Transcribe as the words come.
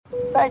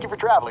Thank you for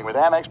traveling with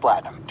Amex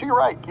Platinum. To your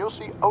right, you'll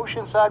see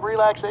oceanside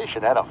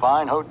relaxation at a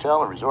fine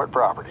hotel and resort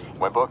property.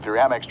 When booked through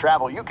Amex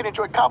Travel, you can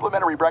enjoy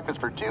complimentary breakfast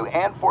for 2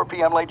 and 4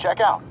 p.m. late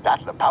checkout.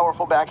 That's the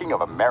powerful backing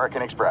of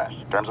American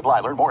Express. Terms apply.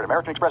 Learn more at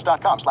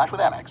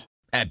americanexpress.com/withAmex.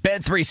 At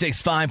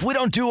Bet365, we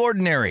don't do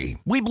ordinary.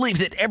 We believe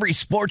that every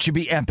sport should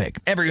be epic.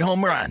 Every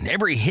home run,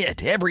 every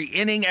hit, every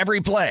inning, every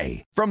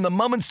play. From the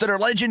moments that are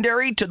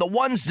legendary to the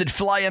ones that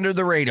fly under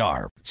the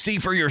radar. See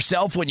for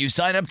yourself when you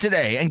sign up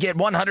today and get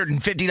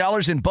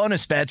 $150 in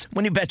bonus bets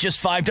when you bet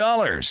just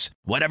 $5.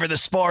 Whatever the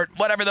sport,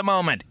 whatever the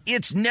moment,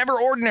 it's never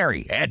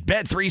ordinary at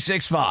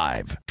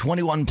Bet365.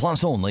 21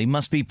 plus only.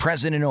 Must be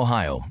present in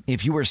Ohio.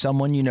 If you or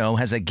someone you know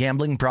has a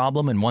gambling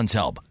problem and wants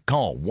help,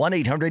 call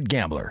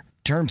 1-800-GAMBLER.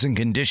 Terms and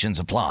conditions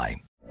apply.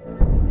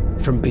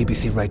 From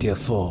BBC Radio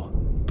 4,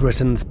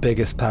 Britain's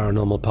biggest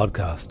paranormal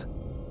podcast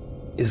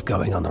is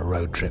going on a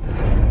road trip.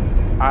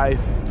 I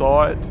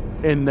thought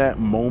in that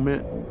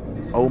moment,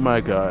 oh my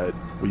God,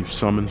 we've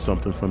summoned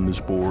something from this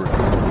board.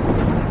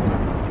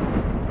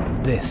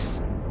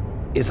 This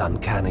is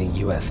Uncanny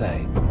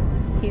USA.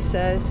 He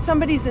says,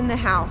 somebody's in the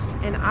house,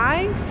 and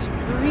I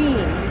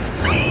screamed.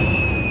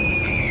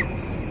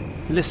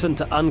 Listen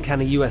to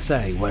Uncanny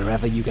USA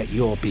wherever you get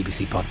your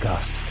BBC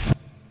podcasts,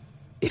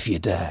 if you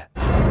dare.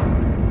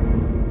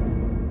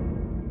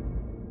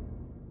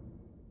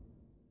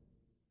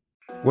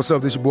 What's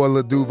up, this your boy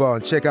Lil Duval,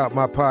 and check out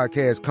my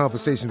podcast,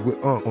 Conversations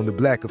with Unc, on the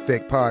Black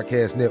Effect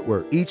Podcast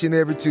Network. Each and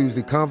every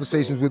Tuesday,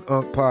 Conversations with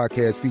Unc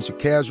podcast feature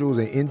casuals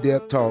and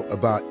in-depth talk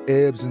about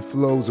ebbs and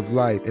flows of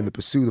life and the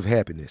pursuit of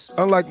happiness.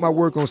 Unlike my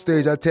work on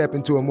stage, I tap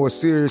into a more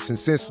serious and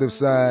sensitive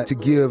side to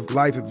give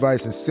life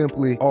advice and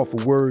simply offer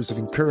words of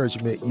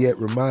encouragement, yet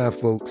remind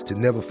folks to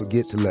never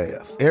forget to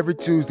laugh. Every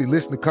Tuesday,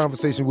 listen to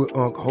Conversations with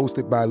Unc,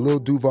 hosted by Lil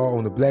Duval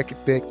on the Black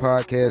Effect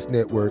Podcast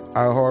Network,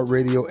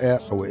 iHeartRadio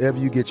app, or wherever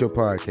you get your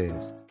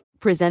podcasts.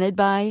 Presented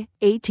by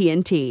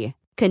AT&T.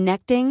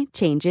 Connecting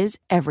changes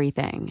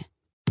everything.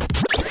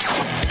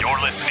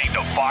 You're listening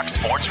to Fox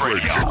Sports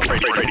Radio.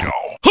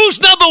 Who's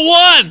number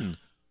one?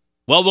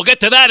 Well, we'll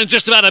get to that in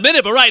just about a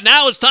minute, but right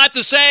now it's time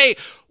to say,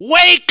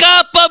 wake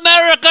up,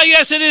 America!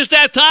 Yes, it is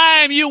that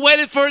time. You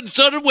waited for it, and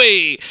so did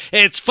we.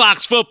 It's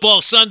Fox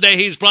Football Sunday.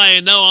 He's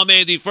Brian Noe. I'm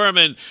Andy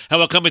Furman, and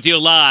we're coming to you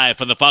live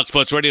from the Fox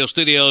Sports Radio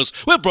studios.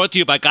 We're brought to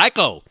you by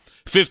Geico.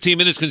 15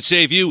 minutes can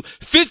save you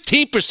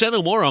 15%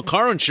 or more on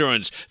car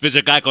insurance.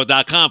 Visit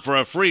geico.com for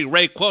a free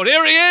rate quote.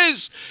 Here he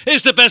is.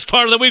 It's the best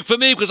part of the week for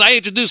me because I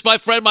introduced my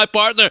friend, my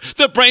partner,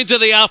 the brains of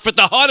the outfit,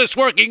 the hardest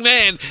working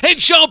man in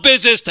show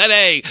business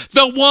today.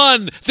 The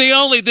one, the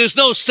only, there's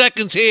no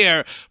seconds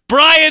here.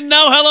 Brian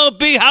Noe. Hello,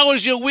 B. How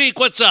was your week?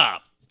 What's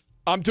up?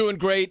 I'm doing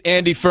great,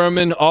 Andy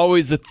Furman.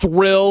 Always a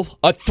thrill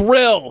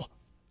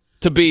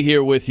to be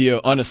here with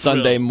you on a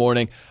Sunday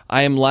morning.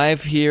 I am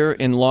live here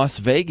in Las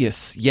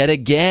Vegas yet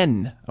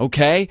again,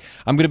 okay?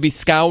 I'm going to be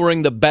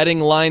scouring the betting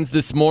lines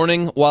this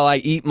morning while I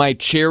eat my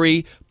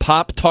cherry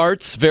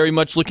Pop-Tarts. Very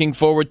much looking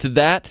forward to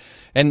that.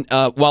 And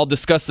while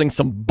discussing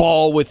some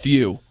ball with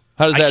you.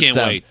 How does that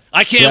sound?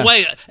 I can't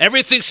wait.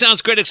 Everything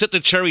sounds great except the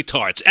cherry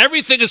tarts.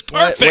 Everything is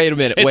perfect. Wait a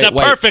minute. It's a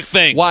perfect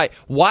thing.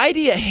 Why do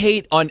you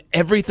hate on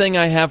everything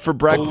I have for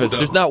breakfast?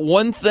 There's not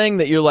one thing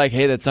that you're like,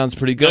 hey, that sounds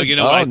pretty good. No, you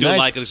know what I do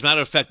like it. As a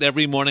matter of fact,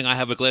 every morning I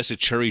have a glass of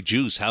cherry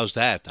juice. How's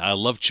that? I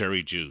love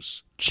cherry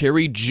juice.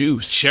 Cherry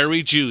juice.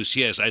 Cherry juice,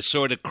 yes. I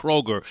saw it at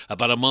Kroger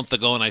about a month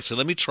ago, and I said,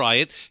 let me try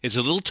it. It's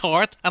a little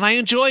tart, and I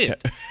enjoy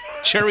it.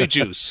 Cherry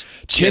juice.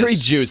 Cherry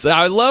juice.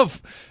 I love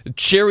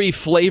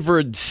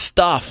cherry-flavored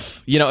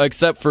stuff,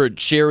 except for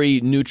cherry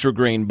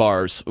Nutri-Grain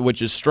bars,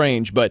 which is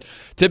strange. But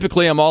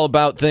typically I'm all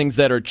about things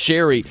that are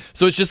cherry.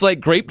 So it's just like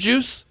grape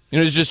juice?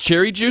 It's just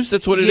cherry juice?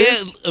 That's what it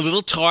is? Yeah, a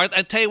little tart.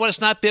 I tell you what, it's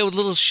not bad with a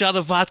little shot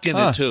of vodka in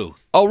it, too.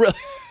 Oh, really?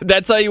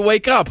 That's how you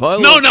wake up, huh?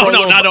 No,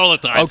 not all the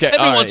time. Okay,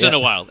 Every once in a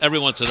while. Okay.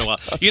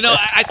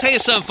 I tell you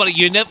something funny.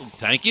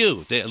 Thank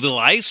you. A little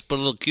ice, put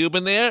a little cube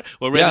in there.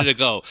 We're ready to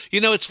go.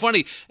 It's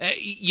funny.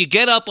 You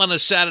get up on a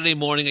Saturday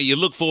morning and you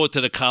look forward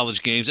to the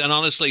college games. And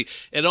honestly,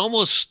 it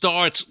almost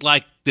starts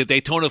like the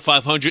Daytona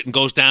 500 and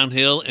goes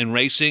downhill in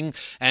racing.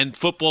 And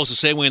football's the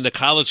same way in the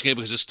college game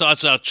because it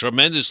starts out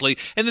tremendously.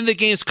 And then the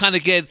games kind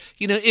of get,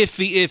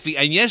 iffy.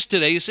 And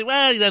yesterday you say,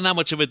 well, not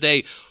much of a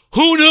day.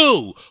 Who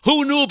knew?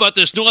 Who knew about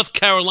this North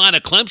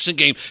Carolina-Clemson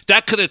game?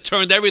 That could have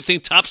turned everything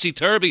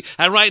topsy-turvy.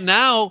 And right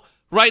now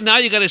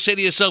you got to say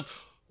to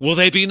yourself, will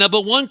they be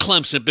number one,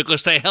 Clemson?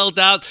 Because they held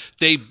out.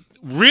 They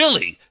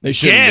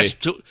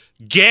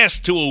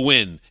gasped to a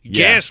win.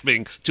 Yeah.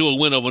 Gasping to a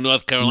win over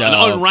North Carolina.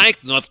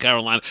 Unranked North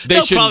Carolina. They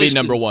shouldn't be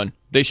number one.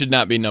 They should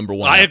not be number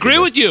one. I agree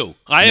with you.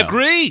 I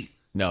agree.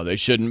 No, they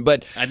shouldn't.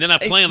 But and they're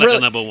not playing like a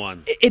number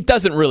one. It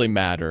doesn't really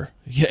matter.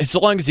 As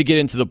long as you get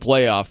into the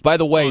playoff. By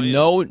the way,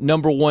 no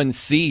number one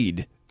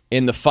seed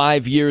in the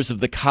 5 years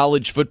of the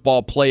college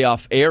football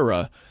playoff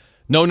era.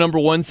 No number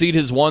one seed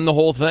has won the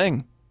whole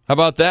thing. How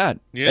about that?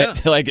 Yeah.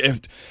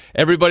 If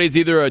everybody's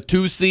either a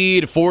 2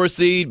 seed, a 4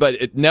 seed,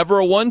 but never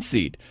a 1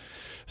 seed.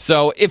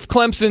 So if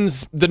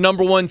Clemson's the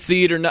number one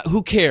seed or not,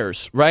 who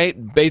cares,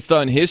 right? Based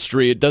on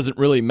history, it doesn't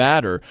really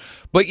matter.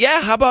 But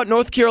yeah, how about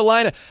North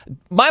Carolina?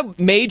 My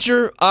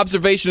major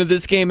observation of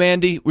this game,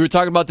 Andy, we were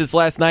talking about this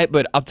last night,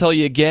 but I'll tell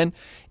you again,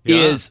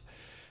 is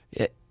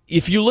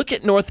if you look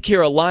at North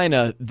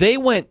Carolina, they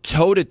went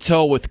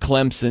toe-to-toe with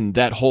Clemson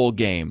that whole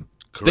game.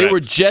 Correct. They were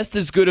just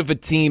as good of a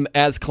team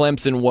as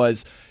Clemson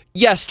was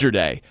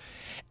yesterday.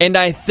 And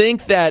I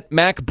think that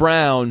Mac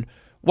Brown,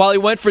 while he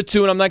went for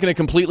 2, and I'm not going to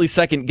completely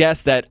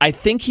second-guess that, I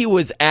think he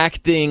was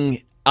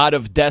acting out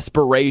of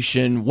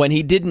desperation when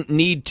he didn't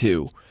need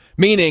to.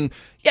 Meaning,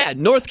 yeah,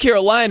 North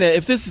Carolina,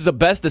 if this is a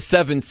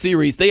best-of-7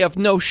 series, they have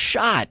no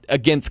shot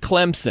against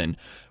Clemson.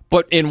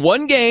 But in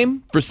one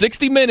game, for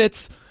 60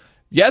 minutes,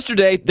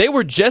 yesterday, they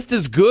were just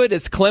as good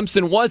as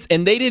Clemson was,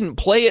 and they didn't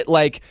play it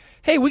like,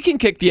 hey, we can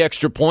kick the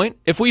extra point.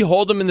 If we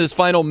hold them in this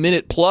final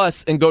minute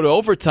plus and go to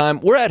overtime,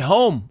 we're at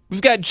home.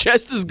 We've got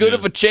just as good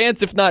of a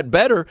chance, if not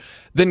better,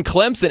 than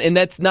Clemson, and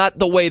that's not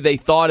the way they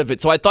thought of it.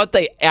 So I thought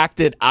they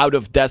acted out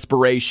of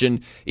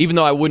desperation, even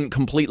though I wouldn't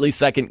completely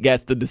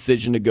second-guess the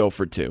decision to go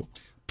for 2.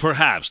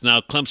 Perhaps.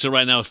 Now, Clemson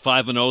right now is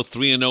 5-0,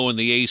 3-0 in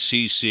the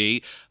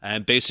ACC,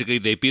 and basically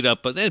they beat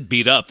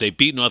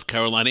North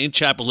Carolina in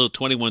Chapel Hill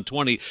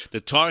 21-20.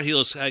 The Tar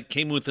Heels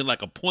came within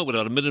like a point with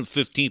about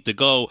 1:15 to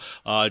go.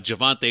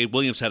 Javonte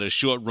Williams had a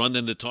short run,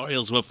 then the Tar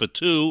Heels went for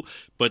 2,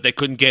 but they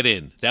couldn't get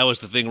in. That was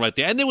the thing right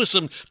there. And there was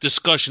some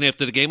discussion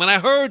after the game, and I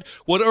heard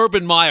what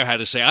Urban Meyer had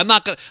to say. I'm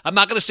not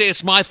gonna say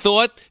it's my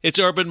thought. It's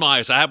Urban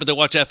Meyer's. I happened to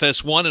watch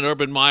FS1, and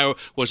Urban Meyer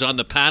was on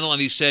the panel,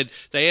 and he said,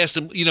 they asked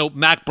him,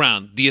 Mac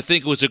Brown, do you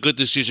think it was a good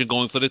decision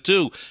going for the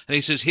 2? And he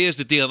says, here's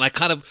the deal. And I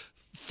kind of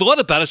thought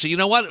about it. Said, you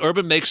know what?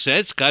 Urban makes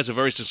sense. Guy's a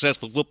very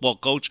successful football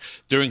coach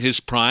during his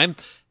prime.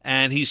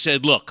 And he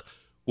said, look,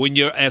 when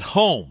you're at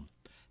home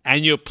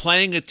and you're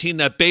playing a team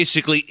that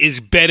basically is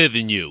better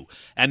than you,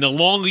 and the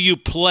longer you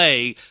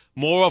play,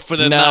 more often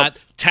than not,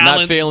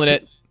 talent. Not feeling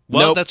it.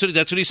 Well, that's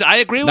what he said. I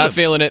agree with him. Not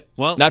feeling it.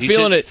 Well, not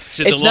feeling it.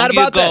 It's not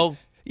about that.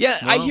 Yeah,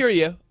 I hear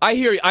you.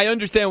 I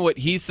understand what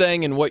he's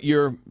saying and what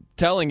you're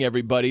telling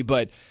everybody,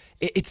 but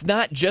it's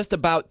not just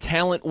about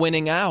talent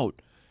winning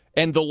out.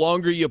 And the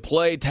longer you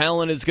play,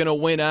 talent is going to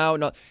win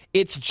out.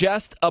 It's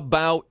just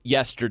about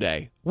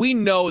yesterday. We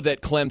know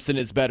that Clemson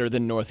is better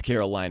than North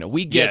Carolina.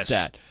 We get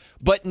that.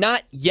 But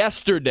not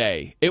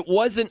yesterday. It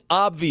wasn't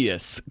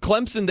obvious.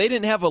 Clemson, they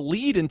didn't have a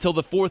lead until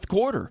the fourth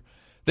quarter.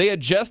 They had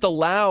just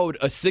allowed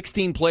a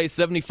 16-play,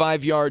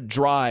 75-yard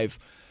drive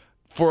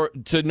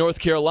to North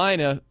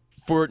Carolina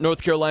for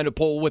North Carolina to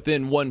pull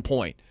within 1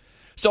 point.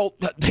 So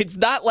it's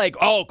not like,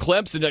 oh,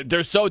 Clemson,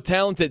 they're so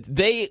talented.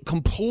 They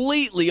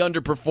completely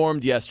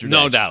underperformed yesterday.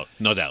 No doubt.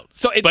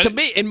 So to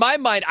me, in my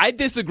mind, I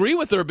disagree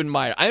with Urban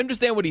Meyer. I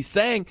understand what he's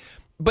saying,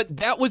 but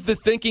that was the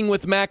thinking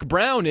with Mac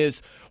Brown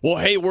is, well,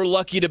 hey, we're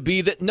lucky to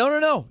be that.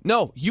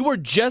 No. You were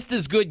just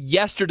as good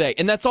yesterday,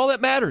 and that's all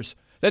that matters.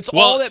 That's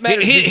all that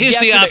matters. Here's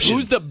the option.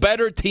 Who's the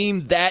better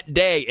team that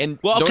day? And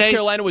North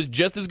Carolina was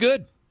just as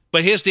good.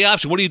 But here's the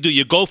option. What do?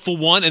 You go for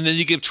 1, and then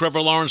you give Trevor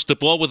Lawrence the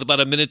ball with about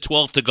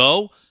 1:12 to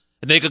go?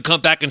 And they could come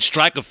back and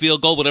strike a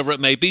field goal, whatever it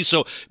may be.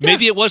 So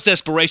maybe it was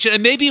desperation,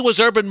 and maybe it was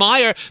Urban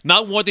Meyer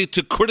not wanting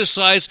to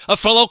criticize a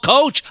fellow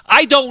coach.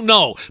 I don't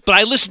know. But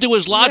I listened to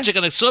his logic,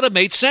 and it sort of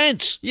made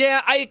sense.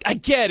 Yeah, I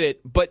get it.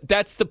 But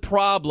that's the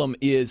problem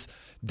is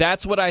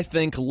that's what I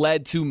think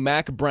led to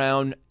Mac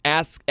Brown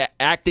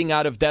acting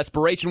out of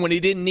desperation when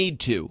he didn't need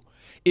to.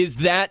 Is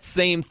that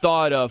same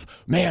thought of,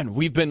 man,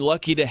 we've been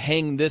lucky to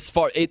hang this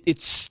far.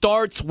 It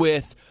starts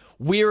with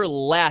we're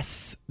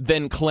less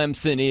than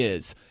Clemson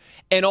is.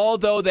 And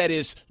although that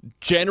is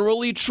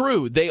generally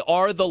true, they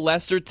are the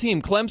lesser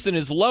team. Clemson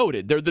is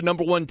loaded. They're the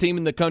number 1 team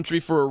in the country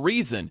for a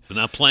reason. They're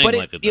not playing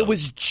like it, though. It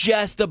was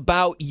just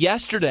about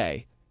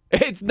yesterday.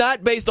 It's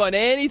not based on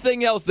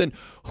anything else than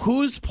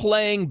who's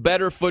playing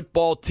better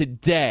football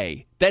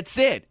today. That's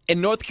it.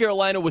 And North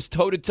Carolina was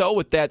toe-to-toe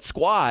with that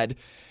squad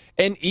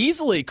and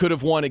easily could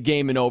have won a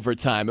game in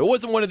overtime. It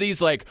wasn't one of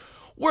these like,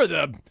 we're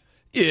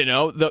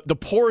the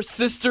poor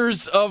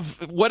sisters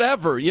of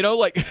whatever,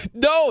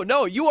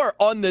 no, you are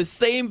on the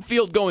same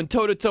field going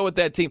toe-to-toe with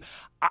that team.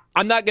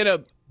 I'm not going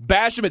to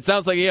bash him. It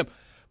sounds like I am.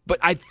 But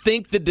I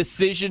think the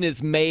decision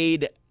is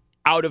made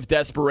out of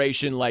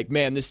desperation, like,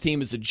 man, this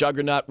team is a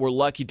juggernaut. We're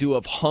lucky to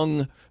have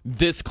hung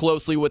this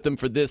closely with them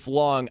for this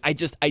long. I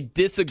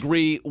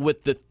disagree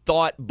with the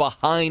thought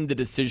behind the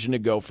decision to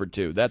go for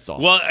 2. That's all.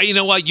 Well, you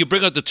know what? You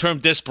bring up the term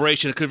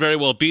desperation. It could very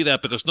well be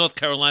that because North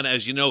Carolina,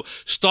 as you know,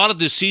 started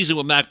this season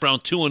with Mac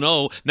Brown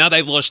 2-0. Now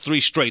they've lost 3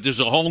 straight. There's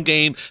a home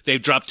game.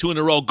 They've dropped 2 in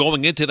a row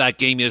going into that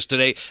game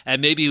yesterday,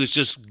 and maybe he was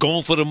just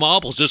going for the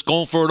marbles, just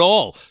going for it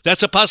all.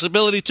 That's a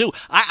possibility, too.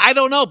 I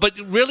don't know, but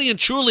really and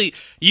truly,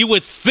 you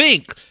would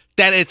think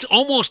that it's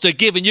almost a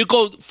given. You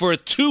go for a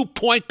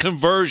 2-point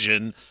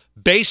conversion,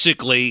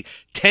 basically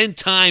 10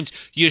 times.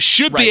 You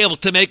should be able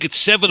to make it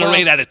 7 or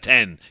 8 out of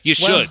 10. You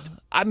should.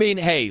 I mean,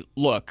 hey,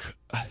 look,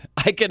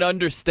 I can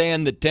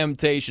understand the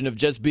temptation of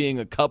just being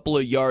a couple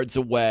of yards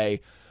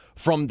away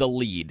from the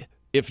lead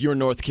if you're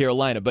North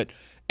Carolina. But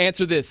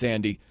answer this,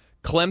 Andy.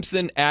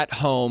 Clemson at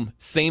home,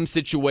 same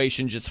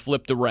situation, just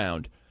flipped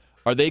around.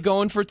 Are they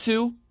going for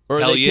 2?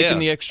 Or are they kicking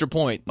the extra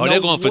point? Oh, they're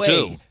going for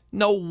 2.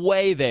 No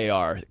way they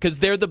are, because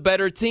they're the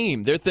better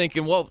team. They're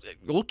thinking, well,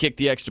 we'll kick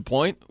the extra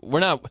point.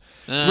 We're not going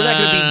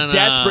to be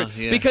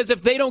desperate. Because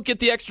if they don't get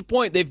the extra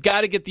point, they've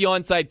got to get the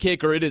onside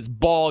kick or it is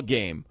ball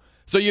game.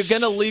 So you're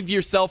going to leave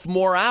yourself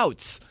more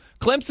outs.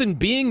 Clemson,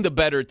 being the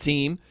better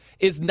team,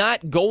 is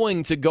not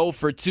going to go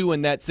for 2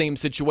 in that same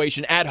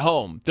situation at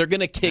home. They're going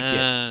to kick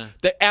it.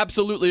 They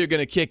absolutely are going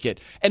to kick it.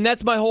 And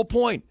that's my whole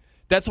point.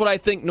 That's what I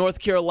think North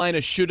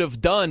Carolina should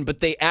have done, but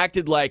they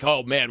acted like,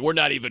 oh man, we're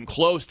not even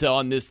close to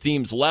on this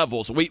team's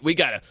level. So we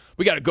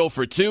gotta go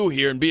for 2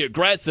 here and be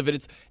aggressive.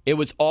 And it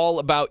was all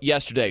about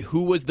yesterday.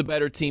 Who was the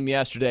better team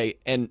yesterday?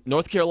 And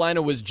North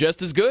Carolina was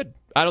just as good.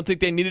 I don't think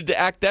they needed to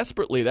act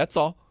desperately. That's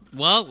all.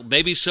 Well,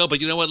 maybe so,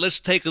 but you know what? Let's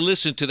take a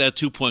listen to that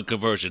 2-point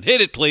conversion.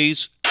 Hit it,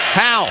 please.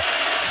 Howell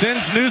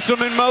sends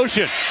Newsome in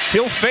motion.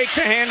 He'll fake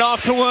the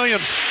handoff to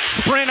Williams.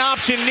 Sprint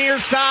option near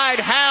side.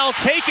 Howell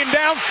taken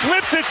down,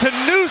 flips it to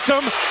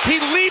Newsome. He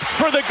leaps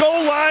for the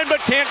goal line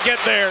but can't get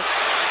there.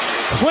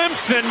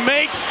 Clemson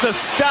makes the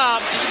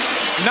stop,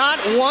 not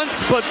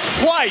once but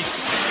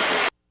twice.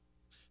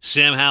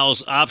 Sam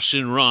Howell's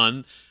option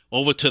run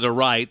over to the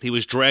right. He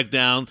was dragged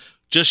down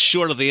just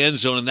short of the end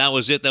zone, and that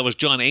was it. That was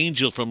John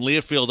Angel from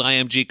Learfield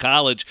IMG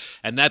College,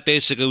 and that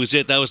basically was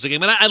it. That was the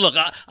game. And look,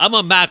 I'm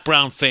a Mack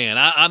Brown fan.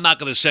 I'm not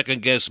going to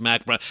second-guess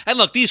Mack Brown. And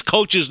look, these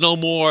coaches know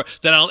more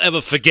than I'll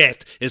ever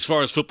forget as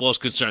far as football is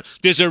concerned.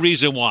 There's a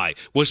reason why.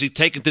 Was he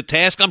taken to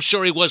task? I'm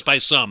sure he was by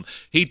some.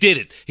 He did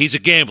it. He's a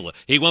gambler.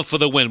 He went for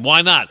the win.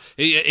 Why not?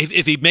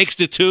 If he makes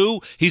the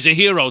 2, he's a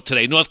hero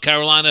today. North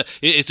Carolina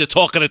is the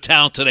talk of the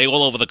town today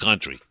all over the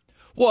country.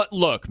 Well,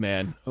 look,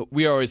 man,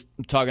 we are always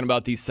talking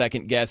about these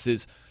second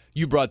guesses.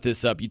 You brought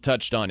this up. You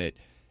touched on it.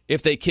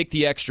 If they kick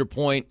the extra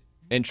point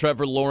and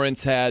Trevor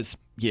Lawrence has,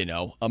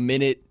 a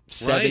minute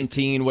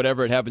 17,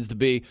 whatever it happens to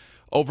be,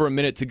 over a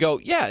minute to go,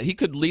 yeah, he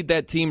could lead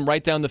that team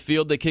right down the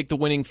field. They kick the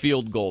winning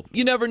field goal.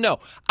 You never know.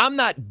 I'm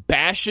not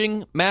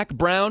bashing Mack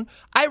Brown.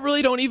 I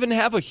really don't even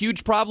have a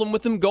huge problem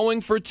with him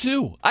going for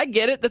 2. I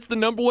get it. That's the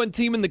number 1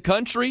 team in the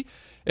country.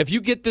 If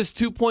you get this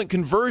 2-point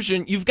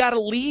conversion, you've got to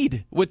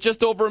lead with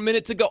just over a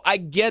minute to go. I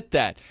get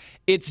that.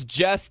 It's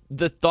just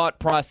the thought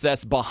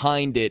process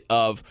behind it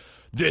of,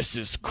 this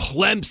is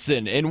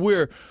Clemson, and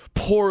we're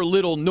poor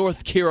little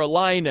North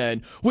Carolina,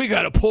 and we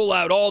got to pull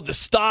out all the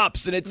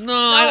stops. And it's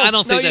I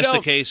don't think that's the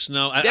case.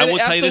 No, I will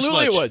tell you this much.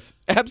 Absolutely it was.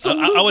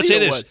 Absolutely I would say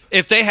this. Was.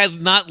 If they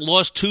had not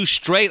lost 2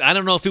 straight, I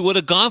don't know if he would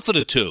have gone for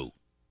the 2.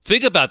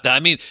 Think about that.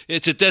 I mean,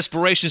 it's a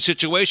desperation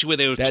situation where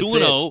they were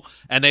 2-0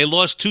 and they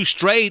lost 2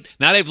 straight.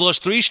 Now they've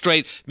lost 3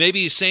 straight.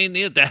 Maybe he's saying,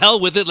 the hell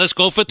with it, let's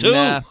go for 2.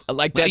 Nah,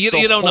 like that's you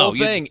the don't whole know.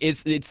 thing.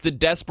 It's the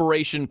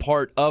desperation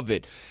part of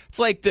it. It's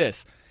like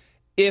this.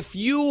 If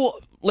you,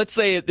 let's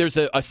say there's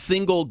a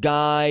single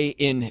guy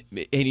and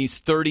he's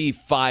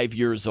 35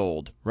 years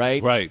old,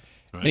 right? Right.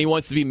 And he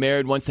wants to be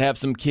married, wants to have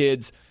some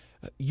kids.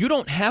 You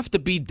don't have to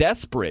be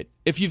desperate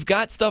if you've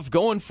got stuff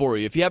going for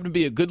you. If you happen to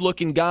be a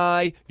good-looking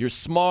guy, you're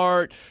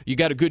smart, you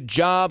got a good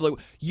job,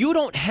 you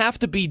don't have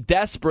to be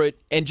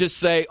desperate and just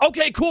say,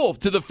 okay, cool,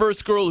 to the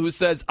first girl who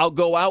says, I'll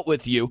go out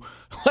with you.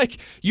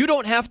 You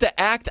don't have to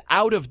act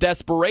out of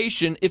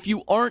desperation if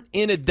you aren't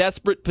in a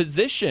desperate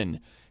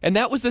position. And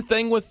that was the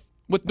thing with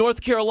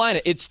North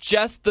Carolina. It's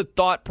just the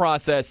thought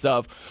process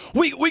of,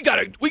 we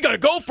gotta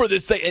go for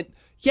this thing. And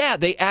yeah,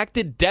 they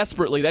acted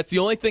desperately. That's the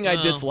only thing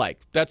I dislike.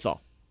 That's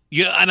all.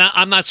 Yeah, and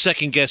I'm not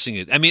second-guessing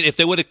it. I mean, if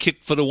they would have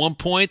kicked for the 1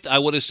 point, I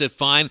would have said,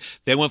 fine.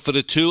 They went for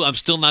the 2. I'm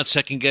still not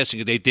second-guessing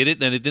it. They did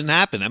it, and it didn't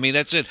happen. I mean,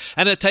 that's it.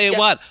 And I tell you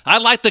what, I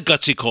like the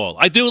gutsy call.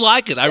 I do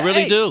like it. I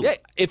really do. Yeah.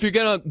 If you're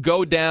going to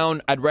go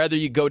down, I'd rather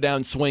you go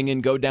down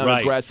swinging, go down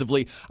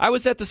aggressively. I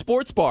was at the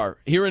sports bar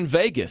here in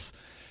Vegas.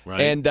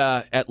 Right. And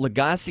at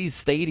Legacy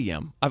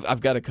Stadium,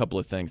 I've got a couple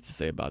of things to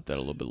say about that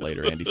a little bit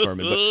later, Andy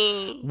Furman.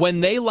 But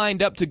when they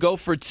lined up to go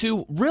for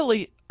 2,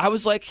 really, I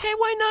was like, hey,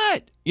 why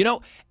not?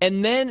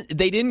 And then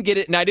they didn't get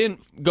it, and I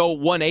didn't go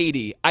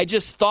 180. I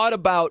just thought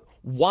about,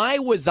 why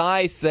was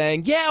I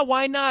saying, yeah,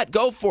 why not?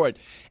 Go for it.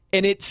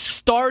 And it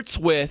starts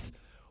with,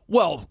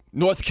 well,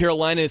 North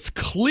Carolina is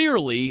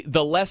clearly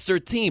the lesser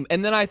team.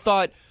 And then I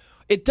thought,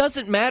 it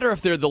doesn't matter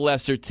if they're the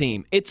lesser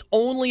team. It's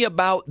only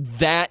about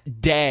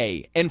that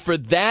day. And for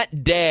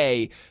that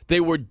day, they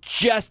were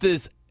just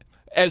as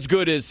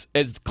good as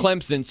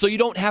Clemson. So you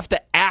don't have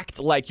to act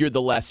like you're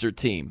the lesser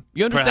team.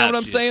 You understand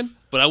what I'm saying?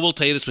 But I will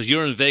tell you this, because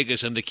you're in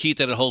Vegas, and the key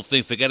to that whole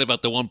thing, forget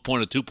about the 1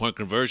 point or 2 point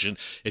conversion.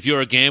 If you're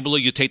a gambler,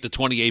 you take the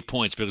 28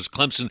 points, because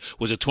Clemson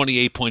was a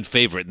 28-point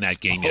favorite in that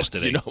game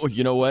yesterday.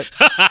 You know what?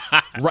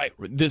 Right.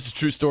 This is a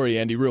true story,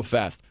 Andy, real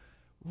fast.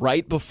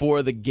 Right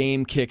before the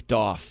game kicked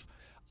off,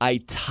 I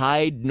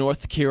tied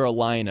North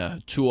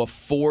Carolina to a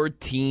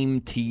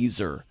 4-team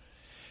teaser.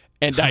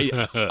 And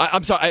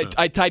I'm sorry,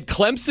 I tied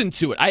Clemson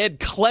to it. I had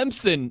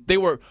Clemson. They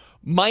were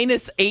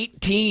minus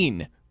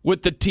 18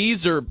 with the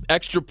teaser,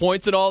 extra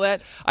points and all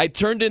that. I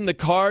turned in the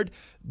card.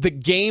 The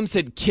games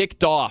had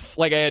kicked off.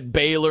 Like I had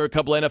Baylor, a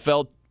couple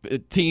NFL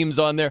teams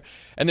on there,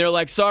 and they're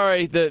like,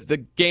 sorry,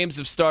 the games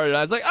have started.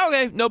 I was like,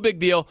 okay, no big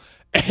deal.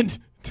 And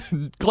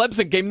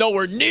Clemson came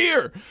nowhere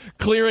near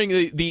clearing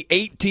the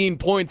 18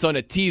 points on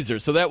a teaser,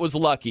 so that was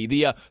lucky.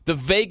 The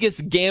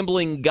Vegas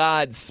gambling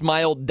god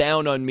smiled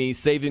down on me,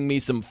 saving me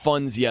some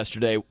funds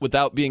yesterday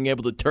without being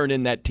able to turn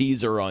in that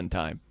teaser on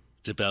time.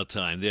 It's about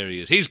time. There he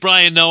is. He's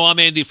Brian Noe. I'm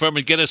Andy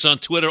Furman. Get us on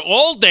Twitter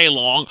all day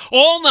long,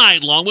 all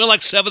night long. We're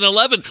like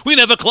 7-Eleven. We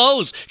never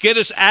close. Get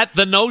us at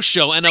The No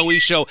Show, N-O-E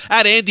Show,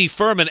 at Andy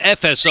Furman,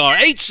 FSR.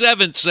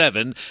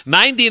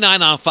 877-99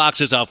 on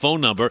Fox is our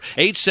phone number.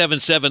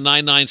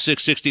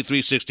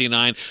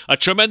 877-996-6369. A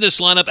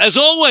tremendous lineup, as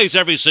always,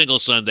 every single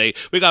Sunday.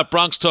 We got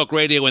Bronx Talk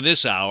Radio in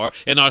this hour.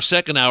 In our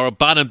second hour,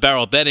 bottom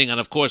barrel betting. And,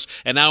 of course,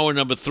 in hour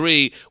number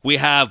 3, we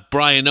have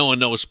Brian Noe and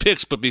Noah's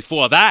Picks. But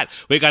before that,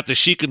 we got the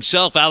Sheik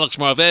himself, Alex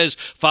Marvez,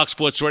 Fox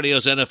Sports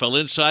Radio's NFL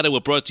Insider. We're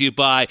brought to you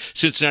by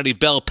Cincinnati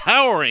Bell,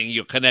 powering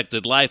your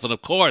connected life. And,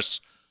 of course,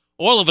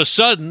 all of a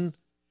sudden,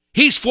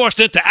 he's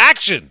forced into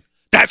action.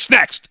 That's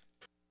next.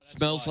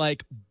 Smells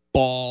like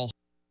ball.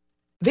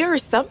 There are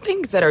some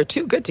things that are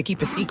too good to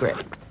keep a secret.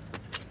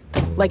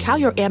 Like how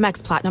your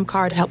Amex Platinum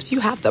card helps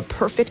you have the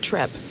perfect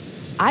trip.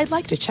 I'd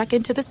like to check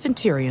into the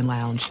Centurion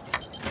Lounge.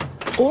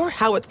 Or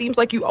how it seems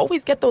like you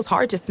always get those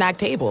hard-to-snag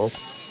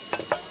tables.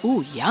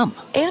 Ooh, yum.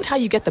 And how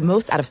you get the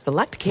most out of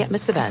select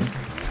can't-miss events.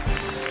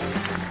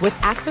 With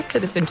access to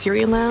the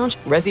Centurion Lounge,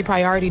 Resi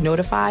Priority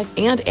Notify,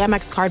 and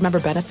Amex card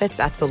member benefits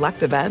at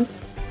select events,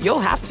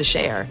 you'll have to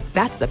share.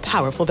 That's the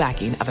powerful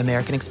backing of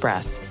American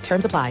Express.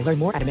 Terms apply. Learn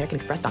more at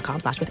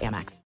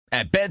americanexpress.com/withAmex.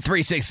 At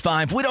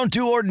Bet365, we don't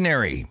do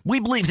ordinary. We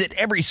believe that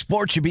every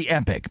sport should be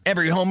epic.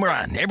 Every home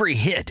run, every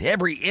hit,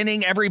 every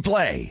inning, every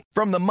play.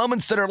 From the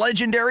moments that are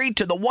legendary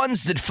to the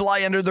ones that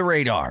fly under the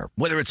radar.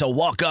 Whether it's a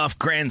walk-off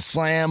grand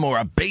slam or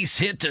a base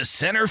hit to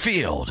center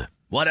field.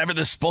 Whatever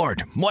the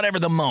sport, whatever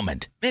the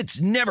moment.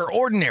 It's never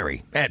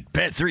ordinary at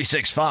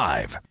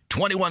Bet365.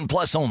 21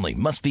 plus only.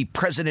 Must be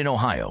present in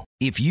Ohio.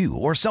 If you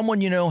or someone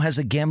you know has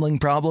a gambling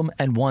problem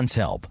and wants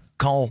help,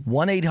 call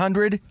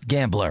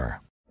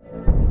 1-800-GAMBLER.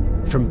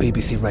 From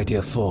BBC Radio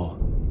 4,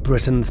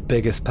 Britain's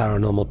biggest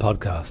paranormal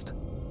podcast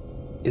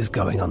is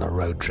going on a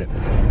road trip.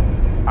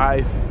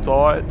 I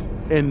thought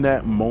in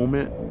that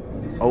moment,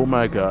 oh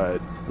my God,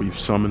 we've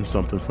summoned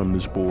something from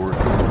this board.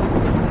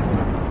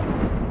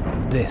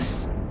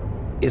 This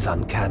is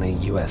Uncanny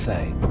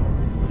USA.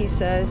 He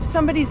says,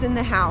 somebody's in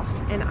the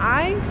house, and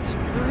I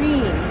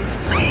screamed.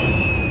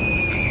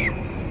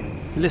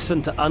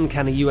 Listen to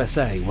Uncanny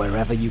USA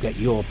wherever you get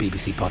your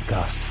BBC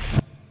podcasts,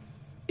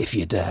 if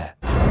you dare.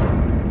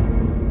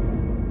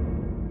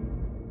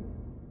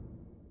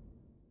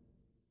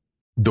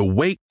 The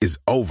wait is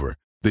over.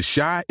 The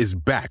Chi is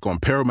back on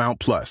Paramount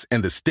Plus,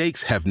 and the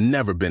stakes have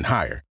never been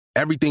higher.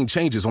 Everything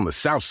changes on the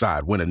South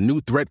Side when a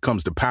new threat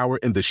comes to power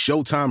in the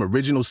Showtime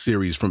original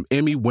series from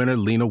Emmy winner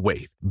Lena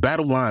Waithe.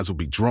 Battle lines will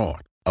be drawn,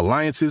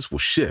 alliances will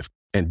shift,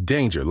 and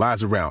danger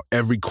lies around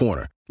every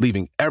corner,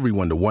 leaving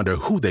everyone to wonder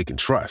who they can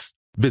trust.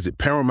 Visit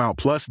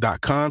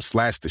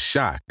ParamountPlus.com/The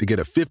Chi to get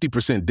a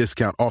 50%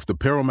 discount off the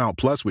Paramount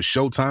Plus with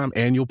Showtime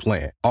annual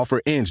plan.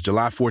 Offer ends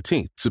July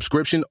 14th.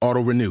 Subscription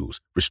auto-renews.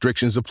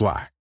 Restrictions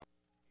apply.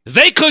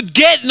 They could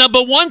get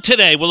number 1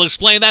 today. We'll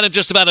explain that in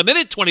just about a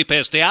minute, 20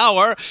 past the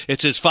hour.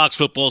 It's his Fox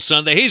Football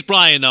Sunday. He's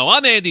Brian Noe.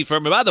 I'm Andy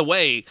Furman. By the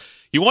way,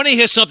 you want to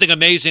hear something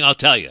amazing? I'll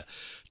tell you.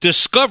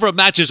 Discover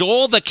matches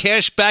all the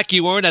cash back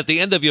you earn at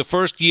the end of your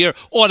first year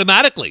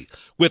automatically,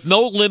 with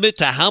no limit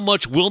to how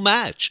much we'll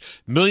match.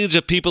 Millions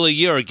of people a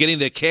year are getting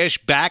their cash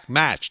back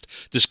matched.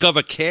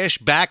 Discover Cash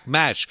Back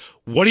Match.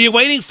 What are you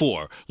waiting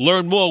for?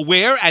 Learn more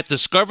where at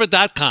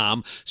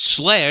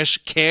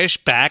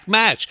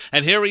discover.com/cashbackmatch.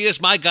 And here he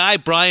is, my guy,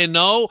 Brian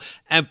Noe.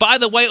 And by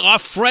the way, our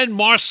friend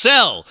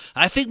Marcel.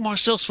 I think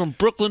Marcel's from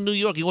Brooklyn, New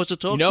York. He wants to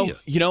talk to you.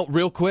 You know,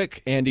 real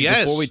quick, Andy,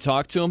 Yes. before we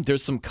talk to him,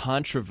 there's some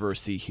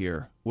controversy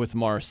here with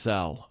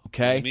Marcel,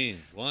 okay? What do you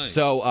mean? Why?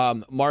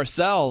 So,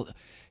 Marcel,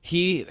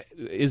 he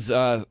is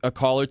a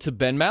caller to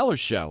Ben Maller's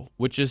show,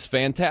 which is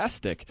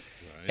fantastic.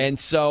 Right. And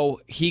so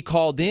he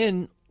called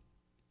in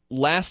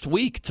last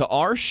week to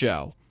our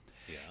show,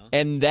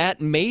 and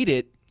that made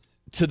it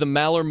to the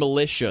Maller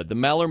Militia. The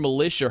Maller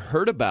Militia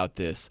heard about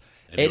this.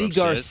 Eddie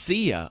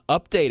Garcia,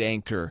 update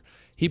anchor,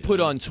 he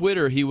put on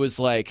Twitter, he was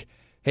like,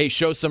 hey,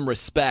 show some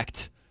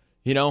respect.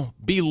 You know,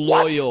 be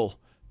loyal.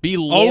 Be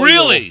loyal. Oh,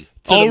 really?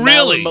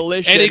 Really?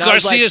 Militia. Eddie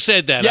Garcia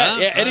said that, yeah, huh?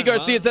 Yeah, Eddie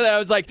Garcia said that. I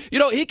was like, you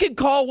know, he can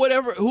call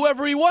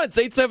whoever he wants.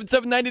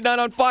 877-99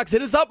 on Fox.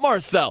 Hit us up,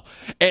 Marcel.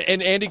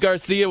 And Andy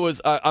Garcia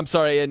was,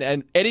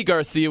 and Eddie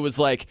Garcia was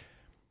like,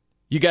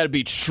 you got to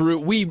be true.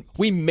 We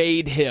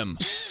made him.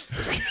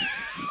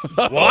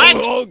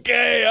 What?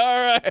 Okay,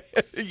 all right.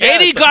 Yes.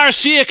 Eddie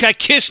Garcia can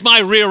kiss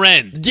my rear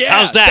end. Yeah,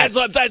 how's that?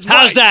 That's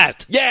How's right.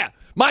 that? Yeah.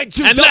 Mine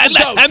too. And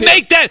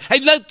make that. Hey,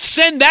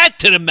 send that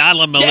to the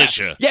Maller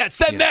Militia. Yeah,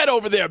 send that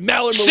over there,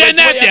 Maller Militia. Send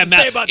that there,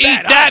 Maller.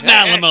 Eat that,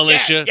 Maller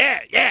Militia.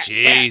 Yeah.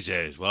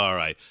 Jesus. Well, all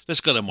right.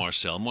 Let's go to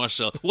Marcel.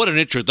 Marcel, what an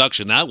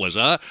introduction that was,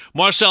 huh?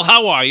 Marcel,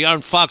 how are you? You're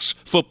on Fox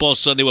Football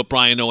Sunday with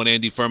Brian O and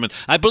Andy Furman.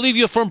 I believe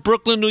you're from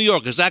Brooklyn, New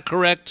York. Is that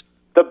correct?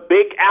 The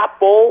Big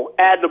Apple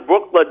and the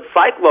Brooklyn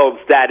Cyclones,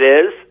 that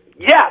is.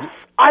 Yes,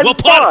 I'm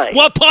fine.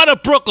 What part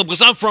of Brooklyn?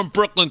 Because I'm from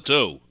Brooklyn,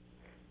 too.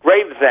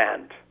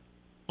 Gravesend.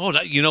 Oh,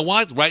 you know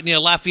what? Right near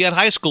Lafayette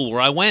High School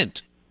where I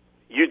went.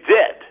 You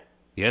did?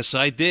 Yes,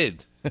 I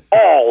did.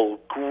 Oh,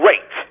 great.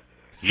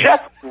 Yeah.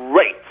 Just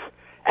great.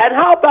 And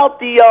how about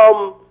the,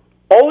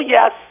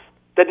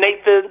 the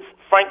Nathan's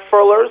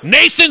Frankfurters?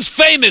 Nathan's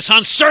famous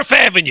on Surf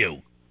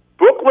Avenue.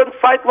 Brooklyn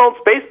Cyclones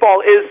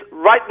baseball is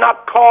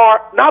not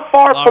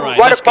far All from right,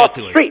 across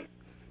the street.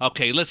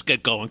 Okay, let's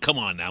get going. Come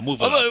on now,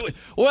 move on.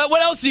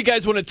 What else do you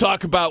guys want to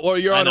talk about while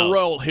you're on a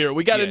roll here?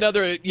 We got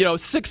another,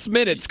 6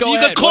 minutes. Go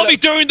ahead. You can call me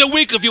during the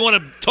week if you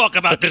want to talk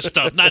about this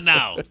stuff, not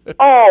now.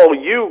 Oh,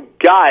 you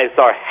guys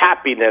are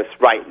happiness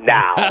right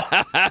now.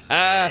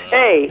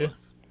 Hey,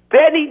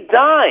 Danny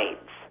Dimes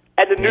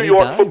and the New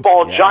York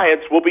Football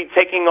Giants will be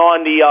taking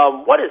on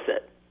the, what is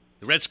it?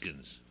 The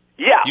Redskins.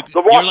 Yeah,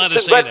 the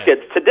Washington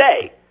Redskins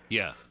today.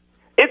 Yeah.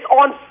 It's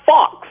on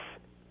Fox.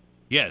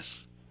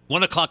 Yes,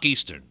 1 o'clock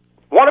Eastern.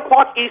 1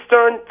 o'clock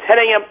Eastern, 10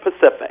 a.m.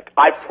 Pacific.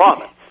 I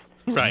promise.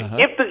 Right.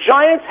 If the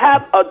Giants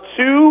have a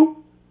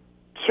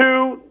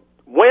 2-2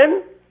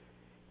 win,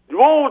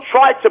 we'll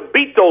try to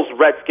beat those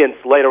Redskins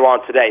later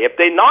on today. If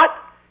they not,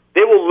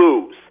 they will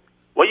lose.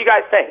 What do you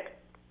guys think?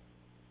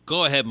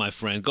 Go ahead, my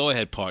friend. Go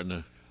ahead,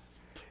 partner.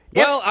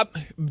 Well,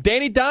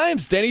 Danny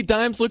Dimes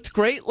looked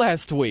great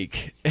last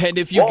week. And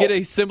if you get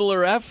a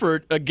similar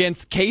effort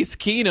against Case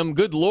Keenum,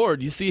 good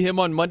Lord, you see him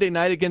on Monday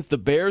night against the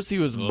Bears, he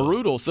was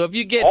brutal. So if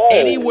you get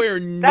anywhere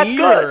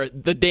near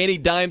the Danny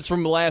Dimes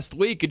from last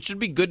week, it should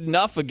be good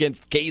enough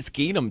against Case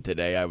Keenum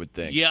today, I would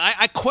think. Yeah,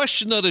 I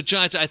question though the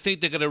Giants. I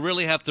think they're going to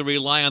really have to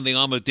rely on the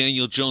arm of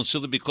Daniel Jones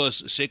simply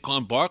because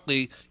Saquon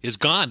Barkley is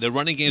gone. Their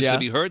running game's going to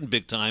be hurting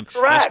big time.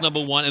 Correct. That's number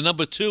one. And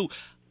number two,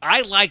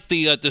 I like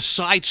the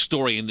side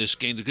story in this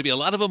game. There could be a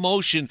lot of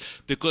emotion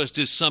because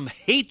there's some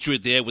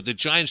hatred there with the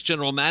Giants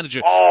general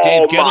manager,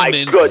 Dave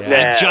Gettleman,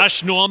 and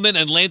Josh Norman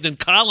and Landon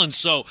Collins.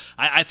 So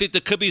I think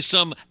there could be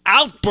some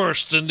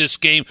outbursts in this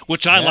game,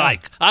 which I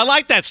like. I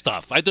like that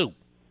stuff. I do.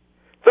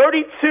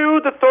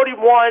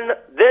 32-31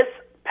 this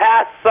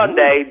past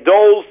Sunday.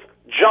 Those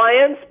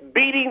Giants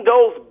beating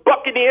those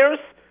Buccaneers.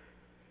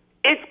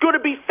 It's going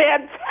to be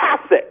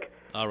fantastic.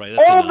 All right,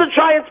 that's all enough. the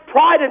Giants'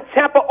 pride in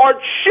Tampa are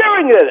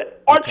cheering at it.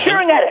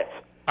 Cheering at it.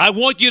 I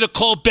want you to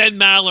call Ben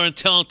Maller and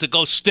tell him to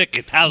go stick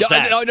it. How's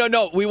that?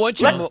 No. We want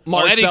you,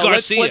 Marcel. Eddie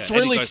Garcia. Let's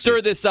really stir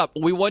this up.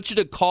 We want you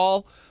to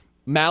call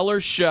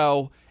Maller's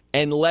show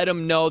and let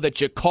him know that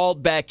you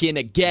called back in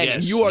again. Yes,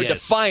 and you are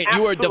defiant.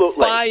 Absolutely. You are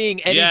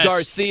defying Eddie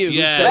Garcia,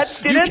 who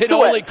says you can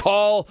only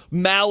call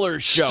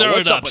Maller's show. Stir What's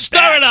it up. With Stir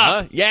that, it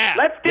up. Huh? Yeah.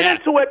 Let's get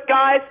into it,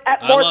 guys.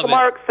 At love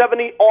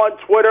MarkTheMark70 on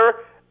Twitter.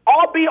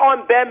 I'll be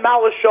on Ben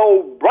Maller's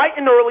show bright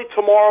and early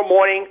tomorrow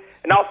morning,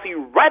 and I'll see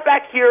you right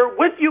back here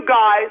with you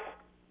guys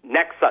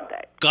next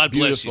Sunday. God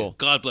bless you.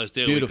 God bless.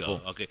 There Beautiful.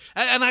 we go. Okay.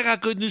 And I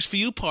got good news for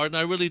you, partner.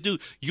 I really do.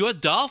 Your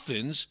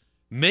Dolphins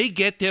may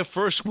get their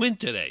first win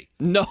today.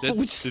 No,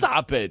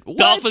 stop it. What?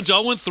 Dolphins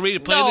 0-3 to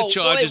play the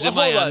Chargers in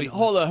Miami.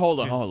 Hold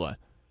on.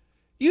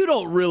 You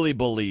don't really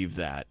believe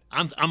that.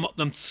 I'm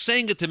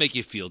saying it to make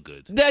you feel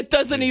good. That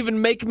doesn't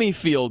even make me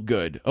feel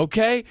good,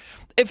 okay?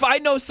 If I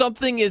know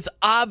something is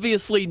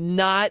obviously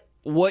not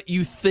what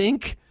you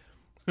think,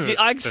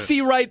 I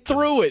see right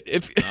through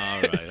it.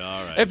 All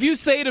right. If you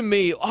say to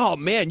me, oh,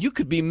 man, you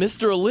could be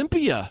Mr.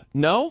 Olympia.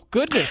 No?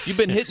 Goodness, you've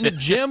been hitting the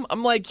gym?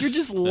 I'm like, you're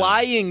just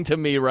lying to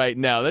me right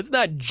now. That's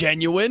not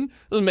genuine.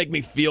 Doesn't make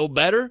me feel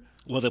better.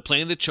 Well, they're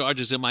playing the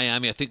Chargers in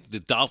Miami. I think the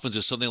Dolphins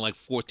are something like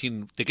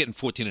 14. They're getting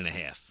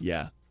 14.5.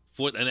 Yeah.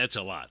 And that's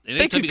a lot. And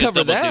they could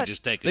cover that.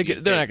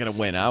 They're not going to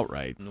win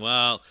outright.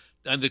 Well,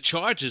 and the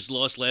Chargers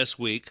lost last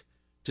week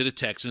to the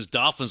Texans.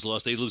 Dolphins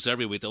lost. They lose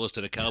every week. They lost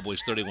to the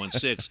Cowboys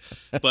 31-6.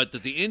 But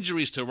the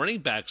injuries to running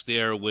backs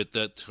there with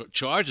the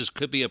Chargers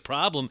could be a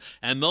problem,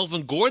 and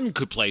Melvin Gordon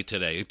could play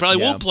today. He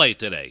probably won't play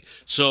today.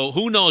 So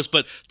who knows?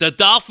 But the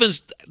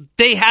Dolphins,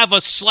 they have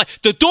a slight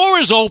 – the door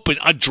is open.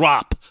 A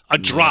drop.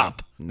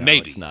 No,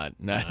 maybe. It's not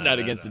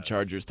against the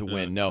Chargers to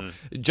win. No.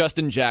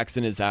 Justin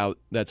Jackson is out.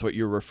 That's what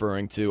you're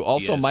referring to.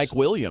 Also, Mike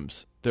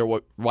Williams, their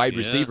wide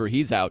receiver,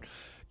 he's out.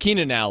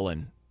 Keenan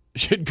Allen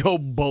should go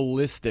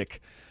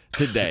ballistic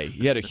today.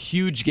 He had a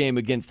huge game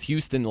against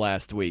Houston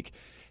last week.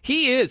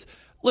 He is.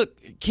 Look,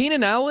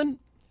 Keenan Allen,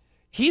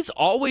 he's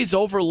always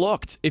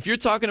overlooked. If you're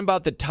talking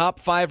about the top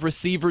 5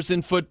 receivers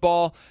in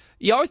football,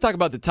 you always talk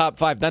about the top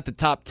 5, not the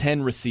top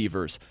 10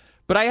 receivers.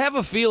 But I have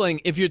a feeling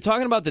if you're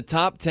talking about the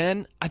top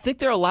 10, I think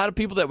there are a lot of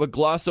people that would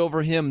gloss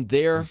over him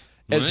there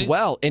as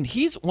well. And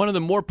he's one of the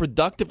more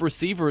productive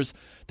receivers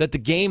that the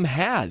game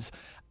has.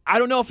 I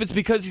don't know if it's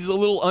because he's a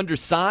little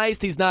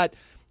undersized. He's not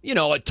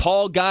a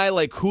tall guy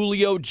like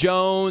Julio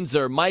Jones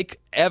or Mike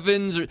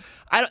Evans.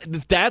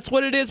 If that's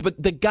what it is,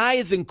 but the guy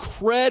is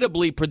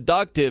incredibly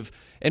productive,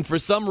 and for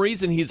some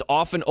reason he's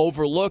often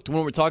overlooked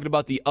when we're talking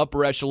about the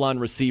upper echelon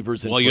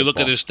receivers in football. You look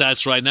at his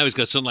stats right now. He's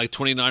got something like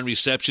 29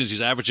 receptions. He's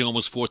averaging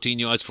almost 14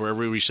 yards for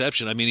every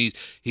reception. I mean,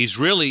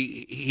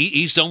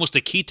 he's almost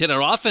a key to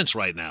their offense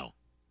right now.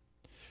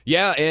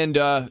 Yeah,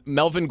 and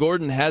Melvin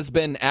Gordon has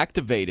been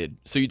activated.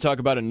 So you talk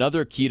about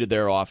another key to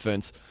their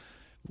offense.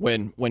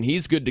 When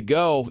he's good to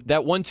go,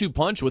 that 1-2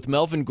 punch with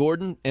Melvin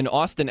Gordon and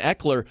Austin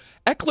Eckler.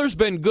 Eckler's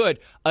been good,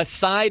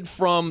 aside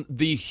from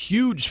the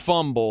huge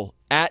fumble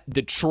at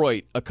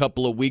Detroit a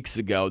couple of weeks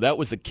ago. That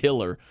was a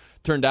killer,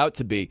 turned out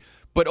to be.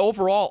 But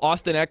overall,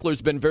 Austin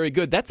Eckler's been very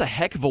good. That's a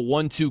heck of a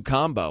 1-2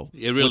 combo.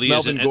 It really with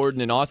Melvin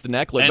Gordon and Austin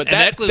Eckler. But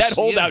that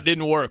holdout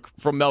didn't work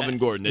from Melvin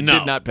Gordon. It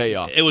did not pay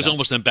off. It was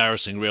almost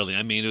embarrassing, really.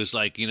 I mean, it was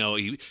like,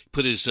 he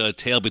put his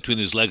tail between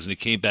his legs and he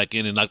came back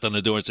in and knocked on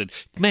the door and said,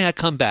 "May I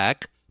come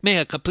back?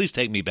 Please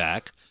take me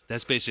back."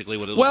 That's basically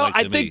what it looked like to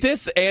me. Well, I think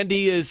this,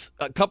 Andy, is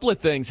a couple of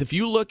things. If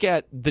you look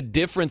at the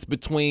difference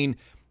between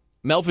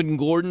Melvin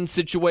Gordon's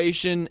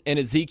situation and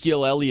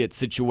Ezekiel Elliott's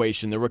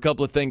situation, there were a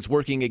couple of things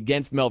working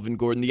against Melvin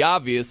Gordon. The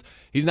obvious,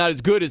 he's not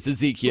as good as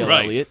Ezekiel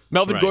Elliott.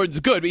 Melvin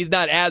Gordon's good, but he's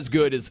not as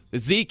good as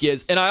Zeke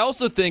is. And I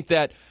also think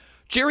that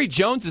Jerry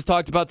Jones has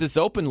talked about this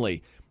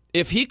openly.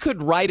 If he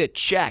could write a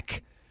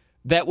check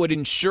that would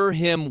ensure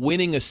him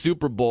winning a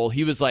Super Bowl,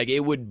 he was like,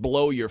 it would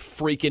blow your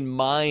freaking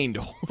mind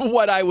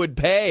what I would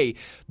pay.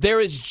 There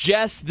is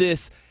just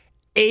this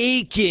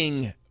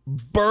aching,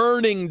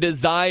 burning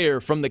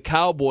desire from the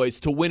Cowboys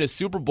to win a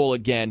Super Bowl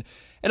again.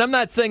 And I'm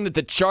not saying that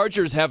the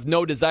Chargers have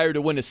no desire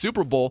to win a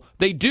Super Bowl.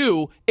 They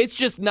do. It's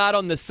just not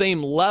on the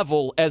same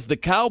level as the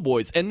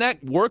Cowboys. And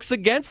that works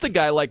against a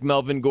guy like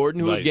Melvin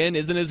Gordon, who, again,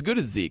 isn't as good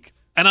as Zeke.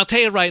 And I'll tell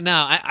you right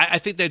now, I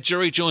think that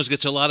Jerry Jones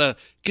gets a lot of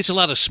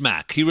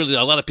smack. A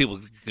lot of people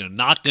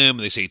knock him.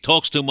 They say he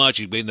talks too much.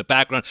 He's in the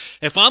background.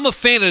 If I'm a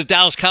fan of the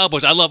Dallas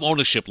Cowboys, I love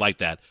ownership like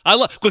that.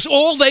 Because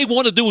all they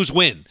want to do is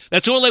win.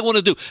 That's all they want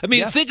to do. I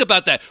mean, think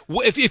about that.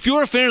 If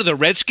you're a fan of the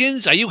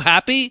Redskins, are you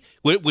happy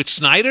with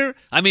Snyder?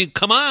 I mean,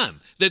 come on.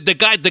 The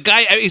guy,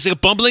 he's a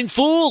bumbling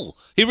fool.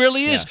 He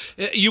really is.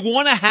 Yeah. You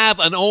want to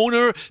have an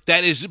owner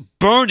that is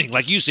burning,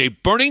 like you say,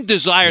 burning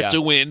desire to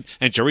win,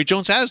 and Jerry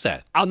Jones has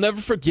that. I'll never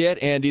forget,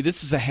 Andy,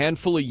 this was a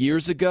handful of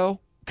years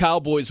ago.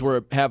 Cowboys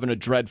were having a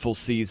dreadful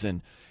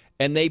season,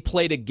 and they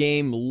played a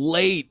game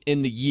late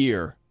in the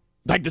year.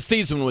 Like the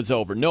season was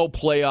over. No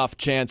playoff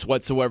chance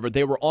whatsoever.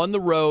 They were on the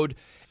road,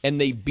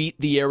 and they beat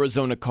the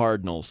Arizona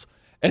Cardinals.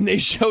 And they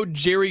showed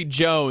Jerry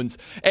Jones,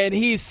 and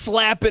he's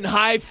slapping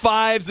high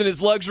fives in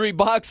his luxury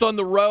box on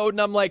the road.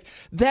 And I'm like,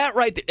 that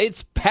right there,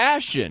 it's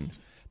passion.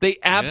 They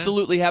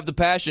absolutely have the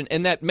passion.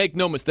 And that, make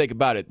no mistake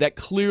about it, that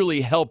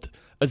clearly helped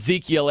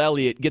Ezekiel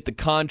Elliott get the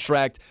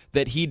contract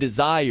that he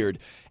desired.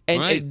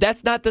 And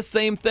that's not the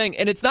same thing.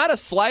 And it's not a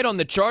slight on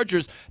the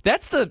Chargers.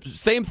 That's the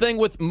same thing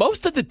with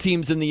most of the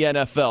teams in the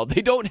NFL.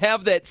 They don't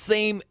have that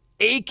same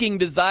aching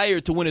desire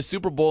to win a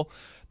Super Bowl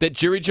that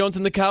Jerry Jones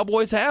and the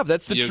Cowboys have.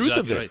 That's the truth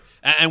of it. Right.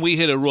 And we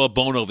hit a raw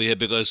bone over here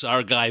because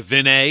our guy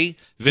Vinay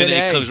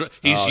comes.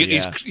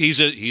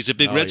 He's a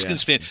big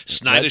Redskins fan.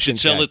 Snyder should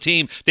sell a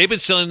team. They've been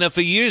selling that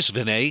for years,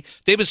 Vinay.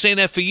 They've been saying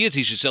that for years.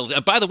 He should sell it.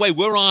 And by the way,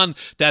 we're on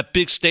that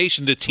big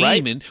station, the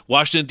team in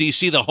Washington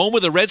D.C., the home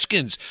of the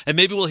Redskins. And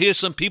maybe we'll hear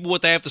some people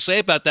what they have to say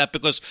about that,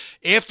 because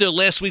after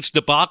last week's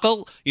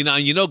debacle,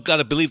 got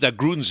to believe that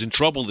Gruden's in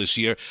trouble this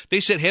year. They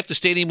said half the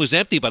stadium was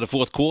empty by the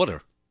fourth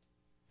quarter.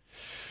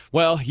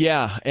 Well,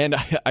 yeah, and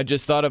I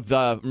just thought of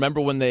remember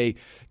when they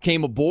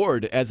came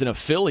aboard as an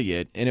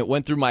affiliate, and it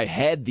went through my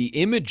head, the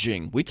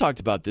imaging. We talked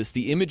about this,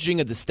 the imaging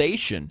of the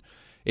station.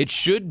 It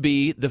should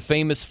be the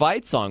famous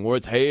fight song where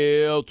it's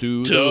Hail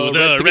to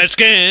the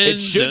Redskins. It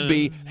should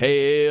be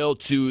Hail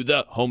to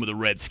the home of the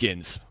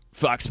Redskins.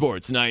 Fox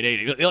Sports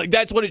 980. Like,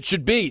 that's what it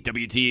should be,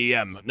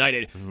 WTEM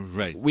 980.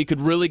 Right. We could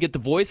really get the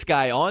voice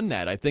guy on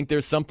that. I think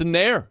there's something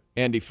there,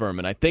 Andy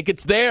Furman. I think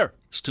it's there.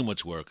 It's too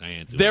much work.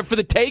 It's there for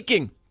the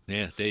taking.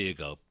 Yeah, there you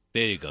go.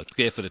 There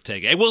for the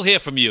take. Hey, we'll hear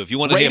from you if you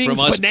want to hear from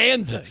us.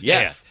 Bonanza,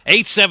 yes. Yeah.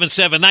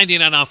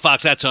 877-99 on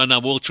Fox. That's our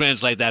number. We'll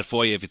translate that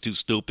for you if you're too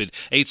stupid.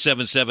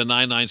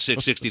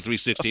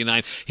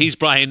 877-996-6369. He's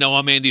Brian Noah.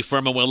 I'm Andy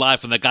Furman. We're live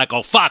from the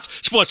Geico Fox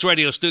Sports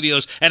Radio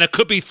studios, and it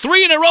could be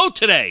 3 in a row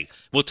today.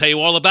 We'll tell you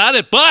all about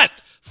it. But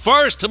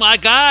first, to my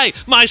guy,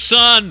 my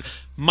son,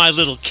 my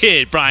little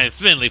kid, Brian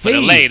Finley, for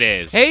the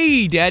ladies.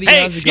 Hey, Daddy,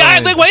 how's it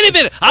going? Yeah, wait a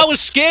minute. I was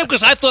scared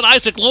because I thought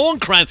Isaac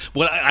Lowenkron.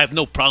 Well, I have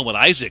no problem with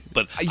Isaac,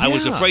 but I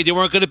was afraid they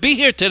weren't going to be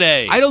here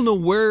today. I don't know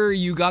where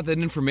you got that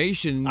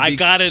information. I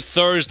got it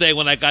Thursday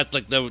when I got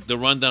the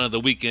rundown of the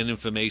weekend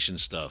information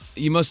stuff.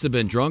 You must have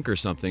been drunk or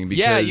something. Because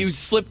yeah, you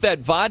slipped that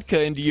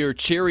vodka into your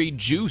cherry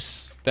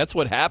juice. That's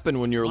what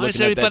happened when you were looking at that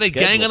schedule. Why is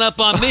everybody ganging up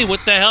on me?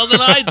 What the hell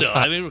did I do?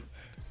 I mean...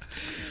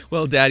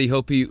 Well, Daddy,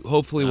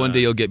 hopefully one day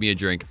you'll get me a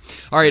drink.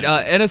 All right,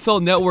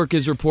 NFL Network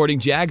is reporting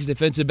Jags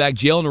defensive back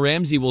Jalen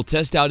Ramsey will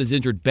test out his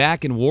injured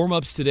back in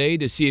warm-ups today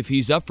to see if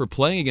he's up for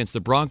playing against the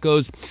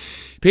Broncos.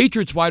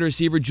 Patriots wide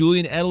receiver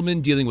Julian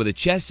Edelman, dealing with a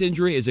chest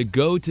injury, is a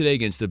go today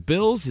against the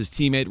Bills. His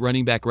teammate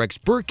running back Rex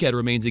Burkhead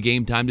remains a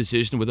game-time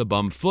decision with a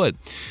bum foot.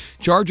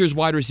 Chargers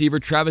wide receiver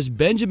Travis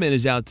Benjamin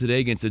is out today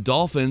against the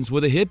Dolphins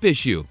with a hip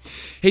issue.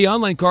 Hey,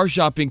 online car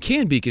shopping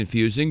can be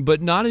confusing,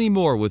 but not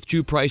anymore with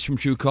True Price from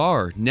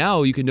TrueCar.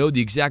 Now you can know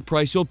the exact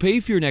price you'll pay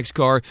for your next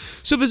car,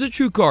 so visit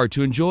TrueCar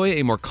to enjoy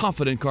a more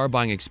confident car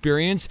buying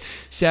experience.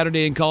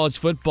 Saturday in college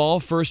football,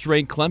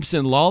 first-ranked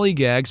Clemson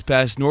lollygags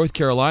past North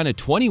Carolina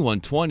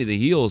 21-20.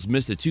 The Heels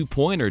missed a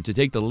two-pointer to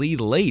take the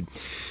lead late.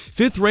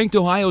 Fifth-ranked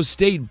Ohio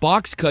State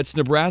box cuts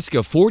Nebraska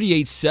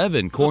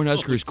 48-7.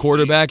 Cornhuskers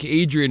quarterback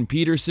Adrian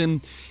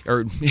Peterson.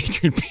 Wow.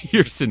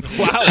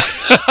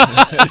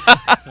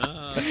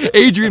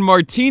 Adrian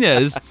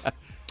Martinez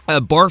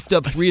barfed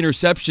up 3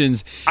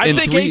 interceptions. I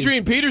think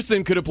Adrian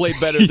Peterson could have played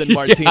better than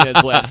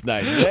Martinez last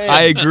night. Man.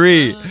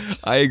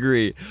 I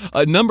agree.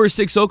 Number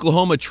 6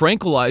 Oklahoma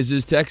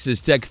tranquilizes Texas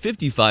Tech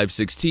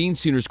 55-16.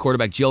 Sooners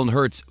quarterback Jalen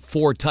Hurts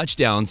 4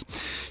 touchdowns.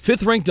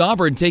 5th-ranked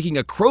Auburn taking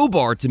a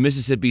crowbar to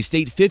Mississippi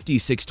State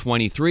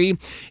 56-23.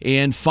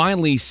 And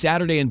finally,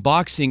 Saturday in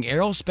boxing,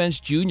 Errol Spence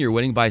Jr.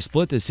 winning by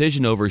split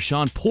decision over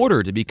Sean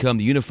Porter to become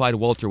the unified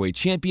welterweight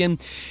champion.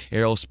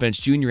 Errol Spence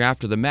Jr.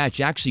 after the match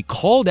actually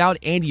called out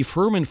Andy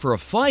Furman for a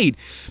fight,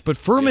 but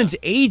Furman's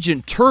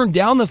agent turned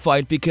down the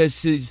fight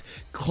because his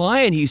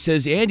client, he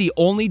says, Andy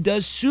only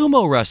does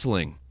sumo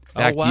wrestling.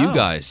 Back to you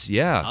guys.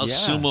 Yeah. I'll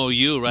sumo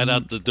you right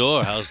out the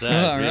door. How's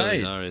that? All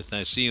really? right. All right.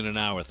 Thanks. See you in an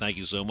hour. Thank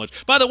you so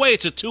much. By the way,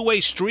 it's a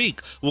two-way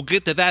streak. We'll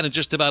get to that in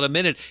just about a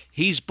minute.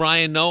 He's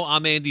Brian Noe.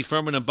 I'm Andy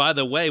Furman. And by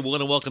the way, we're going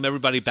to welcome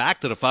everybody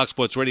back to the Fox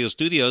Sports Radio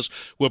studios.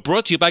 We're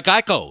brought to you by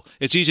Geico.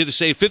 It's easy to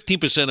save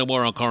 15% or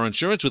more on car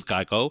insurance with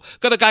Geico.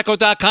 Go to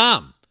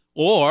geico.com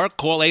or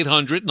call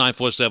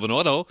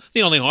 800-947-AUTO.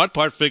 The only hard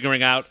part,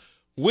 figuring out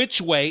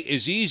which way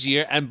is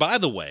easier. And by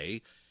the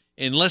way,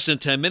 in less than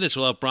 10 minutes,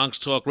 we'll have Bronx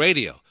Talk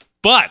Radio.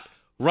 But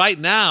right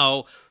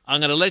now, I'm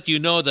going to let you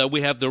know that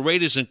we have the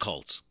Raiders and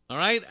Colts. All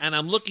right? And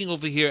I'm looking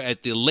over here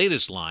at the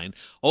latest line.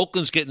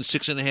 Oakland's getting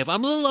 6.5.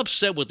 I'm a little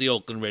upset with the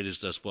Oakland Raiders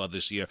thus far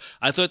this year.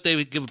 I thought they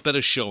would give a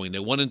better showing. They're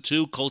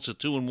 1-2. Colts are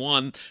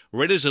 2-1.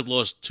 Raiders have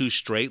lost 2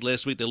 straight.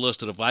 Last week they lost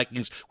to the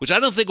Vikings, which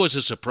I don't think was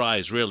a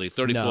surprise, really,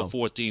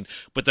 34-14.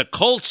 But the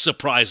Colts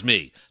surprised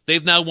me.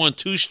 They've now won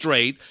 2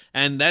 straight,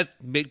 and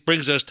that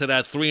brings us to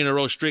that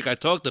 3-in-a-row streak I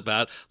talked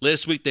about.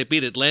 Last week they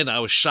beat Atlanta. I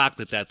was shocked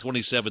at that,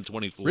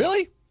 27-24.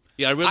 Really?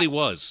 Yeah, I really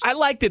was. I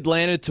liked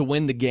Atlanta to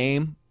win the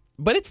game,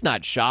 but it's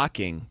not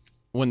shocking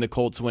when the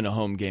Colts win a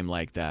home game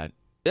like that.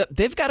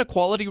 They've got a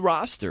quality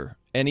roster,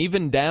 and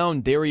even down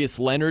Darius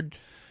Leonard,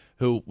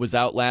 who was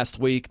out last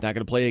week, not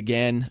going to play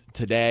again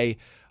today.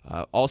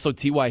 Also,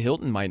 T.Y.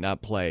 Hilton might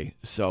not play,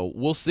 so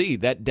we'll see.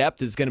 That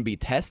depth is going to be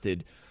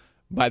tested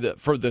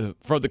for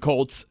the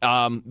Colts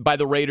by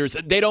the Raiders.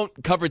 They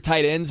don't cover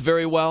tight ends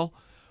very well.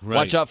 Right.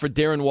 Watch out for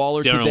Darren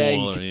Waller today.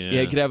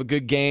 He could have a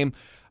good game.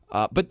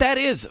 But that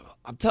is,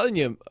 I'm telling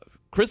you,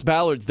 Chris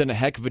Ballard's done a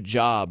heck of a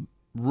job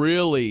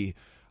really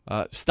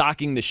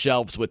stocking the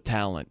shelves with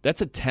talent.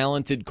 That's a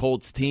talented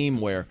Colts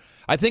team where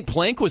I think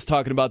Plank was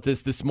talking about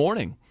this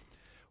morning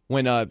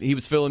when he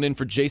was filling in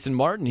for Jason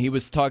Martin. He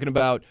was talking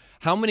about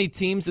how many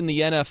teams in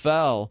the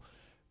NFL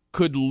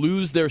could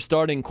lose their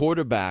starting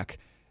quarterback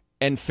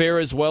and fare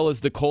as well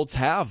as the Colts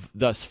have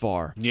thus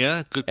far.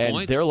 Yeah, good point.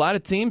 And there are a lot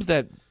of teams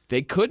that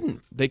they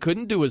couldn't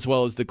do as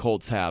well as the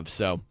Colts have.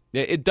 So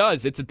it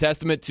does. It's a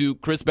testament to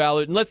Chris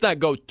Ballard. And let's not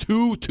go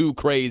too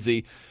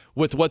crazy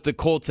with what the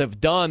Colts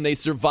have done. They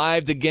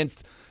survived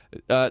against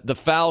the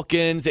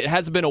Falcons. It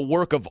hasn't been a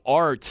work of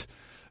art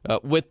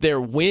with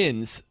their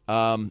wins,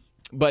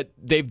 but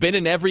they've been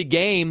in every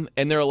game,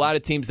 and there are a lot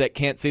of teams that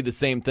can't say the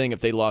same thing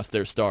if they lost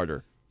their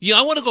starter. Yeah,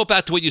 I want to go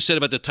back to what you said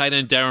about the tight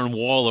end Darren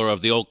Waller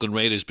of the Oakland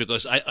Raiders,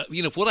 because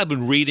for what I've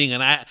been reading,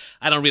 and I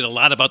don't read a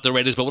lot about the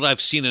Raiders, but what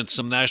I've seen in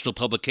some national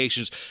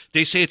publications,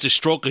 they say it's a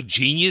stroke of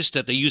genius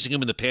that they're using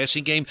him in the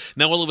passing game.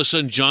 Now all of a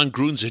sudden John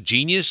Gruden's a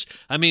genius.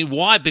 I mean,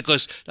 why?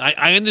 Because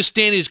I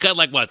understand he's got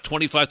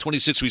 25,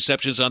 26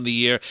 receptions on the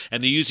year,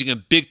 and they're using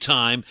him big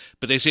time,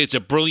 but they say it's a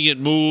brilliant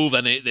move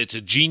and it's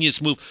a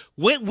genius move.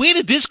 Where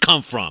did this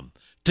come from?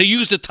 To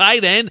use the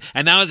tight end,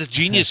 and now it's a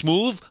genius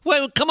move?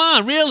 Well, come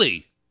on,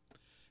 really?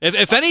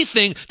 If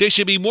anything, they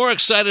should be more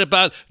excited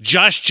about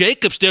Josh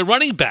Jacobs, their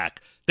running back.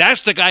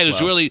 That's the guy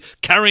who's really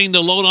carrying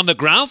the load on the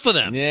ground for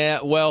them. Yeah,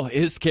 well,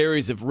 his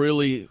carries have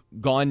really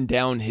gone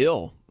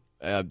downhill.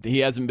 He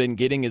hasn't been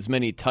getting as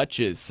many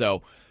touches,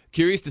 so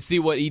curious to see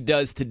what he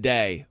does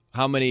today,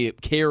 how many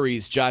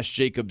carries Josh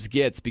Jacobs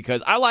gets,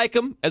 because I like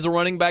him as a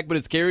running back, but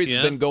his carries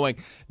have been going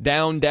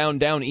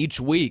down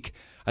each week.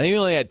 I think he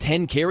only had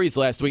 10 carries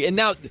last week, and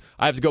now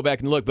I have to go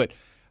back and look, but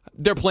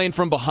they're playing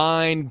from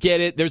behind, get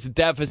it, there's a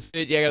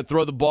deficit, you got to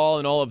throw the ball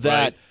and all of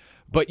that. Right.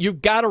 But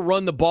you've got to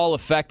run the ball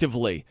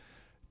effectively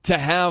to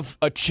have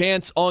a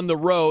chance on the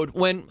road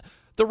when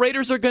the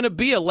Raiders are going to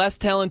be a less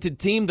talented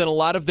team than a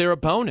lot of their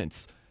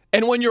opponents.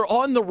 And when you're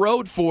on the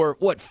road for,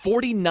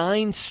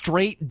 49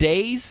 straight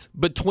days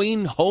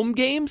between home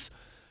games?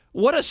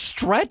 What a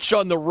stretch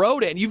on the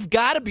road, and you've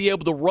got to be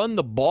able to run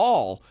the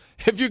ball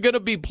if you're going to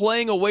be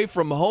playing away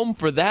from home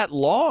for that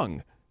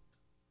long.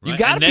 You Right.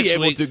 got to And be next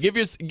able week- to give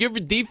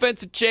your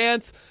defense a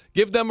chance,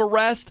 give them a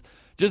rest.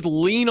 Just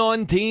lean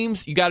on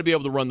teams. You got to be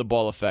able to run the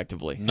ball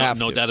effectively. No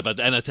doubt about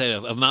that. And I tell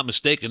you, if I'm not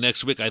mistaken,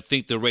 next week I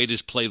think the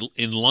Raiders play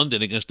in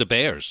London against the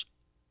Bears.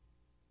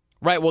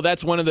 Right. Well,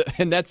 that's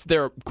and that's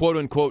their quote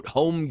unquote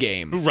home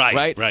game.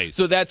 Right.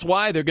 So that's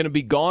why they're going to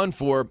be gone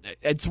for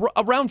it's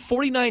around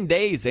 49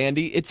 days,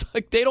 Andy. It's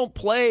like they don't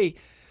play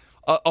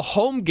a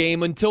home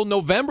game until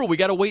November. We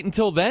got to wait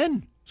until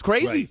then. It's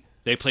crazy. Right.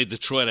 They played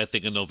Detroit, I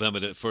think, in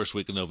November, the first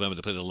week in November,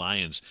 to play the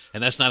Lions.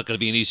 And that's not going to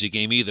be an easy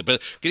game either. But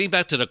getting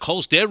back to the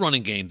Colts, their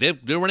running game,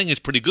 their running is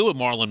pretty good with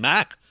Marlon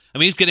Mack. I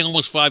mean, he's getting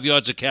almost 5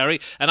 yards a carry.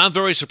 And I'm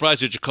very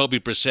surprised at Jacoby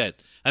Brissett.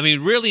 I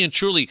mean, really and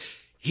truly,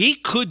 he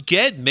could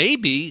get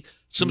maybe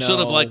some sort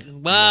of I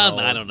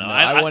don't know.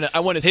 I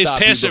want to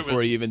stop you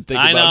before you even think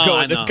about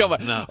going. Come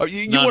on. No,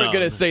 you weren't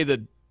going to say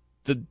the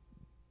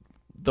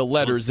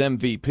letters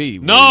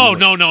MVP. No.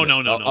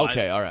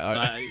 Okay, all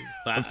right.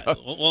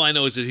 All I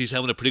know is that he's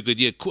having a pretty good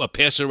year. A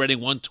passer rating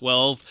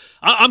 112.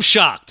 I'm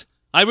shocked.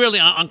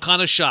 I'm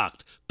kind of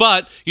shocked.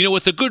 But,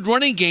 with a good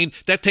running game,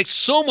 that takes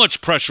so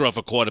much pressure off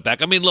a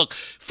quarterback. I mean, look,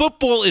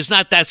 football is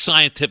not that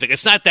scientific.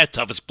 It's not that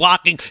tough. It's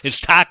blocking, it's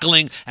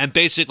tackling, and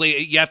basically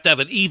you have to have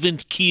an even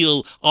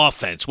keel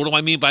offense. What do I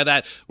mean by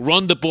that?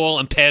 Run the ball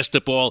and pass the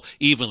ball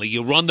evenly.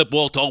 You run the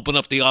ball to open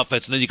up the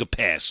offense, and then you can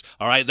pass.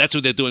 All right? That's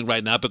what they're doing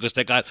right now because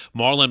they got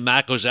Marlon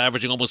Mack, who's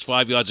averaging almost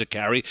 5 yards a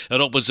carry. It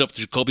opens up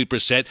to Jacoby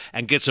Brissett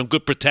and gets some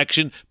good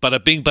protection.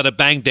 Bada bing, bada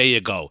bang, there you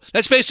go.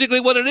 That's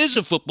basically what it is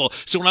in football.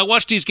 So when I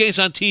watch these games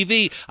on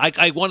TV,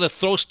 I want to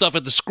throw stuff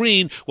at the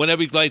screen when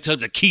everybody tells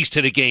the keys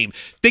to the game.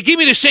 They give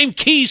me the same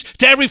keys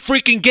to every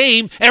freaking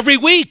game every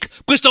week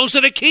because those are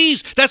the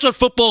keys. That's what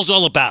football's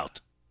all about.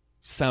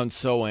 Sounds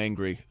so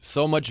angry.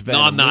 So much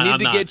venom. No, I'm we not.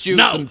 need to get you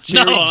No, some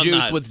cherry I'm juice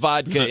not. with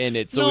vodka in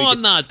it. So No, we I'm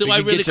can, not. Do we I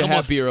can really get you come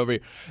off- happier over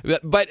here?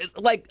 But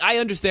I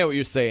understand what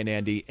you're saying,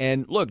 Andy.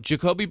 And look,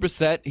 Jacoby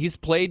Brissett, he's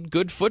played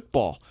good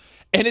football.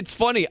 And it's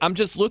funny. I'm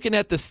just looking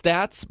at the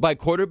stats by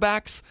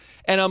quarterbacks,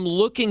 and I'm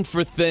looking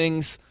for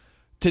things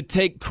to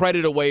take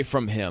credit away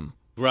from him.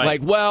 Right.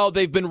 Like, well,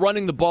 they've been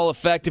running the ball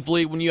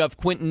effectively. When you have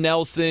Quentin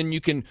Nelson, you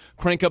can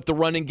crank up the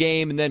running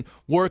game and then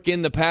work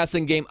in the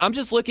passing game. I'm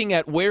just looking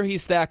at where he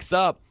stacks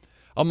up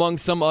among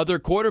some other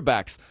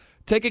quarterbacks.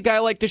 Take a guy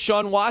like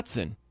Deshaun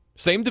Watson.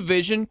 Same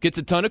division, gets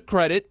a ton of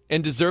credit,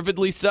 and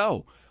deservedly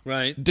so.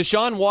 Right.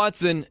 Deshaun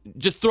Watson,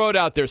 just throw it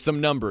out there, some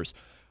numbers.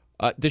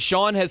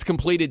 Deshaun has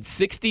completed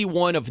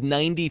 61 of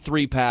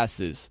 93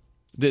 passes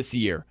this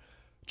year.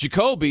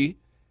 Jacoby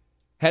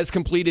has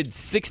completed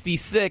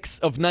 66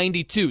 of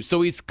 92.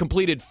 So he's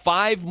completed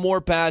 5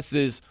 more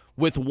passes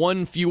with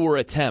 1 fewer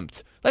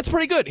attempt. That's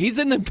pretty good. He's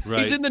in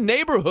the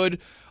neighborhood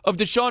of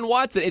Deshaun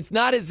Watson. It's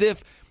not as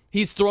if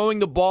he's throwing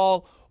the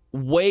ball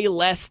way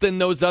less than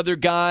those other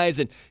guys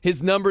and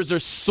his numbers are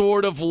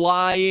sort of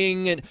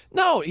lying. And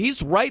no,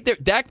 he's right there.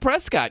 Dak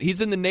Prescott.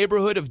 He's in the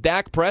neighborhood of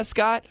Dak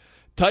Prescott.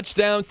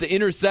 Touchdowns to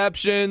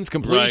interceptions,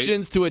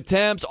 completions to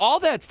attempts, all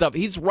that stuff.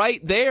 He's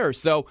right there.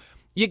 So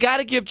you got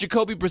to give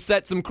Jacoby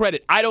Brissett some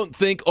credit. I don't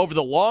think over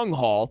the long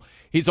haul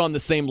he's on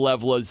the same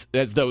level as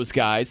those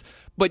guys.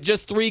 But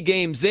just 3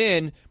 games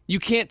in, you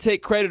can't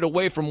take credit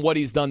away from what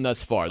he's done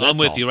thus far. That's I'm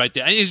with all. you right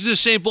there. And he's in the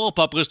same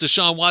ballpark because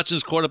Deshaun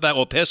Watson's quarterback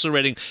or passer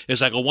rating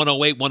is like a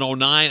 108,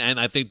 109, and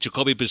I think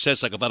Jacoby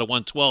Brissett's like about a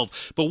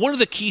 112. But one of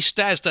the key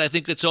stats that I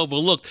think that's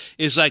overlooked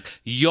is like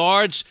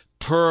yards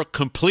per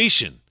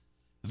completion.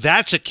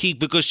 That's a key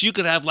because you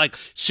could have like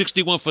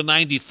 61 for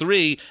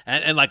 93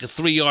 and like a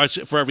 3 yards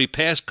for every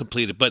pass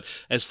completed. But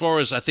as far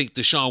as I think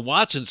Deshaun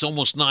Watson, it's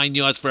almost 9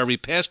 yards for every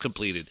pass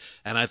completed.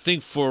 And I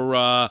think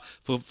for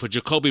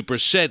Jacoby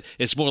Brissett,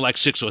 it's more like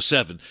 6 or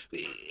 7.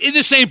 In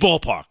the same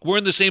ballpark. We're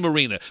in the same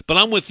arena. But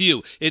I'm with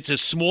you. It's a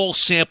small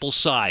sample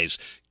size.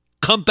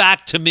 Come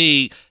back to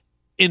me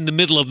in the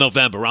middle of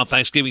November around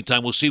Thanksgiving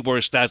time. We'll see where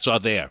his stats are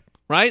there.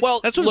 Right? Well,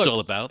 that's what look, it's all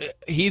about.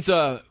 He's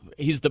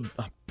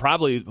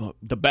probably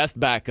the best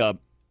backup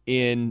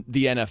in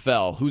the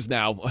NFL, who's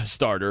now a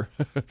starter.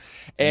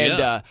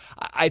 And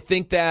I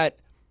think that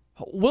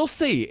we'll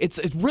see. It's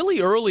really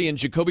early in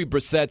Jacoby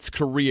Brissett's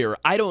career.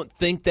 I don't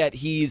think that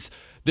he's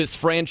this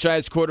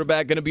franchise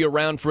quarterback going to be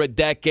around for a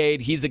decade.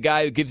 He's a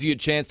guy who gives you a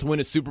chance to win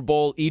a Super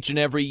Bowl each and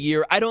every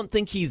year. I don't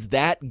think he's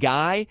that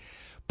guy,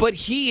 but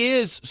he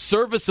is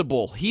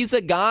serviceable. He's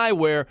a guy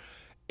where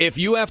if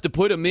you have to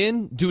put him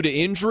in due to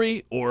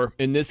injury or,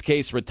 in this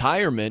case,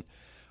 retirement,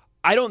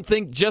 I don't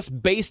think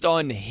just based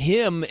on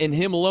him and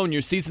him alone,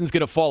 your season's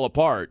going to fall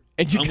apart.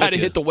 And you got to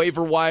hit the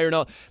waiver wire and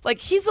all. Like,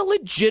 he's a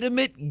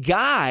legitimate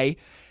guy,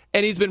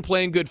 and he's been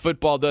playing good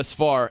football thus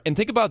far. And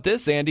think about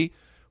this, Andy.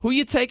 Who are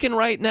you taking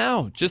right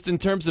now, just in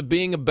terms of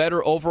being a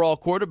better overall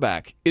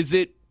quarterback? Is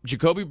it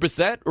Jacoby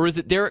Brissett or is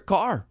it Derek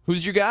Carr?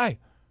 Who's your guy?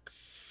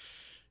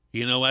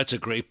 You know, that's a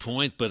great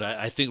point, but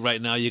I think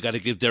right now you got to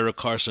give Derek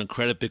Carr some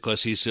credit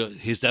because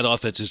that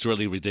offense is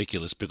really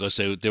ridiculous because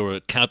they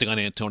were counting on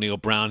Antonio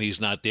Brown. He's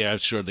not there. I'm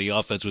sure the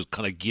offense was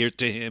kind of geared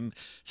to him.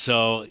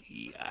 So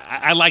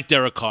I like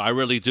Derek Carr. I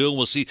really do. And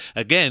we'll see,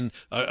 again,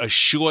 a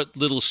short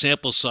little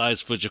sample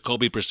size for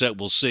Jacoby Brissett.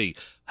 We'll see.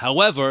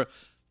 However,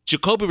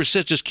 Jacoby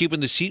Brissett just keeping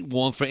the seat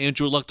warm for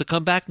Andrew Luck to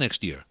come back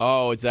next year.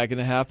 Oh, is that going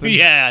to happen?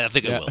 Yeah, I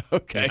think it will.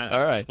 Okay,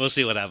 all right. We'll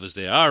see what happens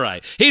there. All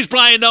right. He's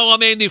Brian Noah.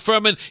 I'm Andy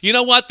Furman. You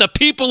know what? The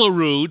people are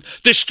rude,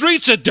 the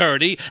streets are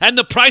dirty, and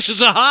the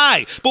prices are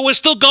high. But we're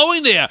still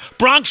going there.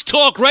 Bronx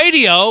Talk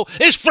Radio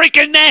is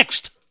freaking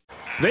next.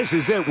 This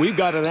is it. We've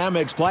got an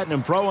Amex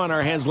Platinum Pro on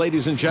our hands,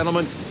 ladies and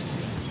gentlemen.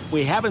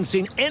 We haven't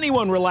seen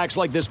anyone relax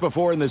like this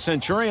before in the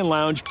Centurion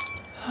Lounge.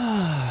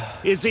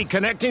 Is he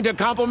connecting to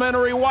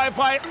complimentary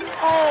Wi-Fi?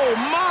 Oh,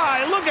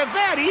 my! Look at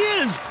that! He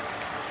is!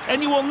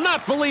 And you will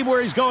not believe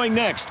where he's going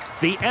next.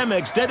 The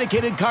Amex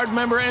dedicated card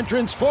member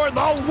entrance for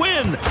the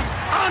win!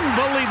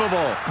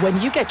 Unbelievable!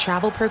 When you get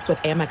travel perks with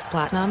Amex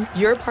Platinum,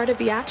 you're part of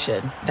the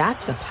action.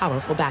 That's the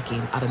powerful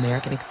backing of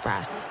American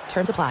Express.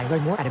 Terms apply.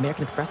 Learn more at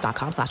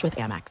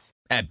americanexpress.com/withAmex.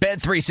 At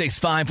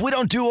Bet365, we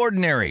don't do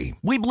ordinary.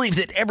 We believe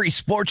that every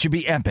sport should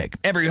be epic.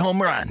 Every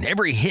home run,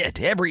 every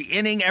hit, every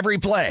inning, every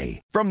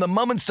play. From the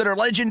moments that are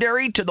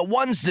legendary to the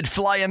ones that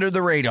fly under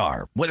the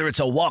radar. Whether it's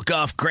a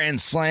walk-off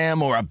grand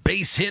slam or a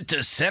base hit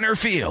to center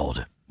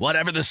field.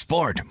 Whatever the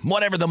sport,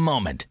 whatever the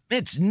moment.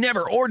 It's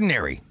never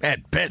ordinary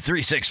at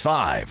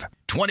Bet365.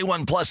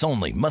 21 plus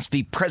only. Must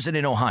be present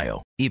in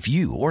Ohio. If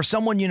you or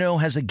someone you know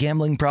has a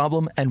gambling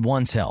problem and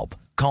wants help,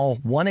 call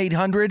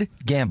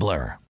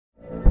 1-800-GAMBLER.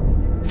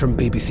 From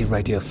BBC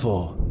Radio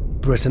 4,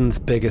 Britain's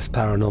biggest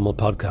paranormal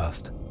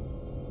podcast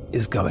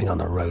is going on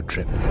a road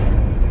trip.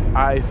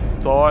 I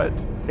thought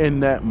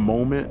in that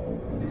moment,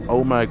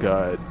 oh my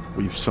God,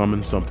 we've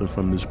summoned something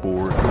from this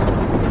board.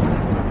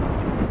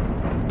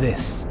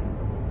 This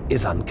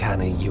is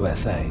Uncanny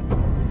USA.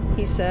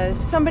 He says,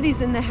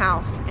 somebody's in the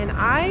house, and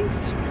I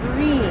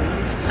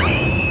screamed.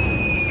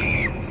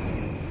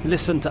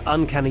 Listen to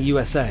Uncanny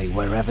USA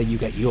wherever you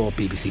get your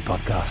BBC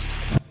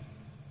podcasts,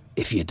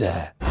 if you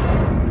dare.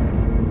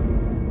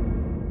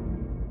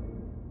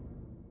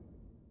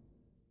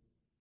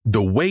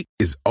 The wait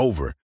is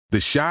over.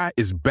 The Chi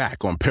is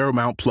back on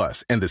Paramount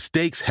Plus, and the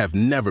stakes have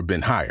never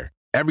been higher.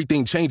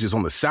 Everything changes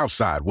on the South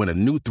Side when a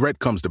new threat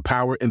comes to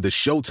power in the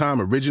Showtime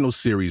original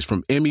series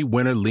from Emmy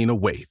winner Lena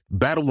Waithe.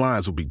 Battle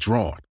lines will be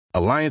drawn,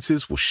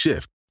 alliances will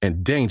shift,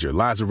 and danger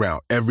lies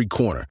around every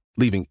corner,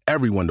 leaving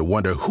everyone to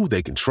wonder who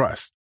they can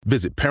trust.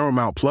 Visit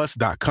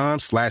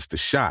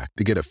ParamountPlus.com/The Chi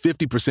to get a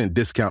 50%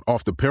 discount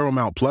off the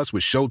Paramount Plus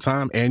with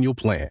Showtime annual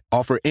plan.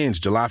 Offer ends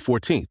July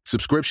 14th.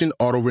 Subscription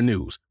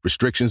auto-renews.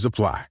 Restrictions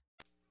apply.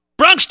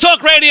 Bronx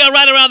Talk Radio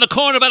right around the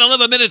corner, about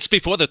 11 minutes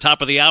before the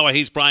top of the hour.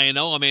 He's Brian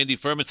O. I'm Andy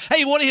Furman.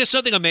 Hey, you want to hear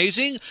something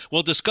amazing?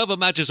 Well, Discover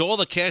matches all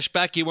the cash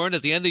back you earn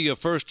at the end of your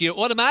first year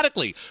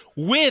automatically,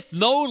 with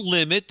no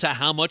limit to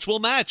how much will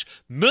match.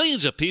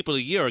 Millions of people a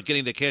year are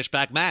getting the cash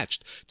back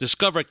matched.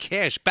 Discover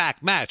Cash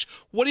Back Match.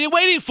 What are you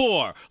waiting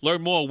for?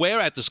 Learn more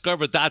where at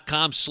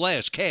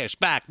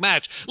discover.com/cashback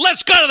match.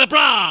 Let's go to the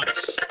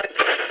Bronx!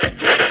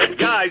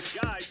 Guys,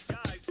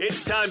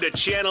 it's time to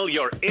channel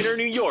your inner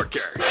New Yorker.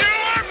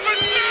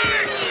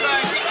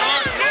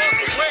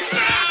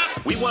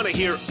 We want to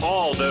hear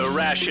all the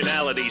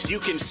irrationalities you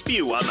can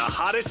spew on the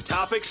hottest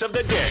topics of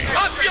the day.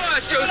 Up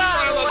yours, you son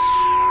of a...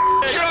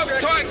 You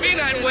don't talk me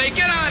that way.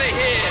 Get out of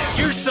here.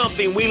 Here's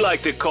something we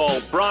like to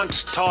call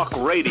Bronx Talk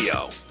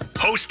Radio.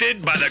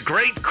 Hosted by the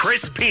great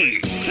Chris P.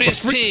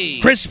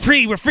 Chris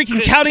P. We're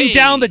freaking counting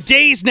down the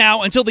days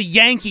now until the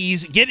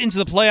Yankees get into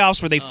the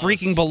playoffs where they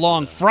freaking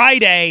belong.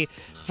 Friday,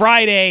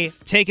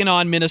 taking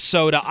on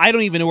Minnesota. I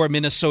don't even know where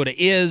Minnesota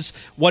is.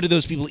 What do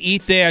those people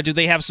eat there? Do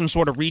they have some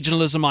sort of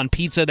regionalism on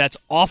pizza? That's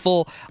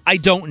awful. I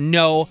don't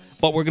know,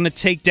 but we're going to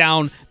take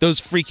down those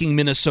freaking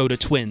Minnesota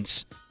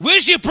Twins.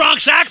 Where's your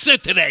Bronx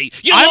accent today?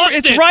 You lost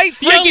it's it. right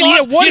freaking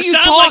here. What are you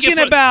talking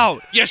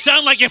about? You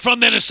sound like you're from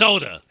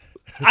Minnesota.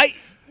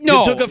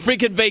 No. You took a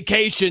freaking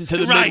vacation to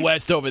the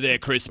Midwest over there,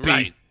 Chris P.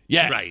 Right.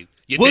 Yeah. Right.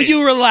 Will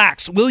you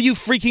relax? Will you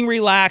freaking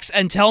relax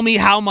and tell me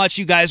how much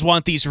you guys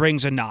want these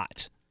rings or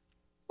not?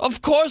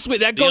 Of course,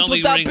 that goes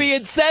without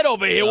being said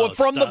over here. We're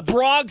from the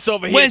Bronx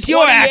over here. Where's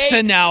your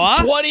accent now,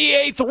 huh?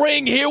 28th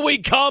ring, here we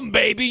come,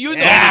 baby. You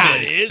know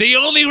what it is. The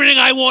only ring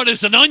I want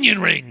is an onion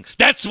ring.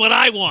 That's what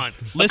I want.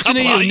 Listen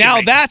to you.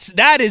 Now,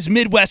 that is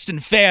Midwestern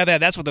fare there.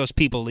 That's what those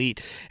people eat.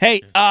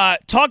 Hey,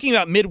 talking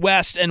about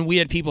Midwest and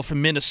weird people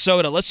from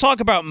Minnesota, let's talk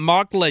about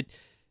Mark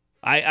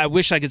I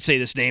wish I could say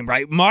this name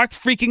right. Mark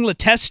freaking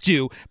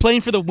Letestu,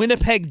 playing for the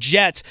Winnipeg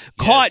Jets,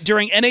 caught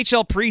during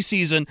NHL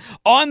preseason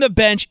on the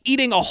bench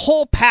eating a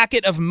whole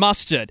packet of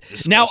mustard.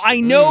 Disgusting. Now, I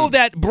know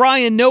that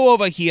Brian No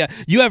over here,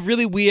 you have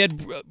really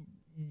weird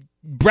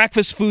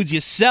breakfast foods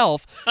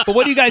yourself, but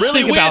what do you guys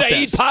really think about this?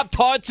 I eat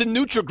Pop-Tarts and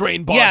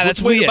Nutri-Grain bars. Yeah,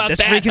 that's weird.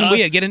 That's freaking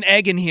weird. Get an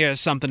egg in here or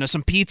something, or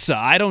some pizza.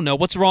 I don't know.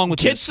 What's wrong with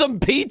this? Get some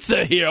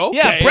pizza here. Okay,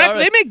 yeah,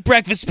 they make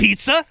breakfast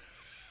pizza.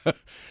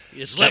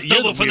 It's left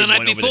over from the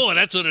night before.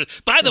 That's what it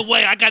is. By the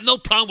way, I got no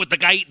problem with the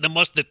guy eating the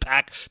mustard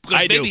pack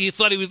because he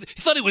thought he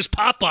was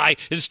Popeye.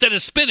 Instead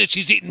of spinach,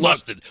 he's eating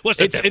mustard. What's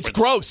the difference? It's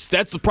gross.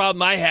 That's the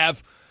problem I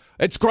have.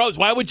 It's gross.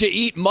 Why would you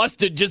eat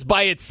mustard just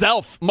by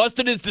itself?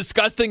 Mustard is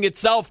disgusting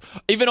itself.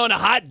 Even on a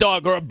hot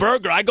dog or a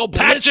burger, I go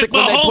ballistic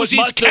when they put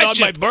mustard on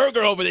my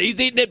burger over there. He's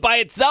eating it by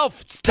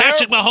itself.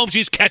 Patrick Mahomes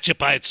eats ketchup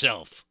by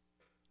itself.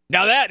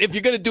 Now that, if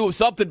you're going to do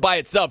something by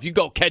itself, you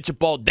go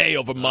ketchup all day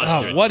over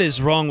mustard. Oh, what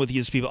is wrong with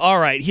you people?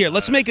 All right, here,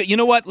 let's make you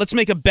know what? Let's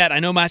make a bet. I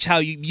know much how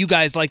you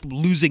guys like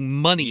losing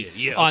money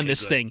on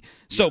this thing.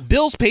 So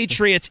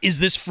Bills-Patriots is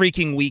this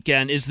freaking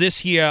weekend, is this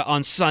here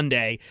on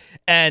Sunday.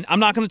 And I'm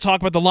not going to talk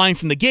about the line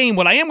from the game.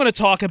 What I am going to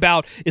talk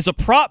about is a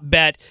prop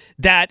bet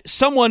that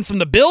someone from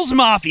the Bills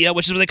Mafia,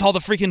 which is what they call the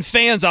freaking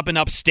fans up in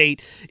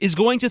upstate, is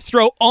going to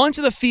throw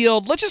onto the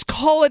field. Let's just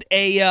call it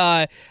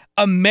a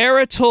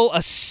marital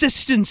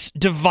assistance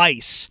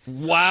device.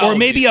 Wow. Or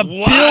maybe a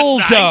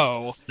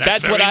dildo. Nice.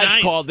 That's what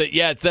I've called it.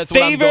 Yeah, that's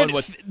what I'm going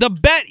with. The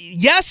bet,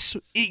 yes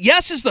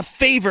is the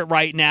favorite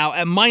right now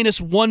at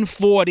minus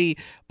 140,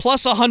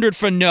 plus 100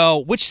 for no.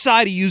 Which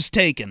side are you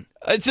taking?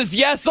 It's just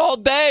yes all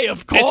day,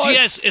 of course. It's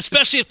yes,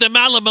 especially if the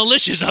Maller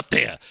Militia's up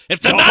there. If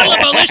the Maller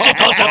Militia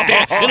goes up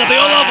there, it'll be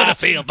all over the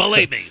field,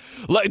 believe me.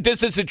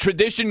 This is a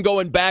tradition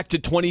going back to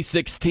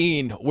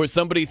 2016 where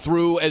somebody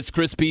threw, as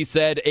Chris P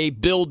said, a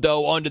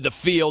dildo onto the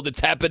field.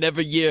 It's happened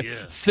every year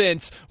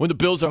since. When the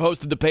Bills are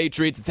hosting the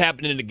Patriots, it's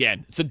happening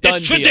again. It's a done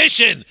It's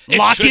tradition. deal.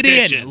 Lock it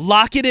in.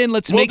 Lock it in.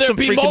 Let's make some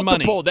freaking money. Will there be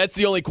multiple? That's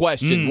the only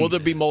question. Will there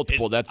be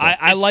multiple? That's all.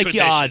 I like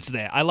your odds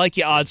there. I like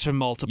your odds for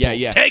multiple.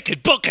 Yeah. Take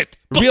it. Book it.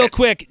 Real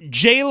quick,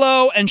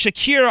 J-Lo and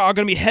Shakira are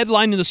going to be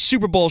headlining the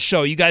Super Bowl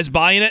show. You guys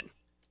buying it?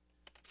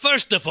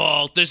 First of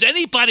all, does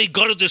anybody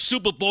go to the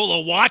Super Bowl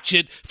or watch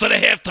it for the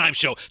halftime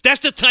show?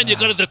 That's the time you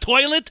go to the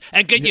toilet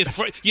and get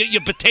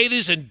your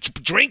potatoes and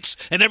drinks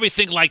and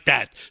everything like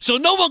that. So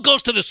no one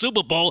goes to the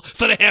Super Bowl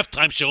for the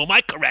halftime show. Am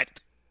I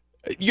correct?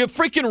 You're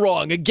freaking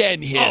wrong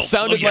again here.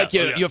 Sounded like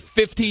you're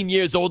 15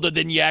 years older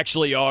than you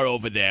actually are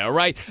over there, all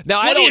right?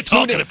 Now, What are you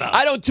talking about?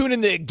 I don't tune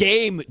in the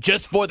game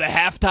just for the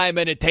halftime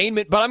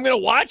entertainment, but I'm going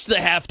to watch the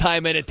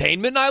halftime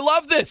entertainment, and I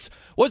love this.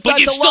 What's But not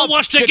you'd to still love?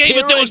 watch the game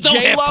if there was no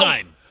J-Lo?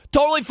 halftime.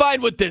 Totally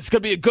fine with this.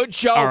 Could be a good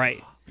show. All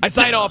right. I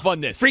sign off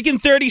on this.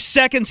 Freaking 30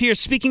 seconds here.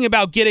 Speaking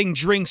about getting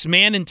drinks,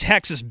 man in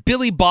Texas,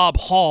 Billy Bob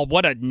Hall,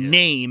 what a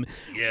name.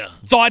 Yeah.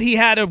 Thought he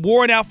had a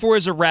warrant out for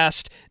his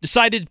arrest,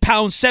 decided to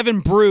pound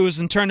 7 brews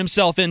and turn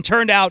himself in.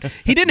 Turned out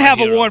he didn't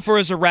have a warrant for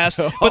his arrest,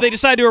 but they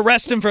decided to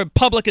arrest him for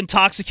public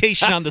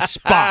intoxication on the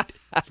spot.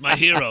 He's my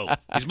hero.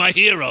 He's my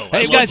hero. Hey,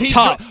 this guy's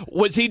tough.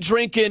 Was he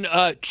drinking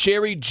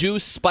cherry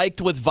juice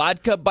spiked with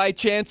vodka by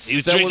chance? He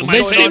was drinking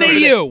Listen to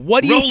you.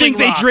 What do you think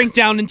Rolling Rock. they drink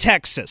down in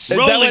Texas?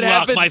 Rolling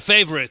Rock, my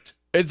favorite.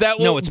 Is that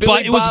what No, it's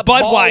Billy it was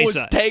Bob Hall was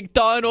Budweiser. tagged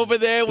on over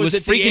there? It was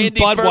it the freaking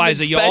Andy Furman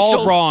Budweiser. You're all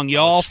special? wrong.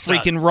 You're all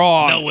freaking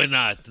wrong. No, we're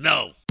not.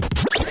 No.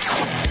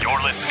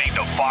 You're listening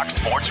to Fox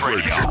Sports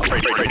Radio.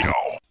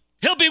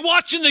 He'll be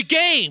watching the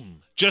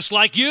game, just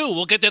like you.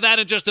 We'll get to that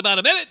in just about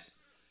a minute.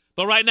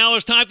 But right now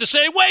it's time to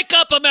say, wake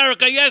up,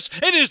 America. Yes,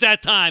 it is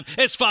that time.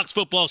 It's Fox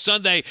Football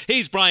Sunday.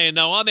 He's Brian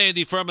Noe. I'm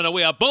Andy Furman, and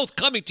we are both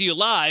coming to you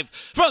live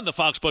from the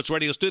Fox Sports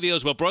Radio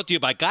studios. We're brought to you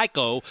by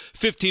Geico.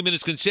 15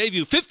 minutes can save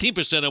you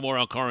 15% or more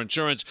on car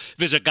insurance.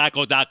 Visit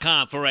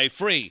geico.com for a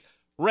free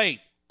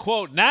rate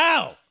quote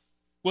now.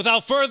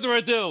 Without further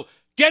ado,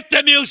 get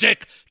the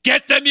music.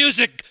 Get the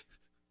music.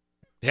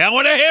 Yeah, I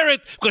want to hear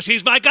it because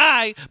he's my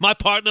guy, my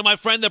partner, my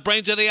friend, the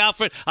brains of the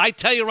outfit. I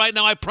tell you right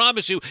now, I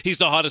promise you, he's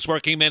the hardest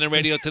working man in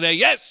radio today.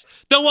 Yes,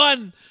 the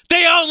one,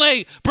 the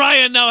only,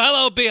 Brian Noe.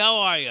 Hello, B. How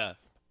are you?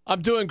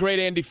 I'm doing great,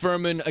 Andy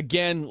Furman.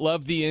 Again,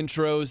 love the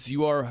intros.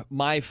 You are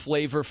my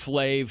Flavor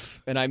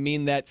Flav, and I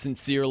mean that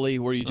sincerely,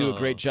 where you do a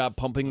great job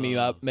pumping me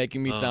up,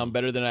 making me sound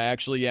better than I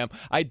actually am.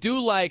 I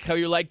do like how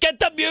you're like, get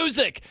the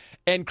music!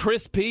 And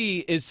Chris P.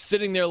 is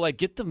sitting there like,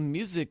 get the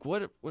music,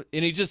 what?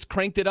 And he just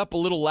cranked it up a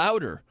little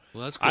louder.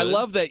 Well, that's good. I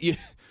love that you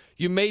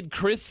made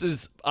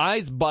Chris's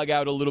eyes bug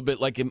out a little bit.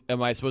 Like,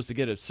 am I supposed to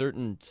get a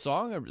certain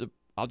song? Or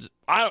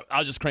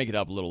I'll just crank it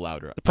up a little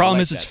louder. The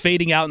problem is it's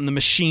fading out in the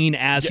machine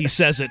as he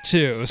says it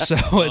too.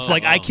 So it's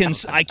like I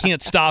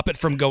can't stop it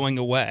from going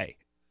away.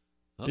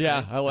 Okay.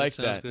 Yeah, I like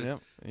that. Good.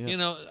 Yep. You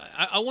know,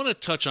 I want to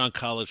touch on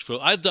college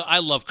football. I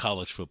love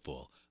college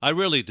football. I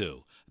really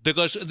do.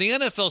 Because the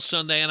NFL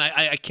Sunday, and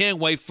I can't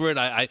wait for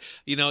it.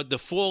 The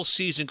fall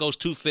season goes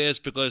too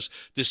fast because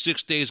the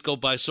 6 days go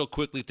by so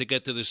quickly to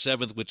get to the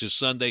 7th, which is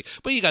Sunday.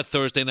 But you got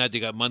Thursday night, you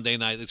got Monday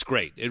night. It's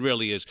great. It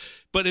really is.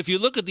 But if you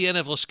look at the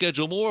NFL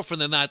schedule, more often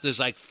than not,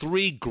 there's like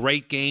 3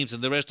 great games,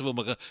 and the rest of them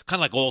are kind of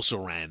like also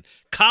ran.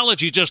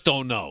 College, you just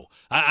don't know.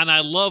 And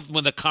I love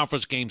when the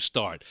conference games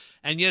start.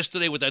 And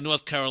yesterday with that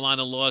North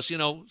Carolina loss,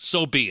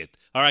 so be it.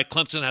 All right,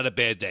 Clemson had a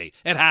bad day.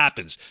 It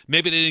happens.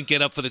 Maybe they didn't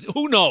get up for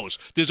who knows?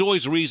 There's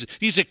always a reason.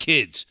 These are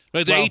kids,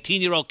 right? They're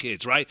 18-year-old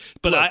kids, right?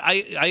 But look,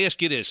 I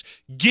ask you this.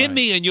 Give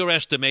me, in your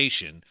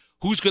estimation,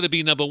 who's going to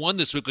be number 1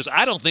 this week? Because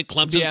I don't think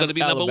Clemson's going to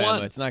be Alabama. number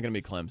 1. It's not going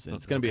to be Clemson.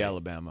 It's going to be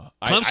Alabama.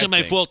 Clemson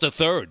may fall to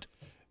 3rd.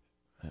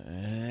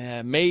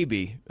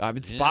 Maybe.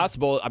 It's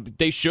possible.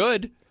 They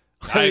should.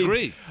 I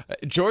agree.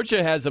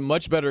 Georgia has a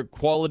much better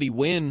quality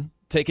win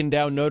taking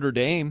down Notre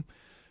Dame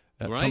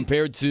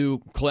compared to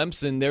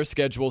Clemson, their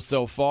schedule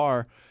so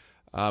far.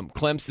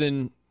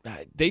 Clemson,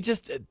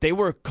 they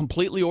were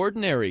completely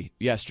ordinary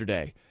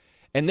yesterday.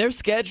 And their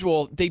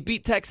schedule, they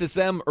beat Texas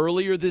M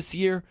earlier this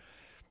year,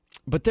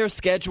 but their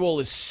schedule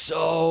is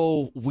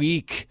so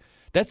weak.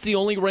 That's the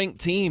only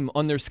ranked team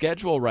on their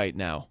schedule right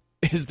now,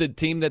 is the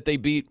team that they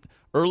beat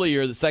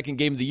earlier, the second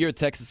game of the year,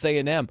 Texas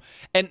A&M.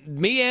 And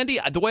me, Andy,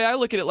 the way I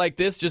look at it like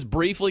this, just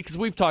briefly, because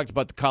we've talked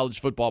about the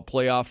college football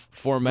playoff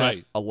format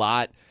a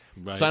lot,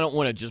 so I don't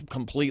want to just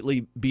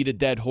completely beat a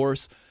dead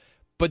horse.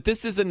 But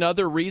this is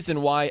another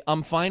reason why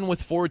I'm fine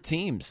with 4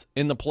 teams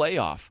in the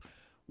playoff,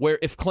 where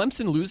if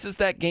Clemson loses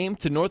that game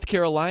to North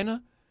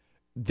Carolina,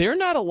 they're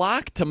not a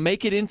lock to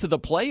make it into the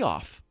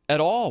playoff at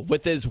all.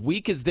 With as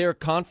weak as their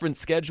conference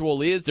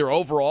schedule is, their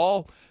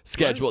overall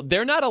schedule,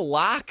 they're not a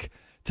lock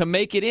to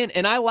make it in.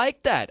 And I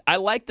like that. I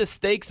like the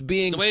stakes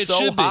being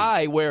so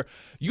high where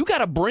you got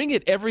to bring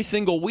it every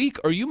single week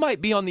or you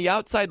might be on the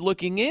outside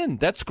looking in.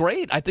 That's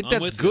great. I think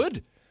that's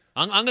good.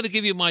 I'm going to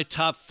give you my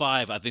top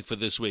 5, I think, for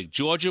this week.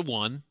 Georgia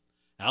 1,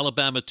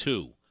 Alabama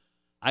 2.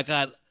 I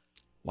got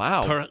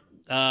probably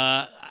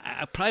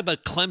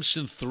about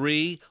Clemson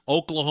 3,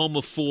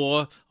 Oklahoma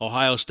 4,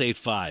 Ohio State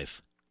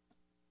 5.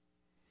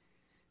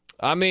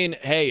 I mean,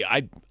 hey,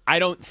 I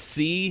don't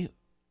see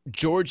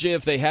Georgia,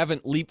 if they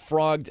haven't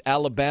leapfrogged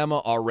Alabama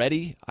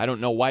already. I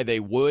don't know why they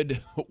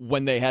would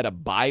when they had a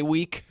bye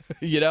week,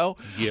 Yeah.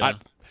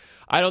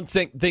 I don't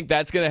think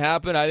that's going to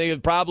happen. I think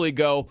it'd probably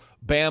go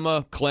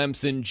Bama,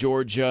 Clemson,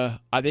 Georgia.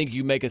 I think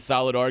you make a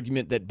solid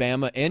argument that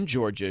Bama and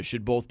Georgia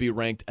should both be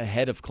ranked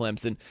ahead of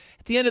Clemson.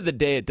 At the end of the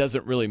day, it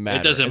doesn't really matter.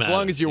 It doesn't matter. As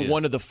long as you're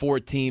one of the 4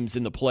 teams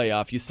in the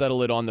playoff, you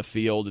settle it on the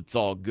field, it's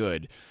all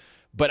good.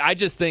 But I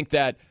just think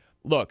that,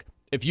 look,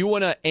 if you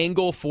want to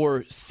angle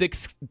for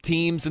 6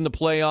 teams in the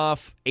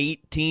playoff,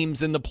 8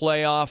 teams in the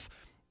playoff,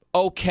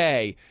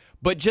 okay.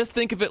 But just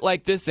think of it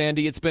like this,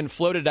 Andy. It's been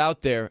floated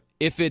out there.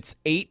 If it's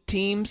 8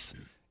 teams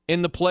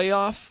in the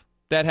playoff,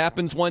 that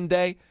happens one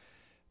day,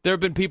 there have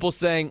been people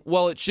saying,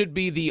 well, it should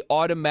be the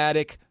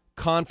automatic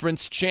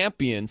conference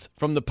champions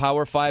from the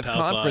Power 5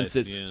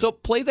 conferences. So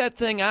play that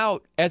thing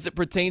out as it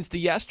pertains to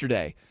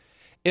yesterday.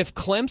 If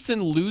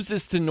Clemson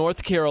loses to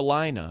North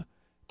Carolina,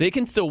 they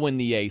can still win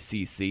the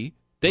ACC.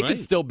 They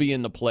could still be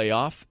in the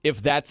playoff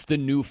if that's the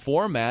new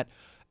format.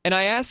 And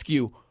I ask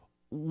you,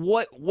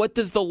 what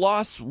does the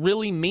loss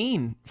really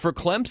mean for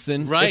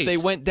Clemson if they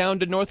went down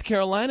to North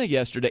Carolina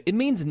yesterday? It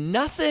means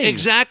nothing.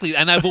 Exactly.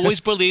 And I've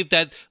always believed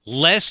that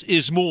less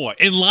is more.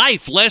 In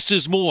life, less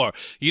is more.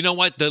 You know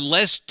what? The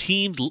less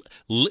teams,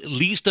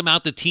 least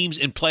amount of teams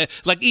in play,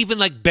 even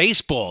like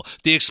baseball,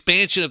 the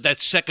expansion of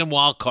that second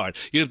wild card.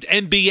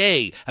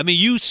 NBA. I mean,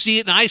 you see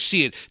it and I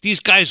see it.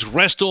 These guys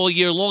rest all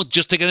year long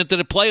just to get into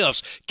the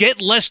playoffs.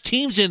 Get less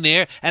teams in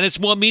there, and it's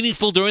more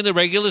meaningful during the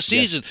regular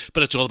season. Yes.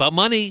 But it's all about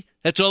money.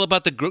 That's all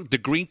about the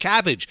green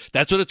cabbage.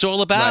 That's what it's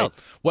all about. Right.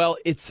 Well,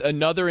 it's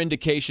another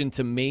indication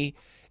to me.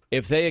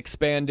 If they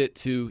expand it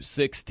to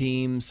 6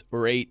 teams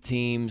or 8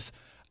 teams,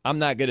 I'm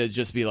not going to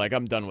just be like,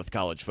 I'm done with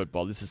college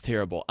football. This is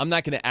terrible. I'm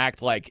not going to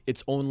act like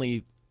it's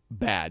only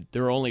bad.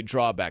 There are only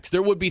drawbacks.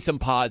 There would be some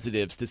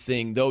positives to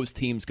seeing those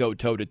teams go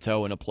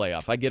toe-to-toe in a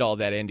playoff. I get all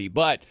that, Andy.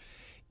 But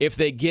if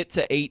they get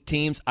to 8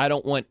 teams, I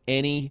don't want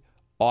any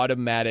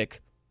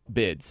automatic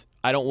bids.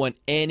 I don't want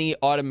any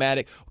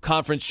automatic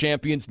conference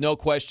champions, no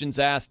questions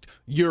asked,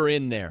 you're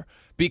in there.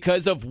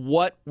 Because of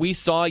what we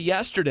saw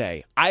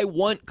yesterday. I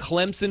want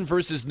Clemson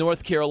versus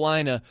North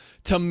Carolina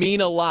to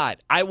mean a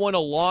lot. I want a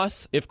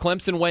loss, if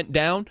Clemson went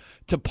down,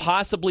 to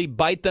possibly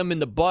bite them in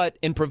the butt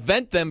and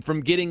prevent them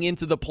from getting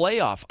into the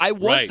playoff. I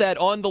want that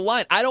on the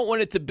line. I don't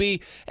want it to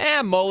be,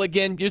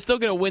 mulligan, you're still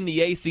going to win the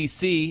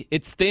ACC.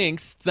 It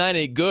stinks. It's not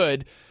any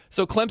good.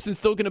 So Clemson's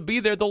still going to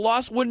be there. The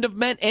loss wouldn't have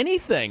meant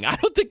anything. I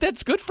don't think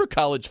that's good for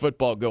college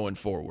football going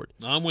forward.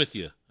 I'm with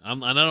you. I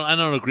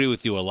don't agree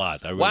with you a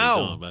lot. I really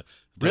don't. But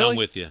really? I'm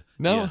with you.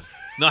 No? Yeah.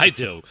 No, I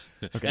do.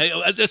 Okay.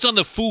 It's on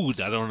the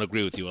food. I don't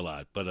agree with you a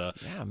lot. But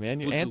yeah,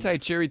 man, you're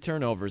anti-cherry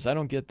turnovers. I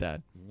don't get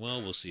that.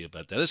 Well, we'll see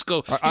about that. Let's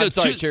go. I'm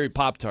sorry, cherry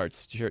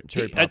Pop-Tarts. Cherry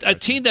Pop-Tarts. A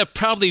team that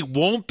probably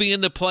won't be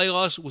in the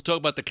playoffs, we'll talk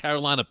about the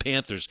Carolina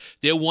Panthers.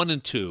 They're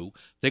 1-2.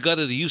 They got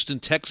to the Houston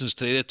Texans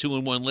today. They're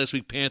 2-1. Last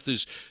week,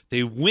 Panthers,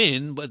 they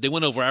win, but they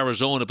went over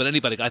Arizona. But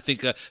I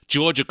think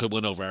Georgia could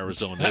win over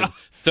Arizona.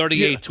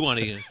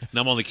 38-20.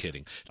 No, I'm only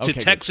kidding. To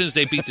Texans,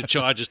 they beat the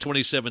Chargers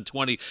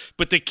 27-20.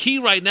 But the key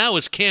right now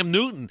is Cam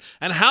Newton.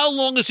 And how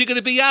long is he going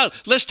to be out?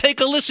 Let's take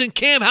a listen.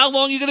 Cam, how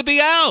long are you going to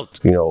be out?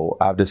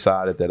 I've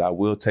decided that I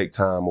will take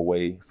time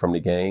away from the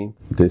game.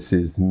 This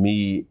is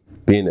me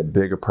being a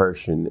bigger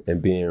person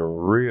and being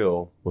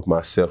real with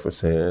myself and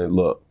saying,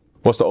 look,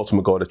 what's the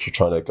ultimate goal that you're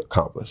trying to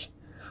accomplish?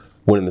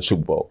 Winning the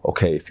Super Bowl.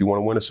 Okay, if you want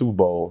to win a Super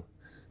Bowl,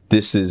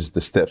 this is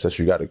the steps that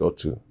you got to go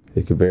to.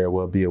 It could very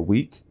well be a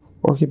week,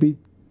 or it could be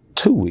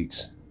 2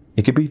 weeks.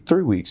 It could be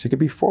 3 weeks. It could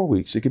be 4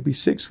 weeks. It could be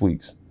 6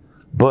 weeks.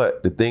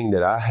 But the thing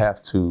that I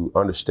have to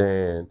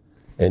understand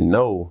and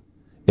know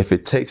if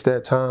it takes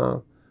that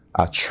time,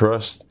 I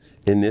trust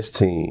in this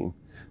team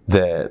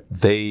that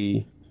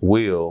we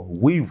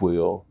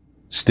will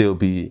still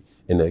be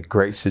in a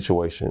great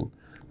situation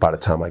by the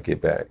time I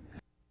get back.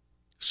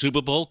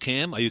 Super Bowl,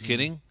 Cam? Are you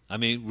kidding? I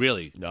mean,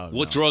 really?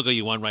 What drug are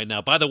you on right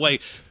now? By the way,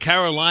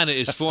 Carolina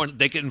is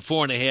they're getting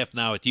 4.5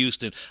 now at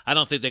Houston. I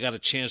don't think they got a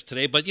chance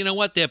today, but you know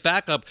what? Their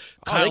backup,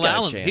 Kyle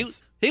Allen,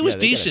 he was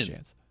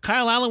decent.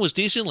 Kyle Allen was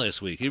decent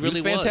last week. He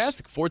really was.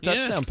 Fantastic. 4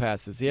 touchdown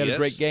passes. He had a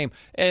great game.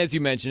 And as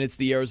you mentioned, it's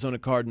the Arizona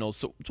Cardinals.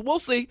 So we'll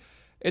see.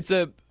 It's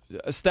a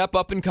step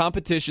up in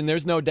competition.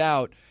 There's no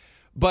doubt.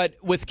 But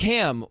with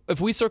Cam,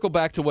 if we circle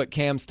back to what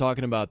Cam's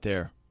talking about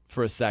there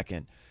for a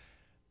second,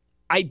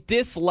 I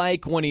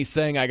dislike when he's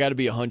saying I got to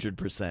be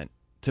 100%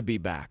 to be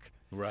back.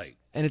 Right.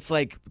 And it's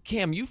like,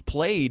 Cam, you've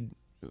played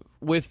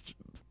with,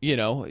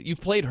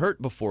 you've played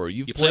hurt before.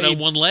 You played on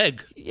one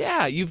leg.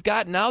 Yeah, you've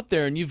gotten out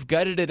there and you've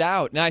gutted it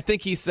out. And I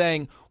think he's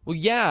saying, well,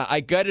 yeah, I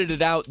gutted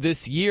it out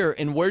this year,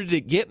 and where did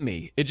it get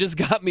me? It just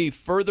got me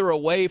further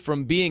away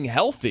from being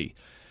healthy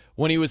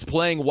when he was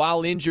playing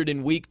while injured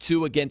in Week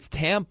 2 against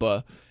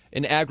Tampa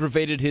and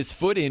aggravated his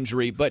foot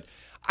injury. But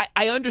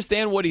I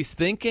understand what he's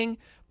thinking,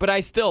 but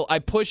I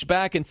push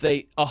back and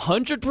say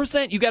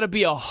 100%? You got to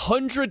be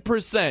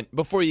 100%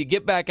 before you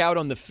get back out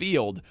on the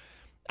field.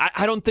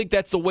 I don't think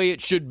that's the way it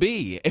should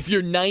be. If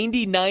you're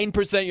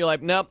 99%, you're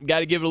like, nope, got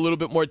to give it a little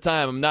bit more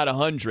time. I'm not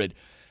 100.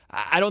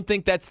 I don't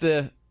think that's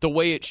the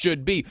way it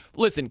should be.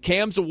 Listen,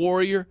 Cam's a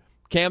warrior.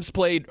 Cam's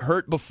played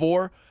hurt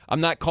before. I'm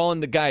not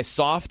calling the guy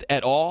soft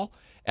at all.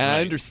 And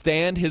I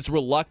understand his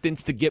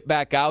reluctance to get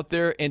back out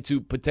there and to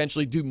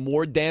potentially do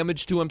more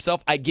damage to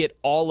himself. I get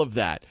all of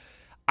that.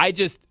 I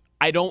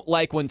don't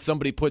like when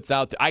somebody puts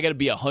out, I got to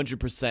be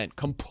 100%,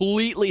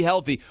 completely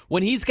healthy,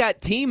 when he's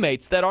got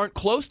teammates that aren't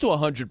close to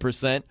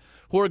 100%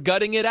 who are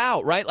gutting it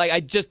out, right?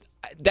 Like,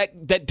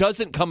 that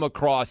doesn't come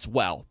across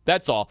well.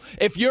 That's all.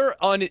 If you're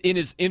in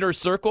his inner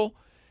circle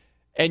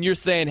and you're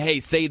saying, hey,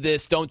 say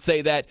this, don't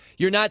say that,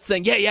 you're not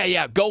saying,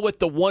 yeah, go with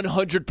the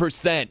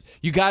 100%.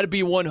 You got to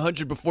be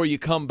 100 before you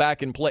come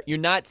back and play. You're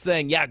not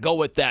saying, yeah, go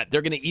with that.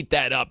 They're going to eat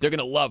that up. They're going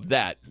to love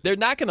that. They're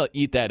not going to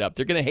eat that up.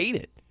 They're going to hate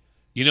it.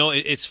 You know,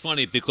 it's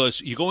funny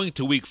because you're going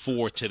to Week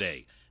 4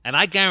 today, and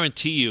I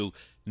guarantee you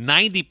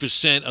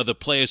 90% of the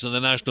players in the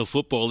National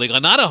Football League are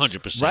not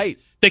 100%. Right.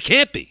 They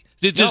can't be.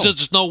 There's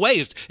just no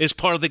way. It's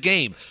part of the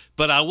game.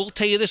 But I will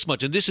tell you this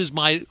much, and this is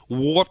my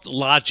warped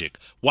logic,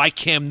 why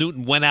Cam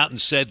Newton went out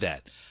and said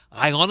that.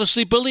 I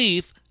honestly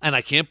believe, and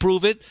I can't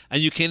prove it,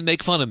 and you can't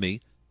make fun of me,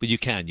 but you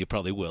can. You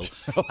probably will.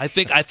 I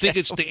think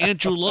it's the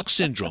Andrew Luck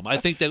syndrome. I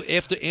think that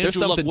after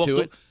Andrew Luck walked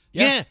away,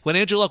 when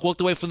Andrew Luck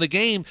walked away from the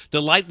game,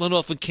 the light went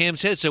off in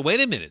Cam's head. Said,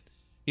 "Wait a minute,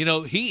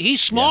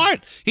 he's smart.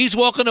 Yeah. He's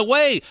walking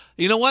away.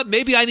 You know what?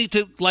 Maybe I need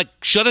to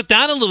shut it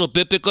down a little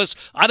bit because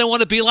I don't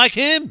want to be like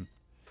him."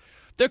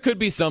 There could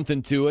be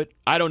something to it.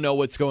 I don't know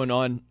what's going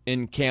on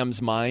in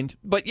Cam's mind,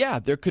 but yeah,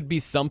 there could be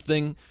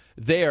something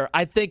there.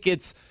 I think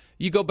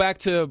you go back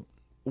to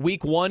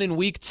Week 1 and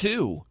Week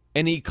 2,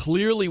 and he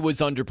clearly was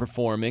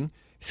underperforming.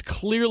 He's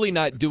clearly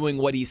not doing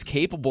what he's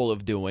capable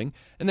of doing,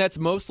 and that's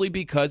mostly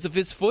because of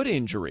his foot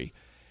injury.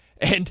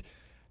 And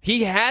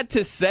he had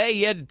to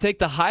take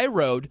the high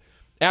road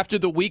after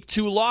the Week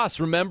 2 loss.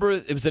 Remember,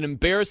 it was an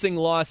embarrassing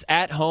loss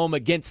at home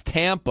against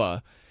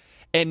Tampa,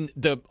 and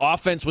the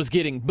offense was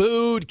getting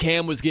booed.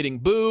 Cam was getting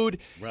booed,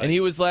 and he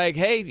was like,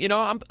 hey,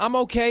 I'm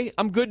okay.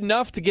 I'm good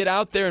enough to get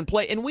out there and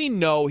play. And we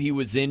know he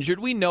was injured.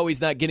 We know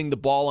he's not getting the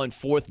ball on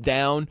 4th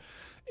down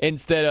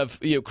instead of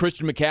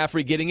Christian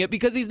McCaffrey getting it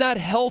because he's not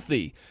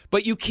healthy.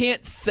 But you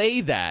can't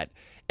say that.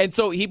 And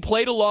so he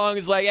played along.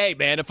 He's like, hey,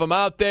 man, if I'm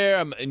out there,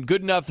 I'm in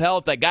good enough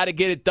health. I got to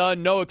get it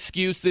done. No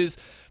excuses.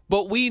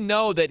 But we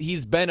know that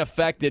he's been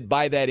affected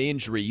by that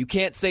injury. You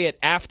can't say it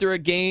after a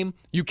game.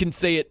 You can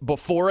say it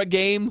before a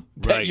game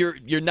that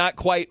you're not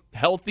quite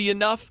healthy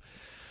enough.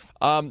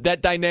 That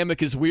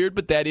dynamic is weird,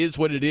 but that is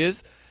what it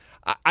is.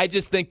 I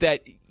just think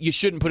that you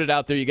shouldn't put it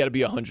out there. You got to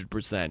be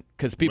 100%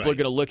 because people are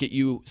going to look at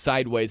you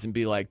sideways and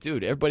be like,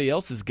 dude, everybody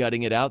else is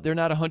gutting it out. They're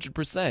not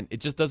 100%.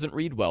 It just doesn't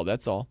read well.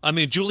 That's all. I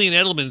mean, Julian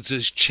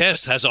Edelman's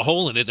chest has a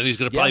hole in it, and he's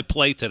going to probably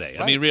play today.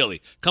 I mean,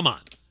 really, come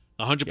on.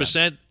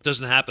 100%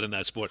 doesn't happen in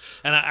that sport.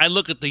 And I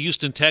look at the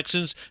Houston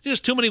Texans. There's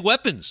too many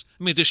weapons.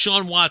 I mean,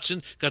 Deshaun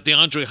Watson, got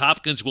DeAndre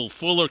Hopkins, Will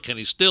Fuller,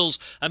 Kenny Stills.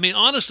 I mean,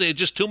 honestly,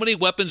 just too many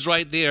weapons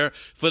right there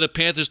for the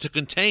Panthers to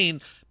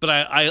contain. But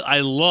I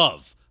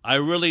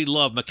really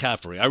love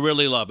McCaffrey. I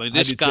really love him. I mean,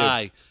 this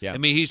guy, I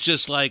mean, he's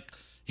just like,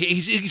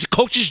 he's a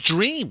coach's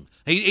dream.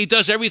 He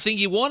does everything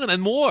you want him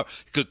and more.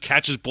 He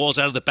catches balls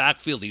out of the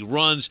backfield. He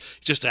runs.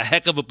 He's just a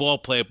heck of a ball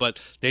player, but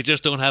they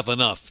just don't have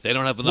enough. They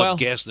don't have enough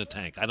gas in the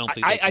tank. I don't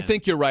think they can. I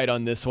think you're right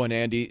on this one,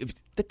 Andy.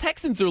 The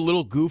Texans are a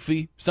little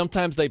goofy.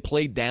 Sometimes they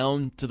play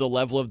down to the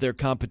level of their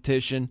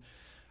competition.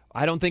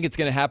 I don't think it's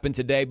going to happen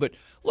today. But,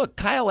 look,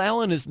 Kyle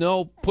Allen is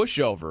no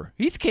pushover.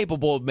 He's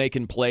capable of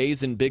making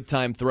plays and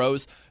big-time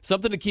throws.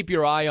 Something to keep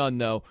your eye on,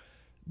 though.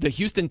 The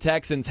Houston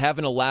Texans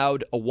haven't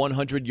allowed a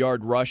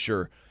 100-yard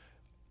rusher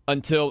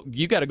until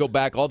you got to go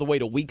back all the way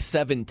to week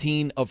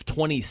 17 of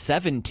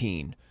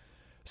 2017.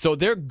 So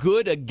they're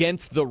good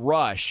against the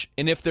rush,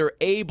 and if they're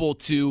able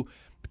to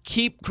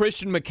keep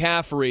Christian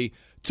McCaffrey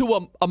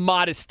to a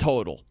modest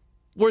total,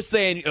 we're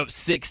saying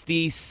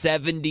 60,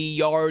 70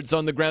 yards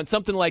on the ground,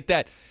 something like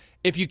that.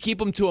 If you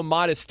keep him to a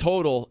modest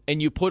total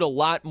and you put a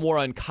lot more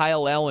on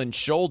Kyle Allen's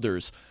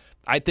shoulders,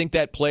 I think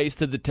that plays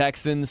to the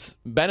Texans'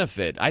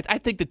 benefit. I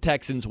think the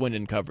Texans win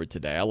and cover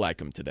today. I like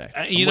them today.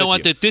 You know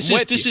what? This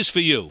is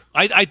for you.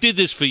 I did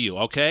this for you,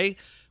 okay?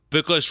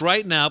 Because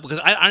right now,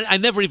 because I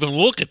never even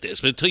look at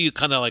this, but until you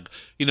kind of like,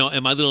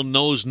 in my little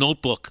nose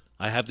notebook,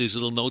 I have these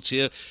little notes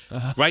here.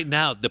 Uh-huh. Right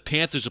now, the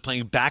Panthers are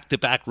playing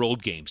back-to-back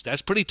road games.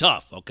 That's pretty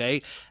tough,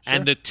 okay? Sure.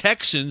 And the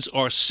Texans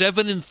are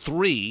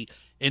 7-3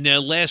 in their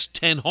last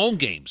 10 home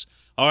games.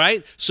 All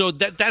right? So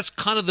that's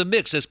kind of the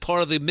mix. That's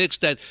part of the mix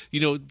that,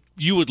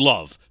 you would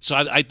love. So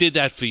I did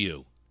that for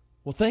you.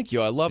 Well, thank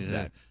you. I love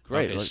that.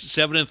 Great. Okay,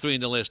 7-3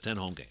 in the last 10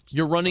 home games.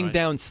 You're running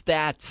down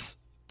stats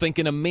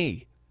thinking of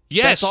me.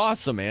 Yes. That's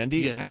awesome, Andy.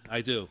 Yeah,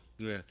 I do.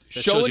 Yeah.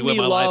 Showing me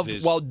love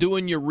while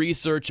doing your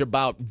research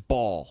about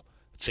ball.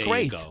 It's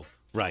great. There you go.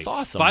 Right. It's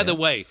awesome. By the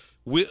way,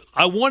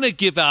 I want to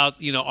give out,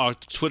 our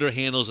Twitter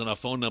handles and our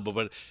phone number,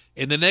 but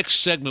in the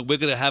next segment, we're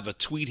going to have a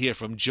tweet here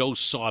from Joe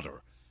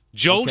Sauter.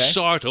 Joe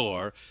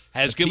Sartor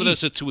has given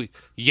us a tweet.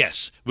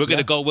 Yes, we're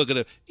going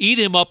to eat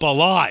him up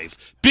alive.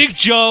 Big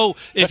Joe,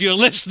 if you're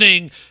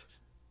listening,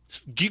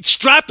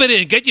 strap it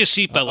in. Get your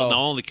seatbelt on. No,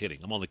 I'm only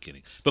kidding.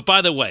 But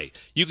by the way,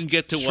 you can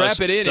get to us. Strap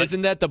it in.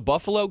 Isn't that the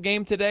Buffalo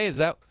game today? Is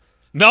that?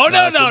 No,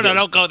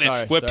 don't go there.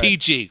 Sorry, We're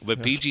PG. We're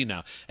PG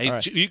now. Hey,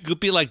 right. You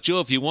could be like Joe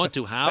if you want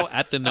to. How?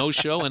 At the No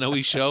Show,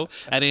 N-O-E Show,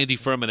 at Andy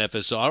Furman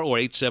FSR, or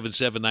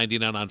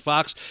 877-99 on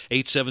Fox,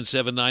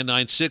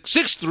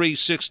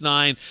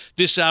 877-996-6369.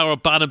 This hour,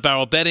 Bottom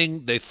Barrel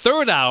Betting. The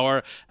third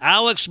hour,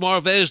 Alex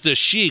Marvez, the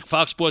Sheik,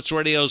 Fox Sports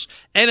Radio's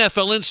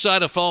NFL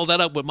Insider. Follow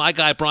that up with my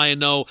guy Brian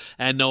Noe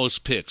and Noe's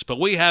Picks. But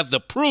we have the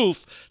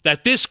proof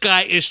that this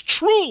guy is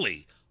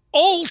truly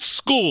old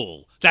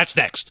school. That's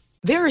next.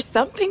 There are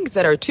some things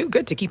that are too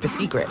good to keep a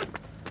secret.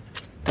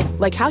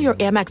 Like how your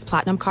Amex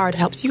Platinum card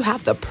helps you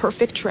have the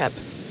perfect trip.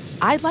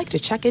 I'd like to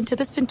check into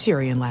the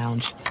Centurion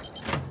Lounge.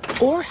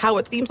 Or how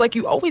it seems like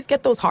you always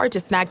get those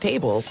hard-to-snag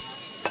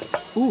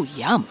tables. Ooh,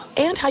 yum.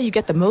 And how you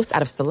get the most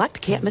out of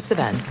select can't-miss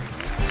events.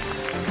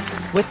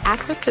 With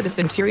access to the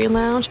Centurion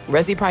Lounge,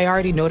 Resi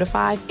Priority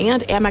Notified,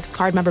 and Amex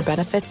card member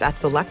benefits at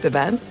select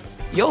events,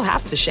 you'll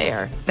have to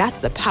share. That's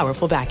the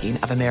powerful backing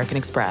of American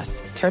Express.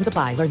 Terms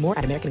apply. Learn more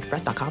at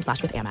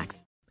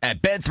americanexpress.com/withAmex.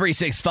 At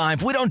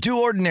Bet365, we don't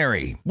do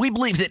ordinary. We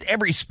believe that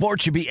every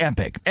sport should be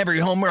epic. Every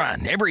home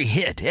run, every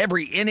hit,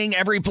 every inning,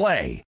 every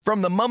play.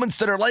 From the moments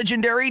that are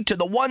legendary to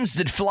the ones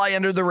that fly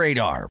under the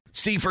radar.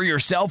 See for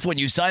yourself when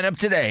you sign up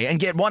today and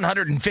get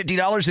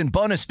 $150 in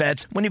bonus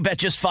bets when you bet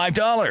just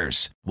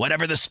 $5.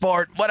 Whatever the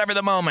sport, whatever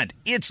the moment,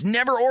 it's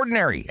never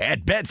ordinary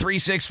at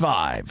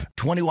Bet365.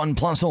 21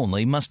 plus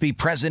only. Must be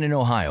present in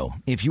Ohio.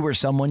 If you or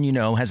someone you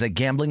know has a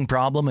gambling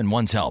problem and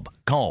wants help,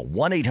 call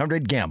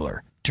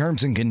 1-800-GAMBLER.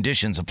 Terms and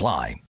conditions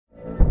apply.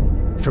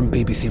 From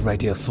BBC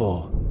Radio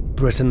 4,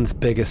 Britain's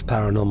biggest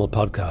paranormal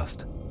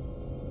podcast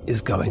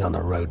is going on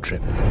a road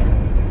trip.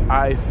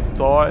 I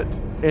thought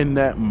in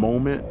that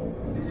moment,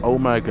 oh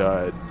my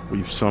God,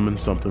 we've summoned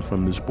something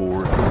from this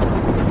board.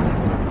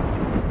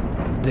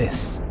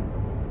 This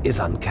is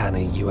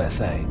Uncanny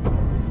USA.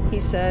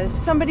 He says,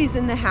 somebody's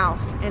in the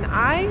house, and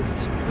I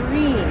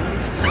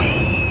screamed.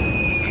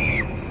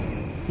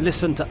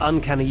 Listen to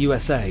Uncanny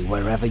USA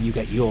wherever you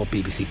get your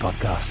BBC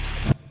podcasts,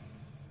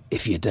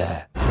 if you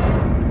dare.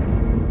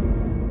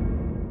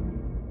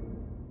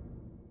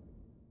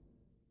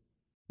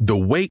 The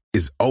wait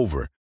is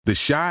over. The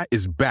Chi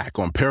is back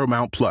on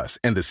Paramount Plus,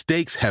 and the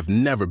stakes have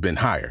never been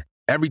higher.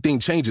 Everything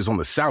changes on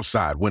the South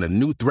Side when a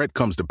new threat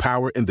comes to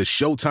power in the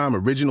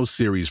Showtime original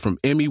series from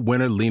Emmy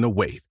winner Lena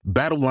Waithe.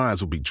 Battle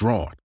lines will be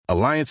drawn,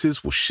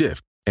 alliances will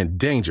shift, and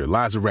danger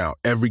lies around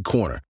every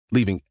corner,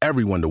 leaving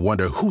everyone to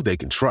wonder who they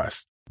can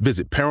trust.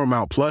 Visit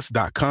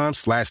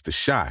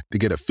ParamountPlus.com/The Chi to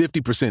get a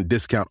 50%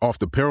 discount off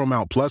the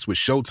Paramount Plus with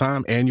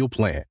Showtime annual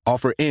plan.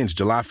 Offer ends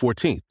July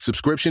 14th.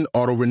 Subscription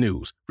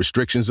auto-renews.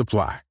 Restrictions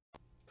apply.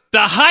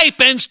 The hype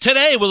ends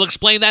today. We'll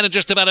explain that in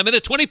just about a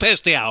minute. 20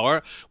 past the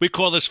hour. We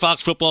call this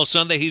Fox Football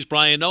Sunday. He's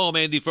Brian Noe. I'm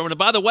Andy Furman. And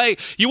by the way,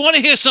 you want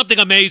to hear something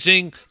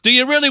amazing? Do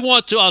you really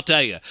want to? I'll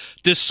tell you.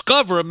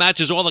 Discover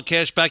matches all the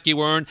cash back you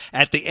earn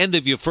at the end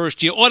of your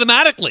first year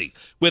automatically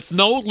with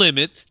no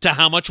limit to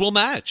how much will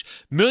match.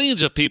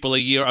 Millions of people a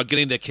year are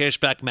getting their cash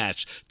back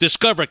match.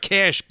 Discover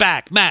Cash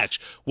Back Match.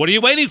 What are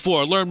you waiting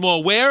for? Learn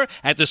more where?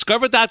 At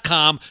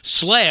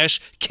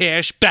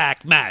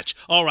discover.com/cashbackmatch.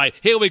 All right,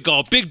 here we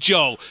go. Big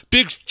Joe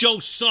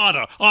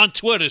Sauter on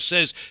Twitter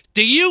says,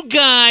 do you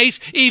guys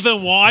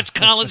even watch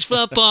college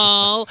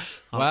football?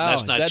 Wow,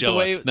 that's not is that Joe. the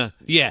way? No.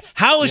 Yeah.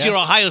 How is your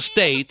Ohio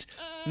State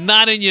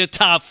not in your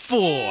top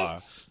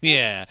 4?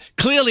 Yeah,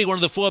 clearly one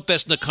of the 4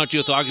 best in the country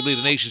with arguably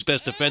the nation's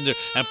best defender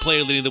and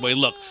player leading the way.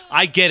 Look,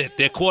 I get it.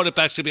 Their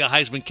quarterback's going to be a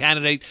Heisman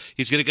candidate.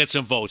 He's going to get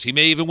some votes. He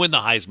may even win the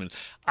Heisman.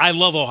 I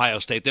love Ohio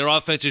State. Their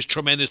offense is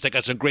tremendous. They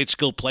got some great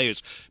skilled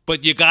players.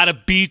 But you got to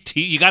beat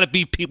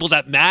people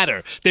that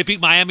matter. They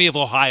beat Miami of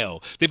Ohio.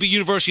 They beat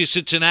University of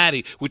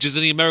Cincinnati, which is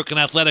in the American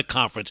Athletic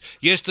Conference.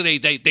 Yesterday,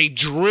 they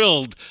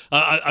drilled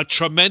a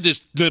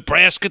tremendous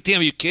Nebraska team.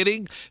 Are you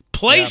kidding?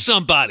 Play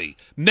somebody.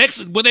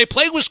 When they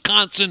play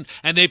Wisconsin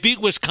and they beat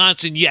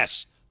Wisconsin,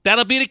 yes,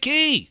 that'll be the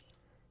key.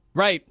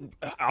 Right.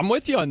 I'm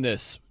with you on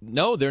this.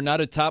 No, they're not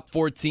a top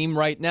 4 team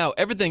right now.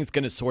 Everything's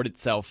going to sort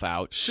itself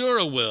out. Sure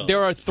it will.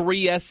 There are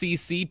 3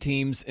 SEC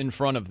teams in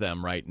front of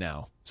them right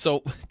now.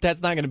 So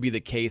that's not going to be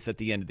the case at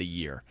the end of the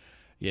year.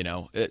 You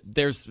know,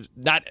 there's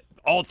not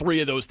all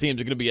 3 of those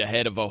teams are going to be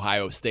ahead of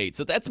Ohio State.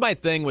 So that's my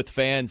thing with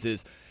fans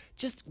is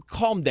just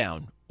calm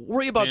down.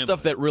 Worry about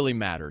stuff that really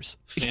matters.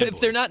 If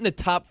they're not in the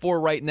top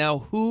 4 right now,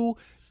 who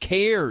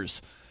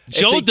cares?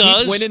 Joe if they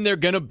does. keep winning, they're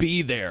going to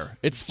be there.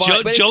 It's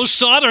fine. Joe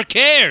Sauter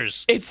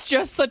cares. It's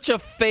just such a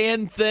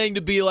fan thing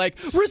to be like,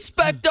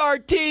 respect our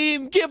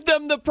team, give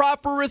them the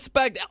proper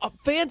respect.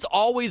 Fans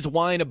always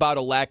whine about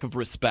a lack of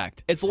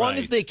respect. As long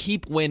as they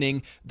keep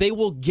winning, they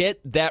will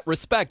get that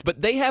respect.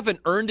 But they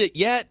haven't earned it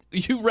yet.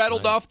 You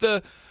rattled off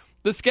the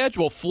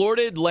schedule: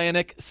 Florida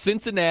Atlantic,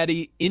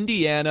 Cincinnati,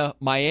 Indiana,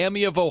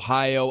 Miami of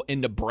Ohio, and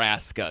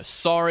Nebraska.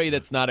 Sorry,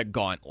 that's not a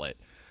gauntlet.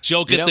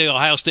 Joe, get the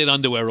Ohio State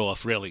underwear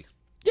off, really.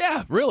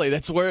 Yeah, really.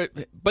 That's where.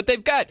 But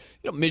they've got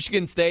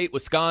Michigan State,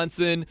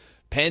 Wisconsin,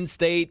 Penn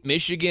State,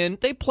 Michigan.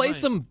 They play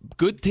some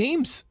good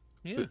teams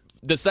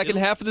the second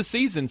half of the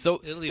season. So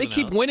they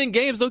keep winning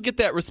games. They'll get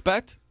that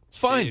respect. It's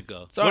fine. There you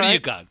go. What do you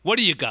got? What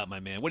do you got,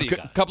 my man? What do you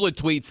got? A couple of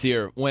tweets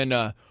here.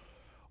 When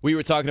we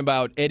were talking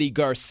about Eddie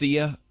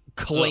Garcia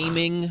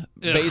claiming,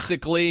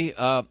 basically,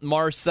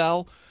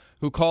 Marcel,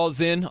 who calls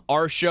in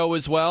our show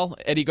as well.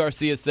 Eddie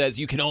Garcia says,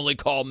 you can only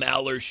call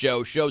Maller's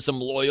show. Show some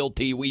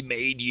loyalty. We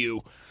made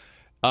you.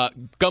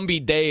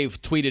 Gumby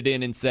Dave tweeted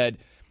in and said,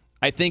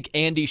 I think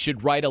Andy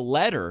should write a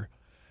letter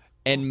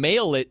and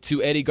mail it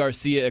to Eddie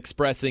Garcia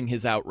expressing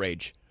his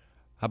outrage.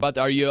 How about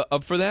that? Are you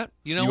up for that?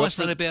 You know what's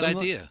not a bad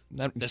idea.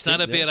 That's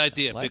not a bad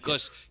idea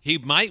because he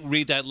might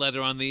read that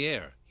letter on the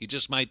air. He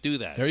just might do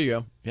that. There you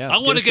go. Yeah, I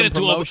want to get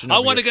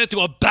into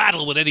a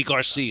battle with Eddie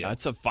Garcia.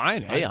 That's a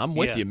fine. Hey, I'm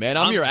with you, man.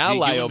 I'm your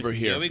ally over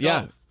here. Here we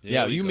go.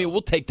 Yeah. You mean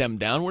we'll take them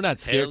down? We're not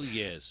scared. Hell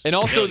yes. And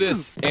also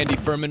this, Andy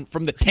Furman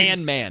from the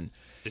Tan Man.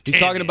 He's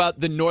talking about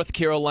the North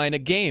Carolina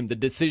game, the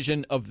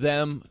decision of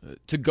them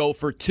to go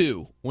for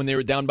 2 when they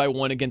were down by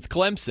 1 against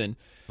Clemson.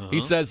 He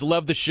says,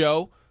 love the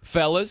show,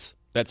 fellas.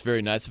 That's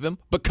very nice of him.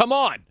 But come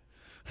on.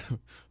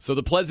 So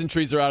the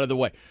pleasantries are out of the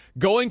way.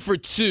 Going for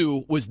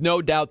 2 was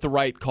no doubt the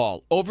right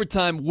call.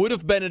 Overtime would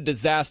have been a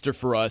disaster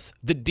for us.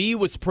 The D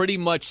was pretty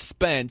much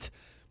spent,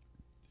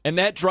 and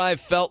that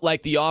drive felt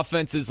like the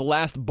offense's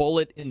last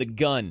bullet in the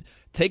gun.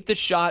 Take the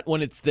shot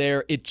when it's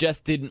there. It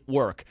just didn't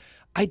work.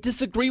 I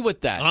disagree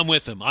with that. I'm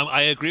with him.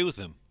 I agree with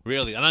him,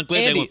 really. And I'm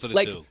glad Andy, they went for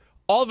the 2.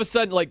 All of a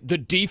sudden, the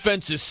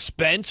defense is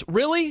spent?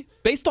 Really?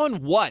 Based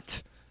on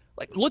what?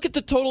 Look at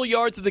the total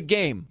yards of the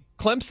game.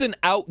 Clemson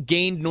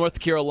outgained North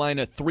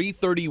Carolina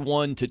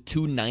 331 to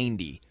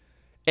 290.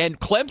 And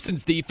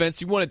Clemson's defense,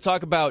 you want to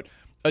talk about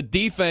a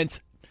defense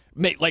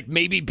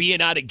maybe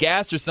being out of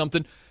gas or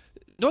something.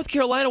 North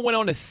Carolina went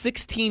on a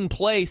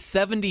 16-play,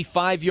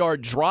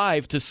 75-yard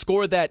drive to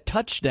score that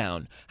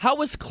touchdown. How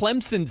was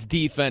Clemson's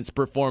defense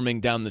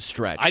performing down the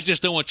stretch? I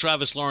just don't want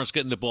Travis Lawrence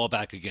getting the ball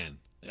back again.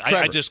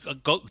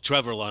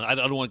 Trevor Lawrence. I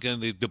don't want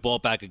getting the ball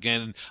back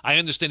again. I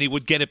understand he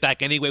would get it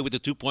back anyway with the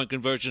 2-point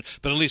conversion,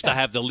 but at least I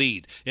have the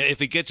lead. If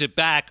he gets it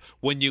back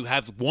when you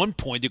have 1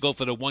 point, you go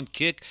for the 1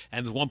 kick,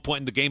 and the 1 point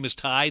in the game is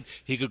tied,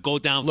 he could go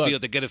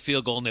downfield to get a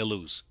field goal and they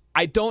lose.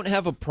 I don't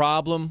have a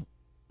problem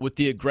with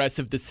the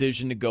aggressive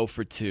decision to go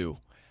for 2.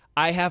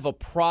 I have a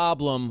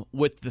problem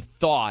with the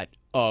thought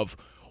of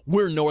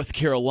we're North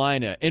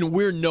Carolina and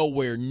we're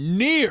nowhere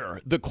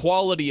near the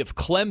quality of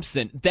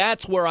Clemson.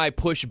 That's where I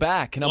push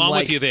back. And I'm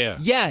with you there.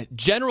 Yeah,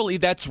 generally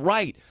that's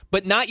right.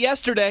 But not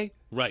yesterday.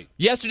 Right.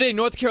 Yesterday,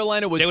 North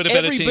Carolina was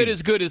every bit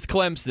as good as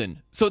Clemson.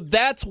 So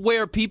that's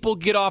where people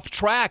get off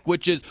track,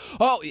 which is,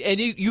 and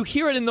you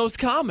hear it in those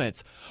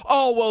comments.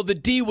 Oh, well, the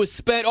D was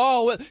spent.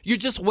 Oh, well, you're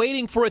just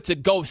waiting for it to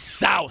go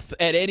south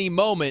at any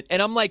moment.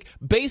 And I'm like,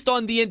 based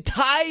on the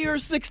entire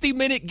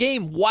 60-minute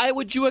game, why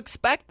would you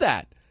expect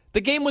that? The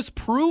game was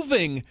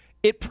proving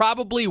it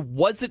probably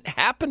wasn't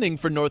happening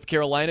for North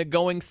Carolina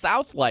going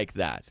south like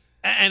that.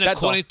 And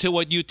according to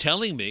what you're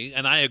telling me,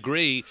 and I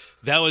agree,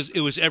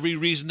 it was every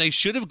reason they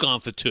should have gone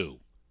for 2.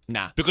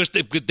 Nah, because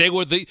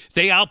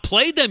they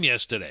outplayed them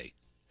yesterday.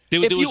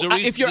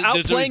 If you're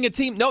outplaying a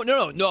team,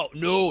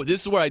 no.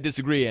 This is where I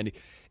disagree, Andy.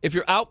 If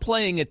you're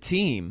outplaying a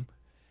team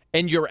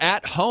and you're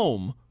at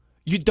home,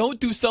 you don't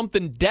do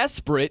something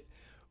desperate,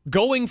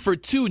 going for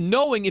 2,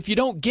 knowing if you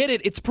don't get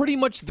it, it's pretty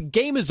much the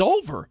game is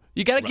over.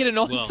 You got to get an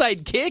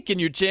onside kick, and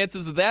your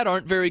chances of that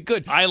aren't very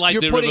good.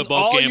 You're putting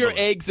all your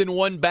eggs in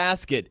one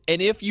basket, and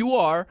if you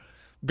are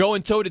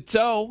going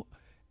toe-to-toe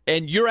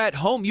And you're at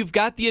home. You've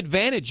got the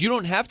advantage. You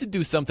don't have to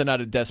do something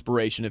out of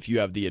desperation if you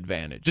have the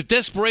advantage. The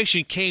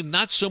desperation came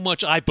not so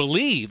much, I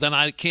believe, and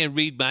I can't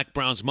read Mac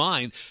Brown's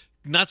mind,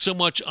 not so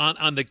much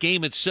on the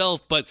game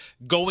itself, but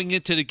going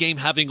into the game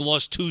having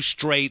lost 2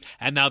 straight,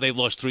 and now they've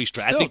lost 3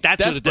 straight. I think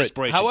that's where the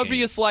desperation However came.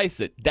 you slice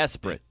it,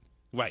 desperate.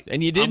 Right.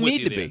 And you didn't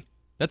need to be.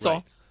 That's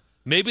all.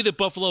 Maybe the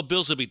Buffalo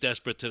Bills will be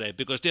desperate today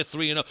because they're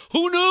 3-0.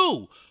 Who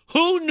knew?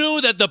 Who knew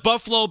that the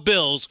Buffalo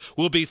Bills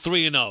will be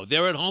 3-0?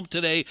 They're at home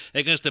today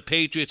against the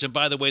Patriots. And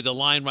by the way, the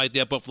line right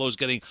there, Buffalo's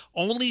getting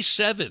only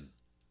 7.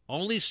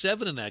 Only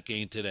 7 in that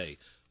game today.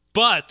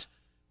 But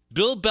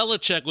Bill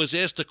Belichick was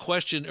asked a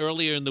question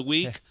earlier in the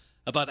week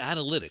about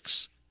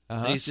analytics.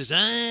 And he says,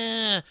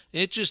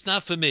 it's just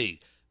not for me.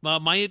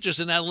 My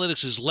interest in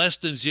analytics is less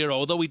than 0,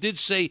 although he did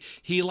say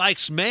he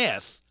likes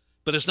math.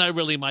 But it's not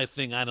really my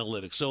thing,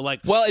 analytics. So,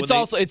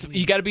 it's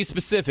you got to be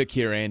specific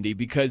here, Andy,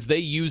 because they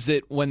use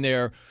it when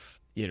they're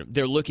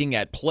looking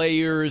at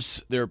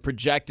players, they're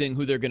projecting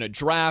who they're going to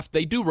draft.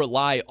 They do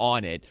rely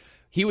on it.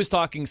 He was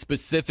talking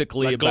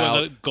specifically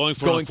about going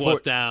for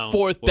fourth down,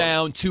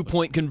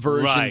 2-point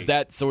conversions, right.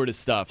 That sort of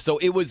stuff. So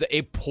it was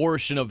a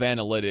portion of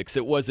analytics.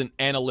 It wasn't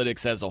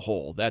analytics as a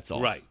whole. That's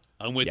all. Right.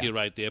 I'm with you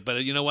right there.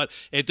 But you know what?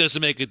 It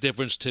doesn't make a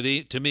difference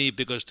to me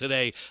because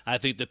today I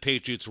think the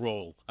Patriots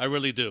roll. I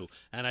really do.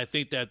 And I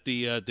think that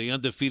the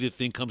undefeated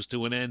thing comes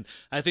to an end.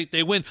 I think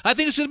they win. I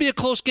think it's going to be a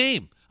close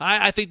game.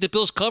 I think the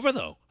Bills cover,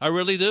 though. I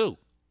really do.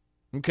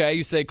 Okay,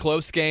 you say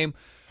close game.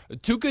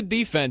 2 good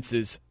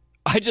defenses.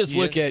 I just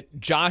look at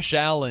Josh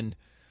Allen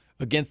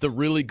against a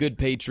really good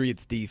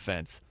Patriots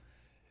defense.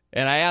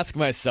 And I ask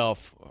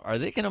myself, are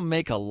they going to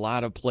make a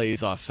lot of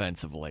plays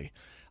offensively?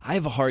 I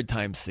have a hard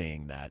time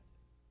seeing that.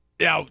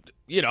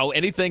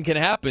 Anything can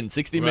happen.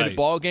 60-minute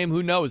ball game,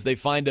 who knows? They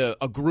find a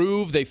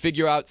groove. They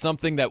figure out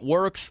something that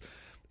works.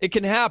 It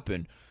can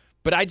happen.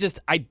 But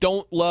I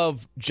don't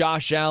love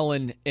Josh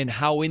Allen and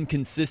how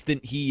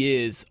inconsistent he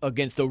is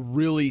against a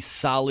really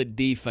solid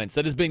defense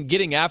that has been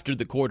getting after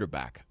the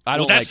quarterback.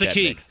 That's the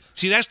key.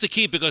 See, that's the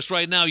key because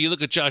right now you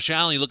look at Josh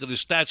Allen, you look at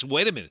his stats.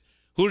 Wait a minute.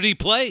 Who did he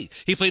play?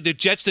 He played the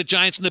Jets, the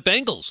Giants, and the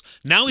Bengals.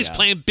 Now he's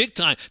playing big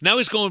time. Now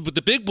he's going with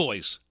the big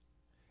boys.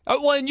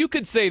 Well, and you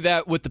could say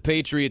that with the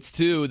Patriots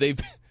too. They've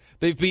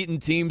beaten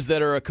teams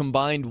that are a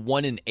combined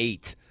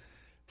 1-8.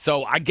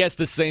 So I guess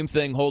the same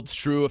thing holds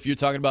true if you're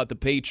talking about the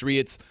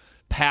Patriots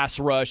pass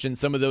rush and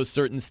some of those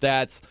certain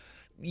stats.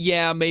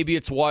 Yeah, maybe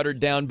it's watered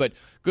down, but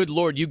good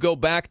Lord, you go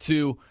back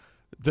to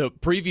the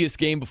previous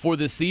game before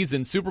this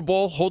season, Super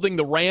Bowl, holding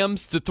the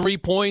Rams to 3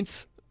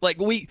 points. Like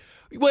we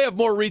have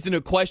more reason to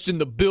question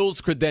the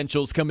Bills'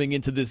 credentials coming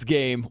into this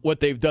game,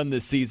 what they've done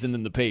this season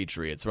than the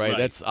Patriots, right?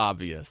 That's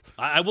obvious.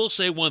 I will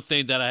say one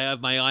thing that I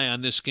have my eye on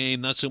this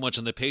game, not so much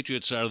on the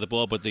Patriots side of the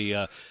ball, but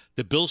the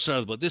Bills side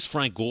of the ball. This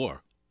Frank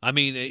Gore. I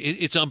mean,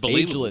 it's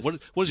unbelievable. Ageless.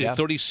 What is he,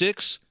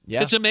 36?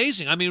 Yeah. It's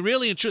amazing. I mean,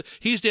 really,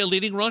 he's their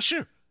leading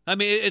rusher. I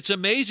mean, it's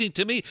amazing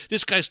to me.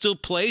 This guy still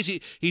plays.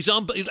 He's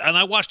and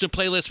I watched him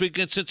play last week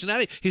against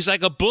Cincinnati. He's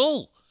like a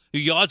bull.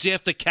 Yards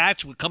after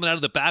catch coming out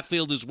of the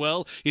backfield as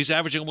well. He's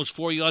averaging almost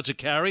 4 yards a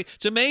carry.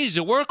 It's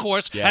amazing. A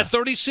workhorse at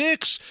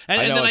 36.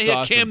 And then I hear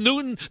awesome. Cam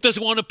Newton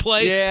doesn't want to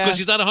play because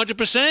he's not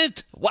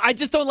 100%. Well, I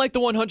just don't like the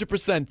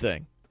 100%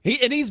 thing.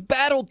 He's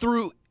battled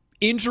through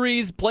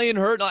injuries, playing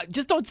hurt.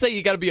 Just don't say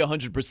you got to be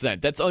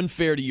 100%. That's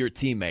unfair to your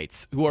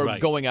teammates who are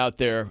going out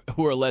there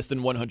who are less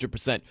than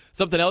 100%.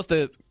 Something else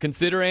to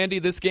consider, Andy,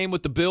 this game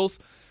with the Bills.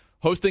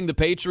 Hosting the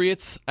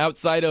Patriots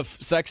outside of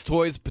sex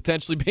toys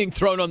potentially being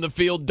thrown on the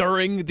field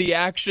during the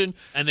action.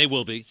 And they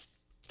will be.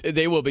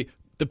 They will be.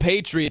 The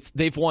Patriots,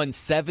 they've won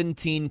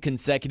 17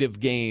 consecutive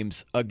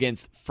games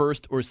against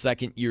first or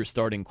second year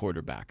starting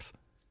quarterbacks.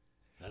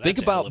 Think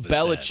about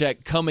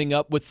Belichick coming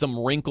up with some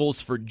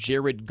wrinkles for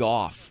Jared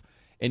Goff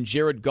and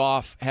Jared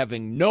Goff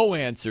having no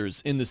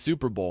answers in the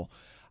Super Bowl.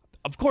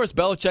 Of course,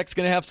 Belichick's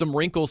going to have some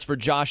wrinkles for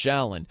Josh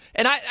Allen.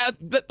 And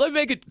let me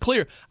make it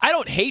clear. I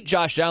don't hate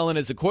Josh Allen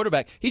as a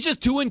quarterback. He's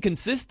just too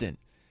inconsistent.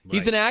 Right.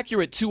 He's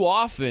inaccurate too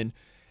often.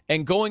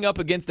 And going up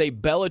against a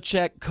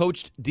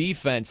Belichick-coached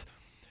defense,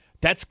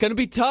 that's going to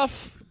be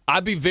tough.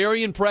 I'd be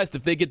very impressed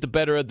if they get the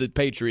better of the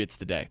Patriots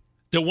today.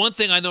 The one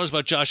thing I noticed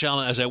about Josh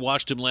Allen as I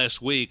watched him last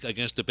week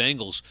against the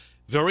Bengals,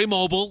 very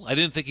mobile. I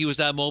didn't think he was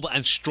that mobile.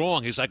 And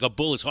strong. He's like a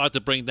bull. It's hard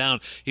to bring down.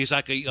 He's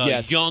like a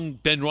young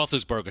Ben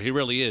Roethlisberger. He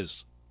really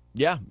is.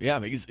 Yeah,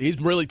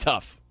 he's really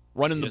tough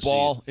running the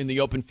ball in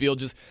the open field.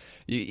 Just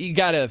you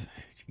gotta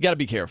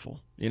be careful.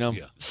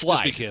 Slide.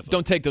 Just be careful.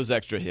 Don't take those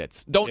extra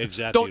hits.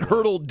 Don't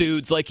hurdle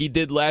dudes like he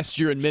did last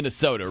year in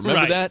Minnesota.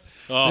 Remember that?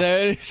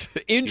 Oh.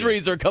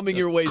 Injuries are coming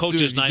your way soon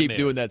if you keep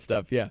doing that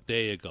stuff. Yeah.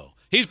 There you go.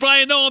 He's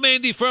Brian Noam,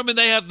 Andy Furman.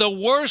 They have the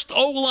worst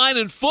O-line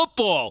in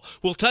football.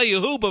 We'll tell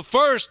you who, but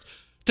first,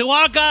 to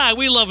our guy,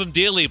 we love him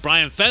dearly,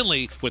 Brian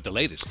Fenley, with the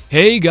latest.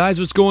 Hey, guys,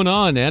 what's going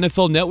on?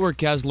 NFL Network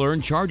has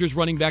learned Chargers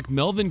running back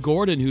Melvin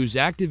Gordon, who's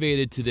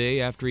activated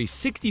today after a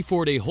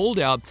 64-day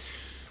holdout,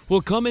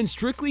 will come in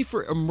strictly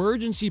for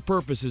emergency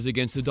purposes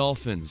against the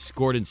Dolphins.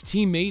 Gordon's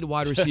teammate,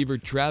 wide receiver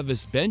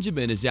Travis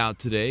Benjamin, is out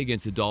today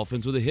against the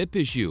Dolphins with a hip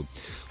issue.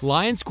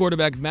 Lions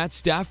quarterback Matt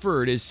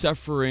Stafford is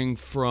suffering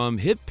from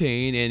hip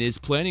pain and is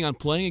planning on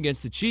playing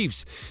against the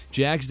Chiefs.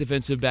 Jags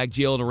defensive back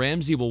Jalen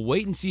Ramsey will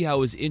wait and see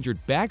how his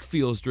injured back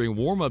feels during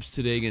warm-ups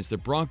today against the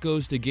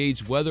Broncos to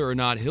gauge whether or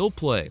not he'll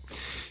play.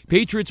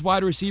 Patriots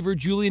wide receiver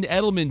Julian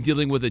Edelman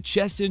dealing with a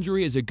chest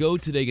injury as a go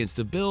today against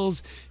the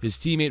Bills. His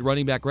teammate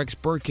running back Rex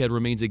Burkhead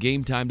remains a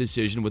game-time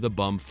decision with a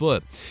bum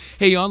foot.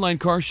 Hey, online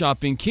car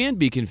shopping can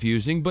be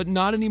confusing, but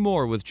not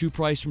anymore with True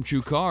Price from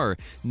True Car.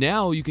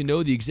 Now you can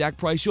know the exact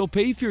price you'll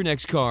pay for your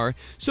next car,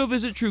 so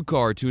visit True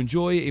Car to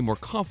enjoy a more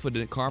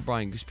confident car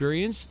buying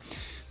experience.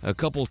 A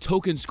couple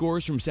token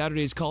scores from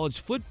Saturday's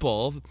college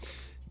football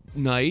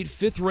night.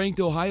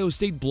 5th-ranked Ohio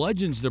State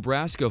bludgeons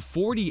Nebraska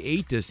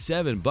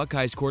 48-7.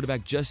 Buckeyes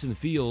quarterback Justin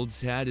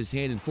Fields had his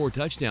hand in 4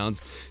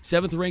 touchdowns.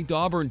 7th-ranked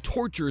Auburn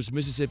tortures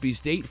Mississippi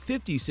State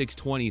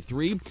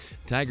 56-23.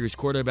 Tigers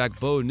quarterback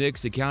Bo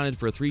Nix accounted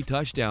for 3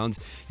 touchdowns.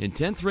 And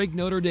 10th-ranked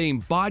Notre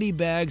Dame body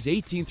bags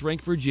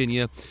 18th-ranked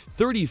Virginia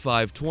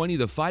 35-20.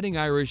 The Fighting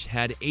Irish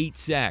had 8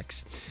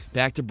 sacks.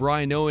 Back to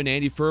Brian Noah and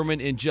Andy Furman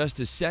in just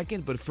a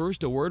second, but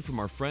first a word from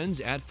our friends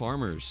at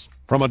Farmers.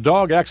 From a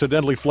dog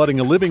accidentally flooding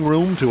a living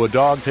room to a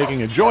dog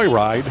taking a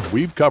joyride,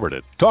 we've covered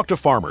it. Talk to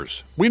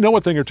Farmers. We know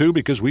a thing or two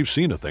because we've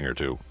seen a thing or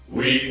two.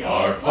 We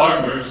are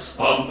Farmers.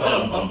 Bum,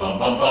 bum, bum, bum,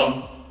 bum,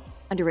 bum.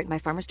 Underwritten by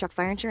Farmers Truck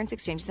Fire Insurance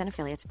Exchanges and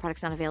Affiliates.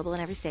 Products not available in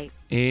every state.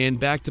 And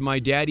back to my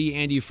daddy,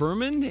 Andy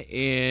Furman,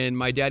 and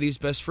my daddy's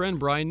best friend,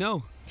 Brian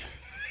Noe.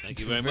 Thank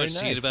you very much. Nice.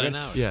 See you in about an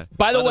hour. Yeah.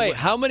 By the way,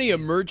 how many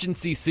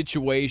emergency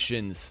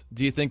situations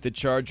do you think the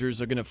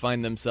Chargers are going to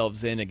find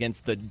themselves in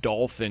against the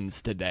Dolphins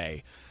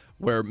today,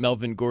 where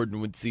Melvin Gordon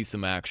would see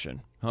some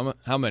action?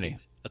 How many?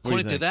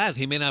 According to that,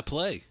 he may not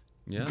play.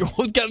 Yeah.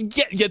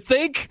 You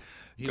think?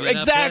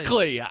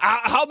 Exactly.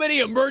 How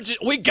many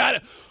we got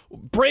to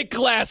break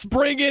glass,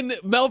 bring in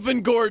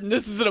Melvin Gordon.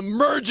 This is an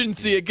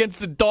emergency against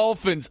the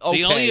Dolphins. Okay.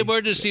 The only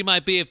emergency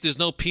might be if there's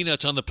no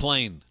peanuts on the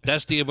plane.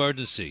 That's the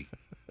emergency.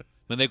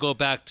 When they go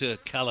back to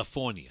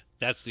California.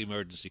 That's the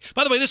emergency.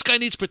 By the way, this guy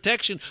needs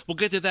protection. We'll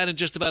get to that in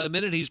just about a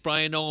minute. He's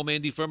Brian Noel,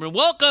 Andy Furman.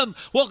 Welcome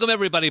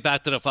everybody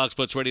back to the Fox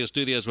Sports Radio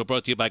studios. We're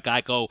brought to you by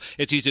Geico.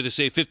 It's easy to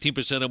save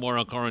 15% or more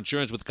on car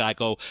insurance with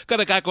Geico. Go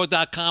to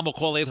geico.com or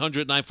call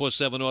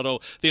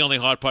 800-947-AUTO. The only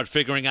hard part,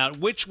 figuring out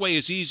which way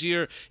is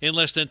easier. In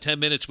less than 10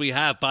 minutes, we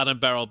have bottom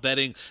barrel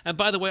betting. And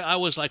by the way, I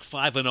was like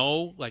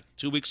 5-0 like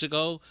 2 weeks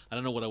ago. I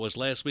don't know what I was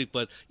last week,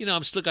 but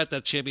I'm still got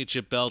that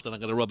championship belt, and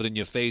I'm going to rub it in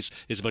your face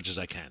as much as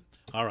I can.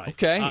 All right.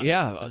 Okay,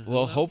 yeah.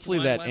 Well, hopefully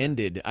that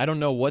ended. I don't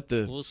know what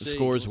the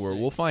scores were.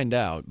 We'll find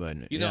out. But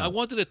I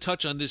wanted to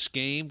touch on this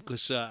game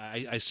because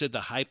I said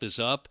the hype is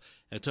up.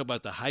 I talk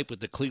about the hype with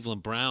the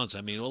Cleveland Browns.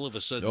 I mean, all of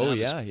a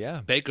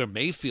sudden, Baker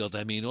Mayfield.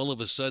 I mean, all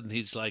of a sudden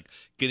he's like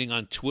getting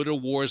on Twitter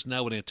wars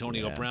now with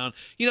Antonio Brown.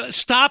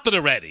 Stop it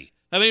already.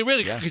 I mean,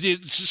 really, could you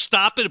just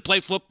stop it and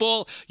play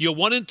football? You're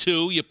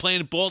 1-2. You're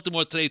playing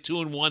Baltimore today,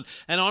 2-1.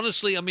 And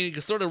honestly, I mean, you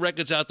can throw the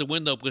records out the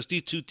window because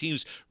these two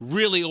teams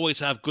really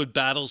always have good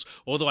battles.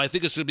 Although I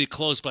think it's going to be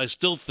close, but I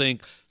still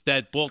think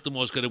that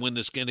Baltimore's going to win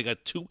this game. They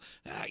got 2.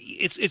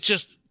 It's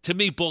just, to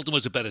me,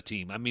 Baltimore's a better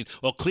team. I mean,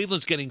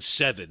 Cleveland's getting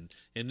 7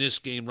 in this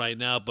game right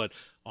now. But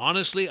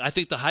honestly, I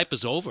think the hype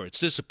is over. It's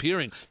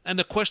disappearing. And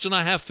the question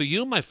I have for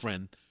you, my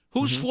friend,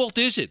 whose fault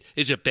is it?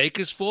 Is it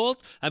Baker's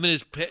fault? I mean,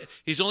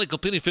 he's only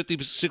completing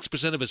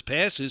 56% of his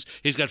passes.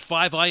 He's got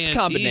 5 INTs. It's a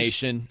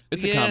combination.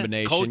 It's a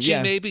combination.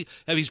 Coaching, maybe.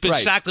 I mean, he's been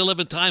sacked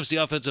 11 times. The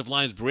offensive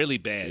line's really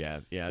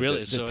bad. Yeah.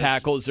 Really. The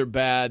tackles are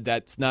bad.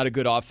 That's not a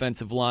good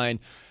offensive line.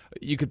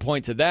 You could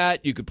point to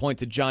that. You could point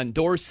to John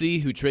Dorsey,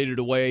 who traded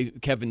away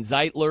Kevin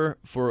Zeitler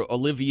for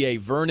Olivier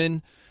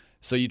Vernon.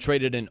 So you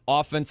traded an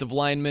offensive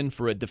lineman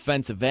for a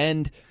defensive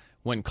end,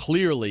 when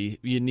clearly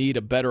you need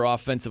a better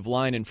offensive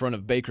line in front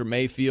of Baker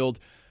Mayfield.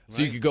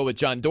 So you could go with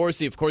John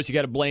Dorsey. Of course, you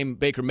got to blame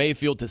Baker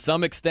Mayfield to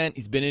some extent.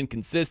 He's been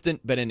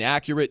inconsistent, been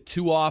inaccurate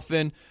too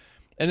often.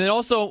 And then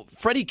also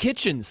Freddie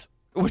Kitchens.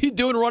 What are you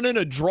doing running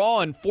a draw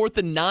on 4th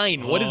and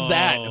 9? What is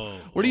that?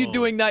 What are you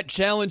doing not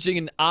challenging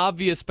an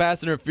obvious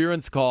pass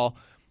interference call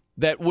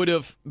that would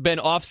have been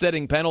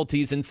offsetting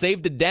penalties and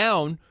saved a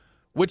down,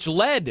 which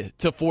led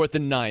to 4th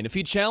and 9? If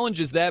he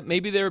challenges that,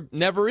 maybe there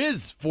never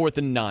is 4th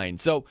and 9.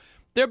 So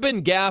there have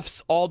been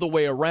gaffes all the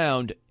way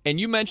around, and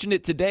you mentioned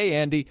it today,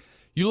 Andy.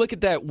 You look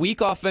at that weak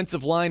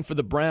offensive line for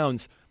the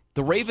Browns.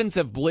 The Ravens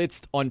have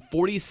blitzed on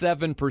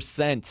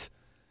 47%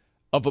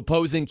 of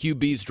opposing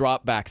QBs'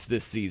 dropbacks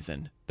this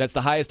season. That's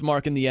the highest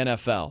mark in the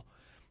NFL.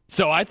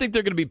 So I think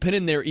they're going to be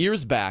pinning their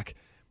ears back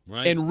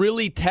and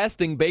really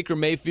testing Baker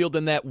Mayfield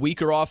and that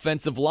weaker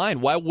offensive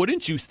line. Why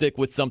wouldn't you stick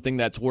with something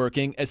that's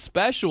working,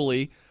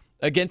 especially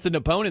against an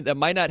opponent that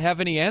might not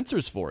have any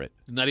answers for it?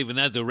 Not even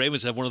that. The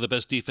Ravens have one of the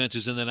best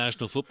defenses in the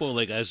National Football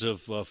League as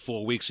of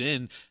 4 weeks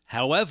in.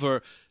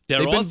 However, they've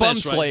been bum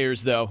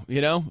slayers, though.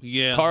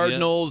 Yeah.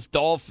 Cardinals,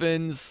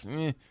 Dolphins.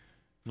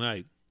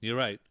 Right. You're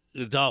right.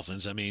 the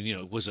Dolphins, I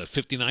mean, was it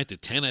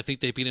 59-10? I think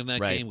they beat him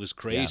that game. It was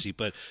crazy. Yeah.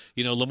 But,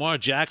 Lamar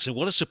Jackson,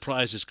 what a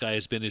surprise this guy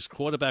has been. His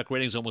quarterback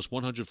rating is almost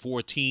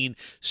 114,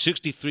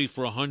 63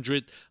 for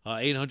 100,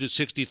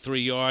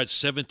 863 yards,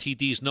 7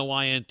 TDs, no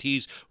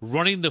INTs,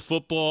 running the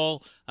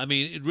football. I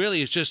mean, it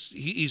really is just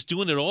he's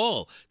doing it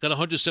all. Got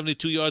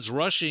 172 yards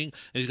rushing,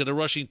 and he's got a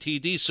rushing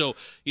TD. So,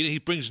 he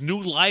brings new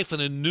life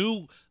and a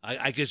new,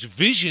 I guess,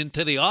 vision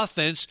to the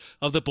offense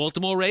of the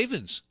Baltimore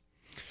Ravens.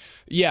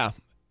 Yeah,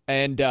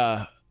 and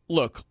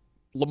look,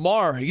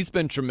 Lamar, he's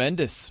been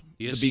tremendous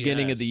Yes, the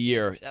beginning he of the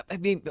year. I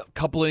mean, a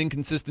couple of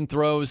inconsistent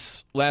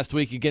throws last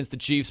week against the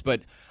Chiefs,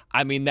 but,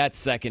 I mean, that's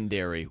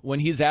secondary. When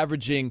he's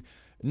averaging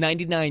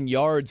 99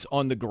 yards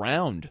on the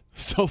ground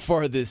so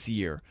far this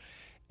year,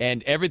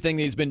 and everything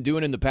that he's been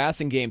doing in the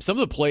passing game, some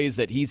of the plays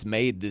that he's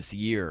made this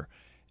year,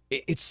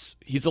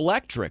 he's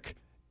electric.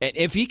 And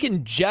if he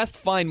can just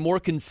find more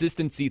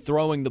consistency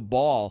throwing the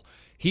ball,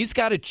 he's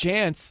got a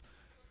chance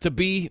to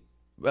be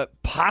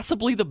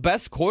possibly the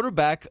best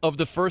quarterback of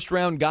the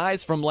first-round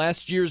guys from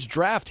last year's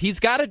draft. He's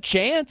got a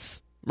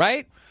chance,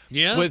 right?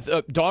 Yeah. With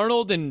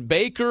Darnold and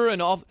Baker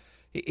and all.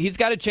 He's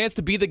got a chance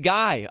to be the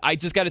guy. I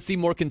just got to see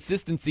more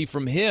consistency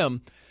from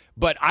him.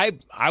 But I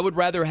would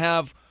rather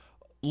have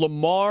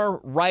Lamar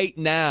right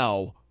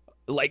now.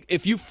 Like,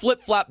 if you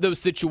flip-flop those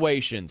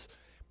situations,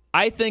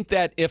 I think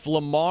that if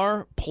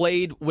Lamar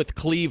played with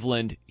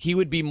Cleveland, he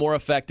would be more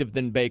effective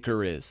than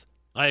Baker is.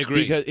 I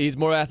agree. Because he's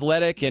more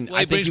athletic, and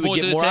I think he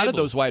would get more out of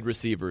those wide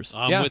receivers.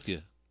 I'm with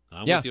you.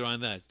 I'm with you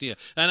on that. Yeah,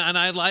 and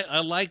I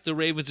like the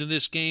Ravens in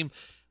this game.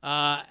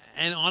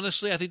 And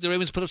honestly, I think the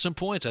Ravens put up some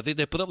points. I think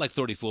they put up like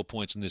 34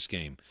 points in this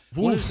game.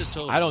 What is the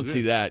total? I don't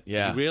see that.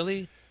 Yeah,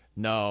 really?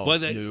 No.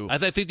 But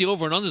I think the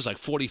over and under is like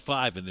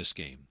 45 in this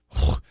game.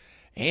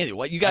 Andy,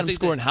 what you got him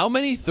scoring? How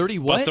many? 30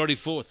 what? About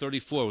 34.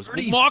 34.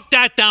 Mark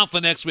that down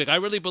for next week. I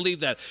really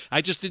believe that.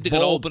 I just think they're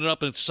going to open it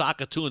up in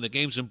soccer too, and the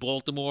game's in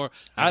Baltimore.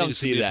 I don't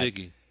see that.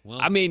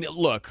 Well, I mean,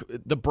 look,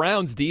 the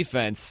Browns'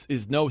 defense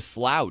is no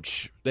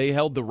slouch. They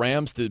held the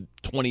Rams to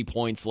 20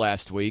 points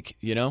last week.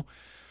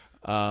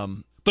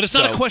 But it's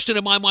not a question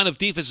in my mind of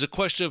defense. It's a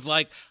question of,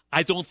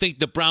 I don't think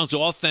the Browns'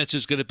 offense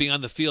is going to be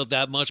on the field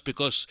that much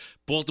because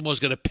Baltimore's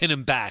going to pin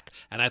him back.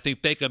 And I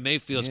think Baker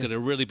Mayfield's going to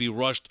really be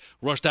rushed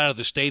out of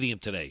the stadium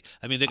today.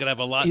 I mean, they're going to have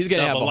a lot, He's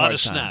going to have a lot hard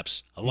of time.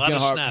 snaps. He's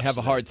going to have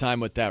a hard time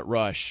with that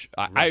rush.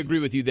 I agree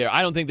with you there.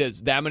 I don't think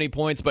there's that many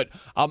points, but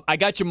I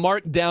got you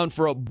marked down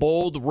for a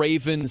bold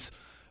Ravens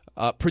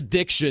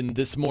prediction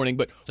this morning.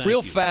 But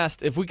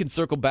fast, if we can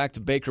circle back to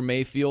Baker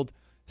Mayfield,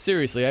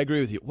 seriously, I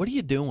agree with you. What are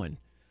you doing?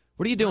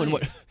 What are you doing?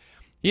 Right.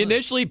 He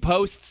initially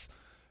posts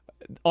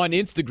on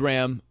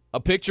Instagram a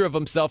picture of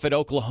himself at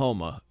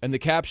Oklahoma, and the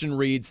caption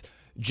reads,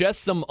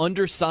 "Just some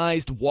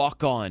undersized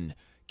walk-on.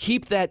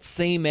 Keep that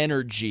same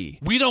energy."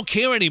 We don't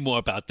care anymore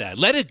about that.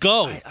 Let it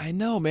go. I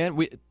know, man.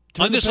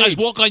 Undersized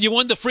walk-on. You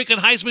won the freaking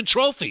Heisman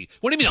Trophy.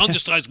 What do you mean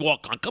undersized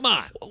walk-on? Come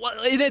on. Well,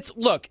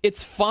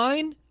 it's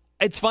fine.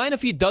 It's fine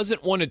if he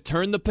doesn't want to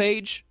turn the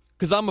page,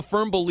 because I'm a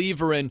firm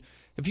believer in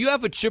if you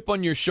have a chip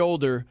on your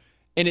shoulder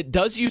and it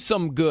does you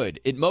some good,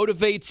 it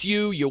motivates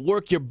you, you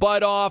work your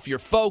butt off, you're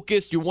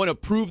focused, you want to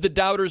prove the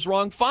doubters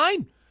wrong,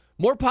 fine.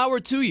 More power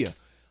to you.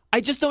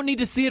 I just don't need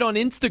to see it on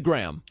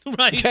Instagram.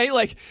 Right. Okay?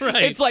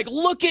 It's like,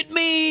 look at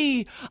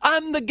me.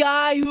 I'm the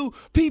guy who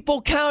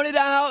people counted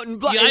out. And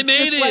blah. Yeah, I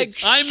made it.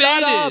 I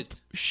made it.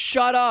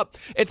 Shut up.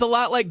 It's a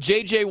lot like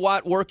J.J.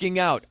 Watt working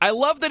out. I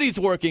love that he's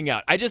working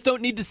out. I just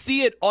don't need to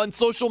see it on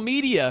social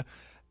media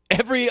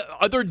every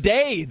other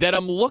day that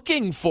I'm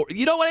looking for.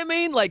 You know what I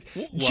mean?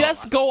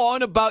 Just go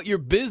on about your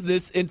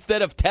business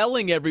instead of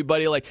telling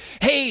everybody,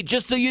 hey,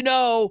 just so you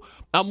know,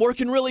 I'm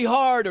working really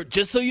hard, or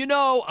just so you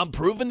know, I'm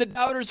proving the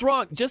doubters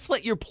wrong. Just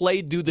let your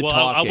play do the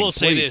talking. I will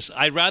say this.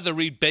 I'd rather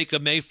read Baker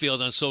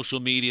Mayfield on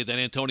social media than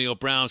Antonio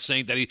Brown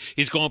saying that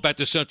he's going back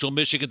to Central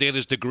Michigan to get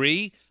his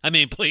degree. I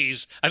mean,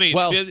 please. I mean,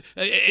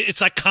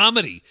 it's like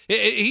comedy.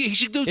 He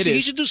should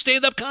do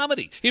stand-up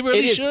comedy. He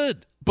really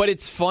should. But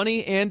it's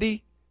funny,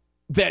 Andy,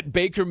 that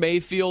Baker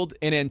Mayfield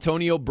and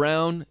Antonio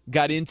Brown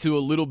got into a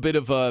little bit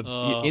of a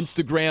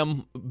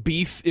Instagram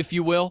beef, if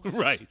you will.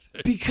 Right.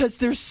 Because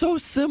they're so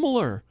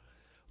similar.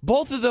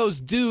 Both of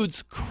those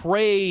dudes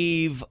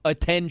crave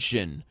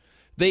attention.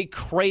 They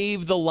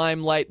crave the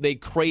limelight. They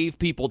crave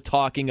people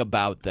talking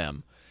about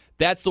them.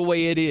 That's the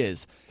way it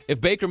is. If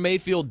Baker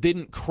Mayfield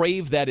didn't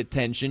crave that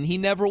attention, he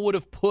never would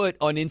have put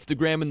on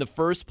Instagram in the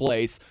first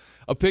place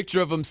a picture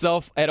of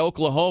himself at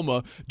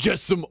Oklahoma,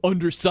 just some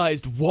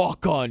undersized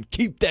walk-on.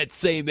 Keep that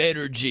same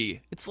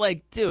energy. It's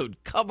like,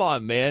 dude, come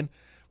on, man.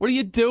 What are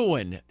you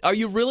doing? Are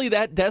you really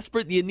that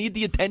desperate? Do you need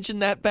the attention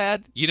that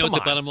bad? You know what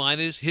the bottom line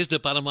is? Here's the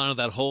bottom line of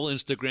that whole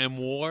Instagram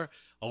war.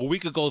 A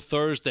week ago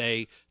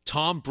Thursday,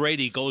 Tom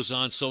Brady goes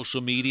on social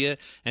media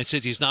and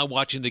says he's not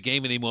watching the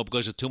game anymore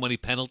because of too many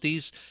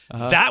penalties.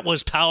 That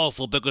was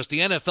powerful because the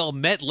NFL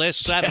met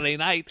last Saturday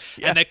night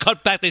and they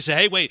cut back. They said,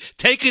 hey, wait,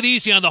 take it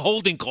easy on the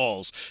holding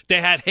calls.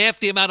 They had half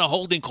the amount of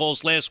holding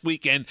calls last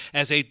weekend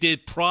as they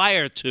did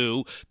prior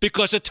to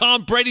because of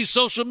Tom Brady's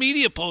social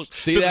media post.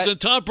 Because when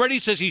Tom Brady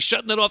says he's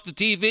shutting it off the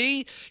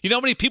TV, you know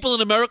how many people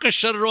in America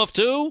shut it off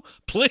too?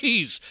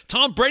 Please.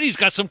 Tom Brady's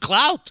got some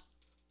clout.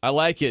 I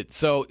like it.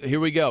 So here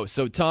we go.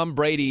 So Tom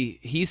Brady,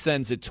 he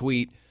sends a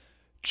tweet,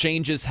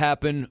 changes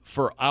happen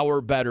for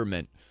our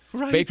betterment.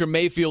 Right. Baker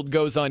Mayfield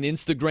goes on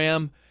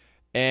Instagram,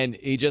 and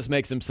he just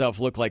makes himself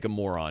look like a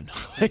moron.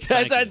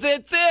 That's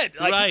it.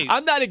 Like, right.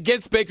 I'm not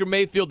against Baker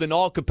Mayfield in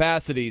all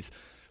capacities,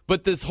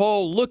 but this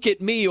whole look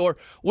at me, or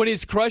when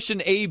he's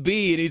crushing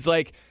AB, and he's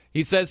like,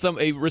 he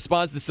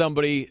responds to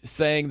somebody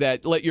saying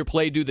that let your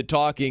play do the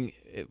talking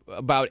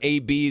about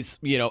AB's,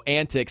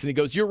 antics. And he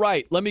goes, you're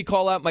right. Let me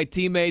call out my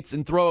teammates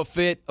and throw a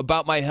fit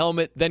about my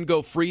helmet, then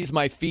go freeze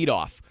my feet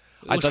off.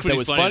 I thought that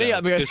was funny.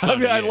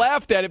 I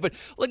laughed at it. But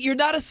look, you're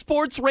not a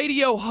sports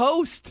radio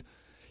host.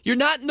 You're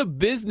not in the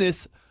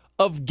business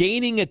of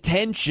gaining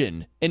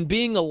attention and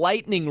being a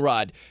lightning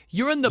rod.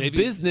 You're in the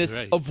business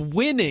of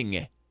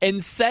winning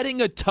and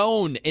setting a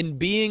tone and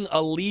being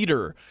a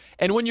leader.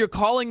 And when you're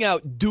calling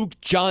out Duke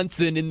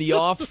Johnson in the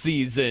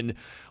offseason,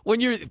 when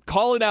you're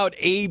calling out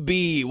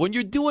AB, when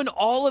you're doing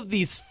all of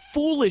these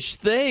foolish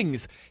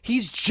things,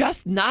 he's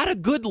just not a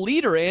good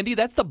leader, Andy.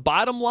 That's the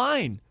bottom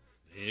line.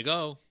 There you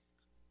go.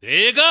 There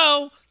you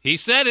go. He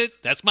said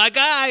it. That's my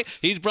guy.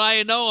 He's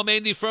Brian Noah. I'm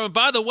Andy Furman.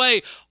 By the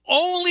way,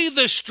 only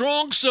the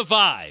strong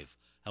survive.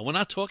 And we're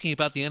not talking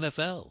about the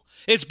NFL.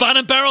 It's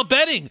bottom barrel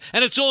betting,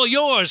 and it's all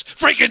yours.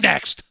 Freaking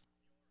next.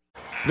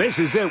 This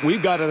is it.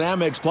 We've got an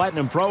Amex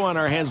Platinum Pro on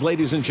our hands,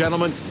 ladies and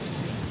gentlemen.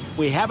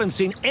 We haven't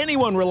seen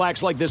anyone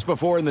relax like this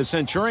before in the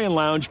Centurion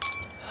Lounge.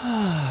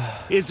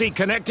 Is he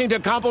connecting to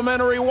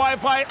complimentary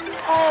Wi-Fi?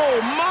 Oh,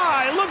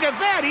 my! Look at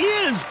that! He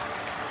is!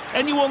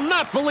 And you will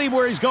not believe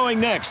where he's going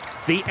next.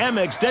 The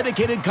Amex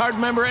dedicated card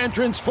member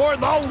entrance for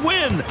the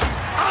win!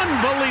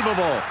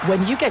 Unbelievable!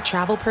 When you get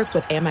travel perks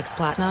with Amex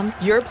Platinum,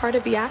 you're part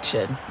of the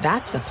action.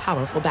 That's the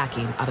powerful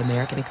backing of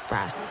American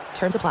Express.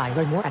 Terms apply.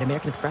 Learn more at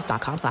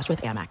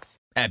americanexpress.com/withAmex.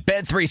 At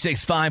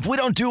Bet365, we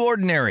don't do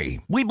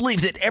ordinary. We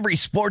believe that every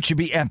sport should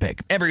be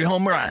epic. Every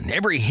home run,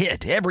 every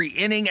hit, every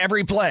inning,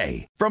 every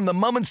play. From the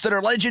moments that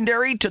are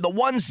legendary to the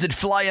ones that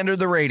fly under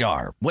the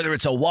radar. Whether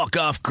it's a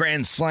walk-off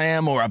grand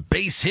slam or a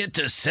base hit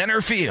to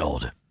center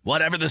field.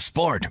 Whatever the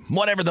sport,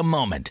 whatever the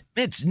moment.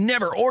 It's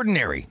never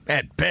ordinary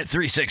at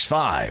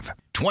Bet365.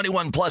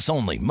 21 plus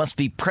only. Must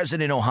be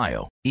present in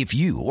Ohio. If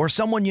you or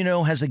someone you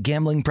know has a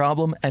gambling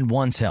problem and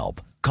wants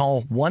help,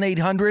 call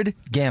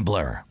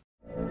 1-800-GAMBLER.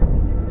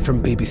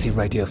 From BBC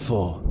Radio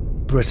 4,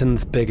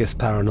 Britain's biggest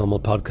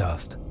paranormal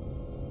podcast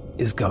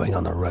is going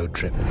on a road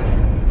trip.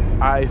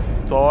 I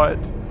thought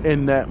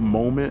in that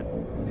moment,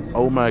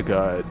 oh my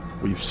God,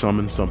 we've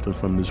summoned something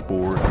from this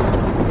board.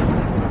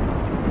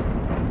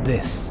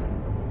 This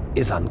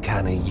is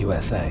Uncanny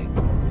USA.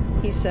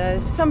 He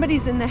says,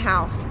 somebody's in the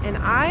house, and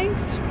I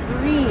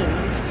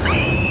screamed.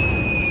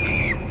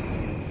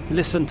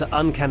 Listen to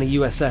Uncanny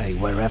USA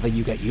wherever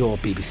you get your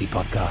BBC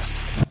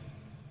podcasts,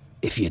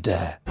 if you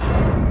dare.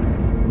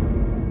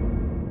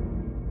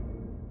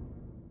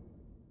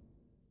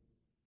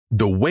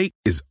 The wait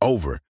is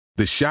over.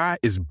 The Chi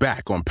is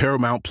back on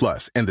Paramount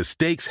Plus, and the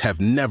stakes have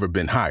never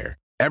been higher.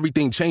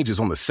 Everything changes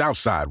on the South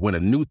Side when a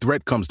new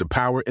threat comes to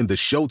power in the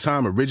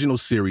Showtime original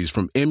series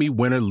from Emmy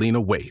winner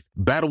Lena Waithe.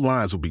 Battle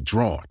lines will be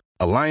drawn,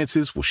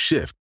 alliances will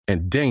shift,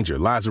 and danger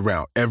lies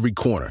around every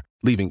corner,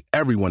 leaving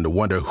everyone to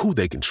wonder who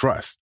they can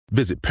trust.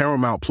 Visit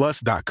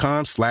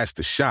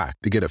ParamountPlus.com/The Chi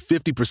to get a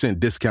 50%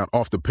 discount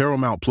off the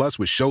Paramount Plus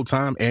with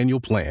Showtime annual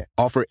plan.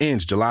 Offer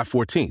ends July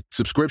 14th.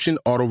 Subscription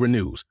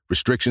auto-renews.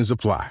 Restrictions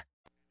apply.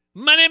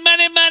 Money,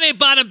 money, money.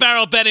 Bottom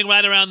barrel betting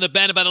right around the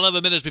bend about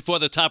 11 minutes before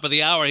the top of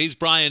the hour. He's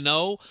Brian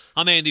Noe.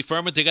 I'm Andy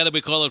Furman. Together we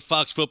call it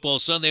Fox Football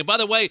Sunday. And by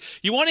the way,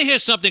 you want to hear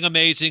something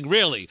amazing?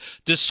 Really.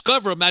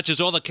 Discover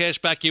matches all the cash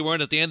back you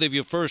earn at the end of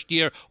your first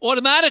year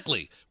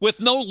automatically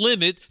with no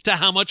limit to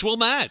how much will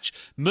match.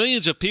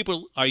 Millions of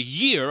people a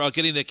year are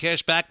getting their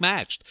cash back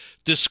matched.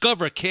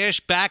 Discover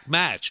Cash Back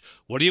Match.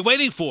 What are you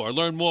waiting for?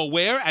 Learn more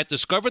where at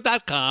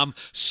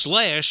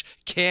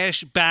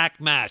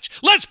discover.com/cashbackmatch.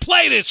 Let's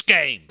play this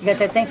game. You got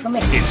that thing for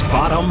me? It's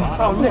bottom.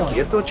 Oh,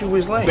 Nicky, I thought you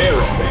was late.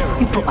 Barrel.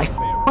 You put my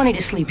money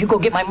to sleep. You go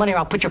get my money or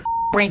I'll put your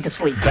brain to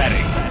sleep.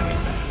 Betting.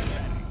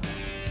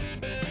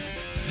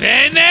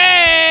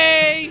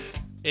 Vinny!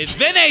 It's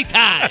Vinny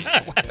time.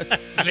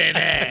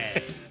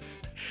 Vinny.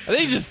 I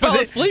think he just fell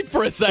asleep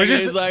for a second.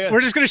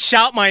 We're just going to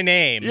shout my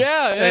name.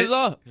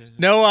 Yeah.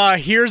 No,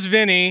 here's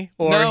Vinny,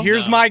 or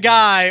here's my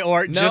guy,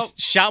 or just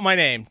shout my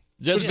name.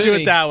 Just do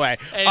it that way.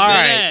 Hey,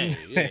 all Vinny.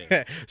 right.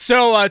 Yeah.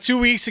 So 2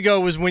 weeks ago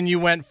was when you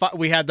went.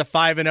 We had the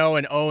 5-0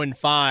 and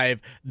 0-5.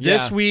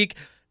 This week,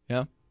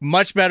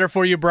 much better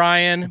for you,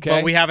 Brian. Okay.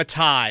 But we have a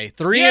tie: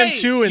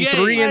 3-2 and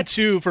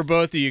 3-2 for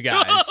both of you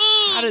guys.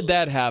 How did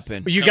that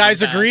happen? You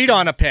guys agreed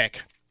on a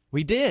pick.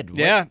 We did.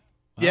 Yeah.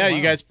 Oh, yeah, wow.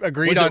 you guys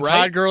agreed Was on it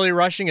right? Todd Gurley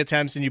rushing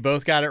attempts, and you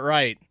both got it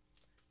right.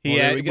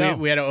 There we go.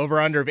 We had an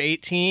over-under of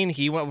 18.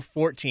 He went with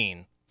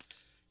 14.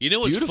 You know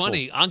what's Beautiful.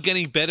 funny? I'm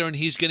getting better and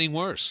he's getting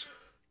worse.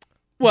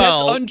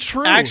 Well, that's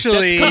untrue.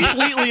 Actually, that's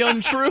completely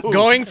untrue.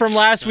 Going from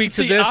last week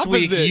to the this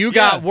week, opposite, you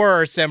got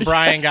worse and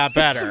Brian got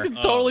better. It's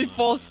a totally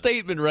false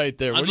statement right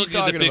there. I'm What are you looking at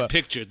talking the big about?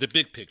 picture. The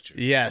big picture.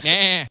 Yes.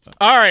 Nah.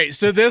 All right.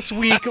 So this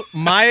week,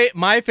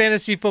 my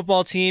fantasy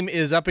football team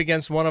is up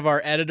against one of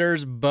our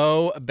editors,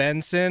 Bo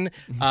Benson.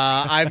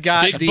 I've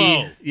got Big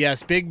Bo.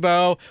 Yes, Big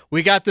Bo.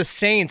 We got the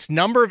Saints.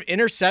 Number of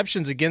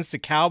interceptions against the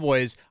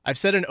Cowboys. I've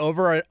set an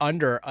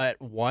over/under at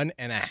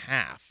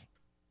 1.5.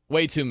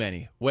 Way too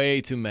many.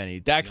 Way too many.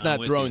 Dak's No, I'm not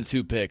with throwing you.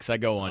 2 picks. I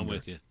go I'm under.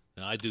 with you.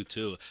 No, I do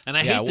too. And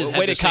I Yeah, hate to way have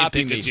to the same copy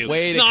pick me. as you.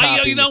 Way to no,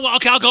 copy you know me. what?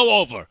 Okay, I'll go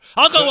over.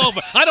 I'll go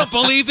over. I don't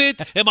believe it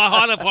in my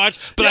heart of hearts,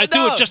 but Yeah, I do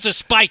no. it just to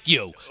spite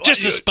you.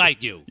 Just to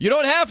spite you. You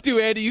don't have to,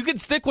 Andy. You can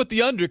stick with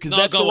the under because No,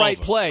 that's I'll the go right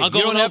over. play. I'm You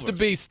going don't have over. to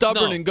be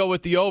stubborn No. and go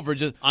with the over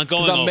just I'm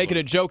going because I'm over. making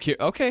a joke here.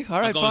 Okay,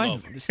 all right, going fine.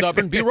 over.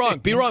 Stubborn. Be wrong.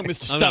 Be wrong,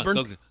 Mr. I'm Stubborn.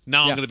 not-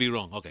 Now Yeah. I'm going to be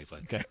wrong. Okay,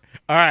 fine. Okay.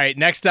 All right,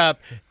 next up,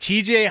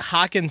 TJ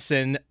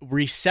Hawkinson,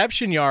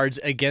 reception yards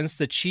against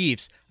the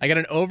Chiefs. I got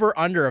an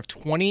over/under of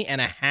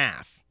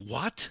 20.5.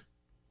 What?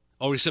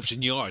 Oh,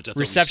 reception yards. I thought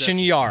Reception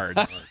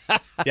receptions. yards.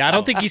 Yeah, I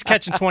don't think he's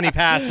catching 20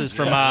 passes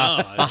from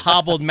a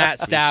hobbled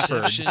Matt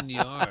Stafford. Reception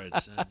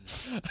yards.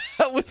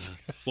 That was.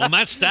 Well,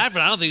 Matt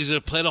Stafford, I don't think he's going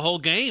to play the whole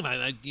game.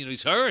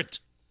 He's hurt.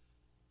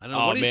 I don't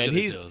know Oh what he's man, going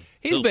to he's do.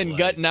 he's He'll been play.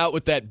 gutting out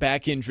with that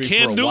back injury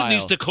Cam for a Newton while.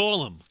 needs to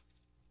call him.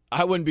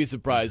 I wouldn't be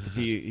surprised if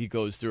he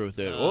goes through with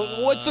it.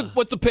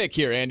 What's the pick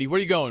here, Andy? What are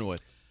you going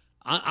with?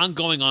 I'm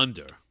going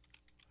under.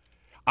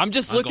 I'm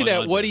just I'm looking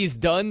going at what under. he's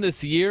done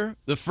this year.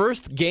 The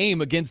first game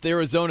against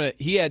Arizona,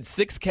 he had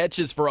 6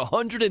 catches for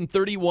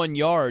 131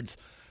 yards.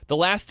 The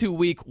last 2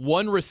 weeks,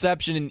 1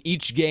 reception in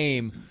each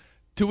game.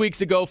 2 weeks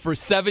ago for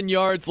 7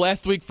 yards,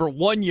 last week for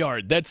 1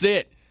 yard. That's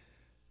it.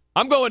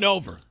 I'm going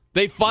over.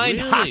 They find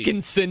Really?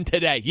 Hawkinson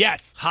today.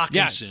 Yes.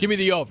 Hawkinson. Yeah, give me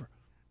the over.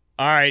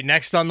 All right,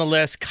 next on the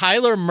list,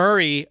 Kyler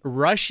Murray,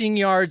 rushing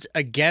yards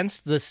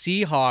against the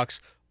Seahawks,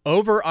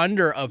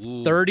 over/under of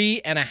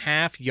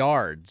 30.5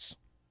 yards.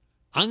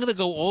 I'm going to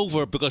go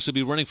over because he'll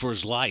be running for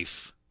his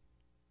life.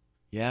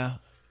 Yeah.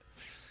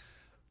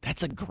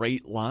 That's a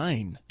great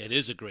line. It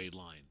is a great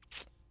line.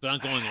 But I'm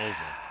going over.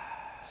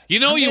 You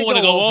know I'm you gonna want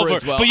to go over,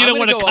 as well. but you I'm don't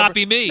want gonna to go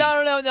copy over. me.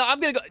 No. I'm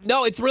gonna go.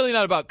 No, it's really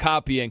not about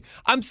copying.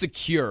 I'm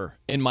secure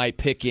in my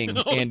picking,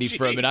 Oh, Andy gee.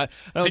 Furman. I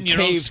don't In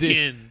your own cave to.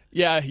 skin.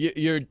 Yeah,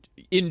 your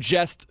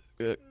ingest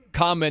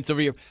comments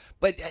over here,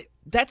 but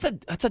that's a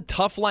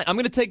tough line. I'm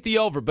gonna take the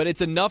over, but it's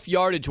enough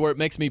yardage where it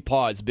makes me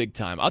pause big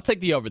time. I'll take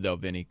the over though,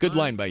 Vinny. Good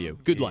line by you.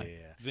 Good line.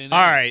 All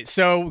right,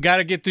 so we got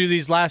to get through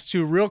these last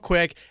two real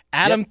quick.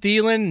 Adam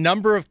Thielen,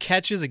 number of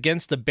catches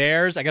against the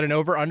Bears. I got an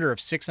over/under of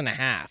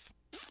 6.5.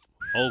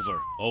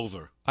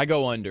 Over. I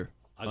go under.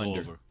 I go Under.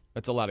 over.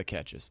 That's a lot of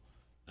catches.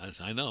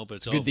 I know, but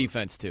it's Good over.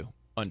 defense too.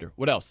 Under.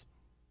 What else?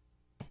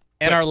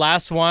 And our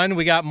last one,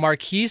 we got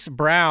Marquise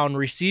Brown,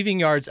 receiving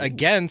yards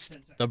against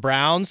the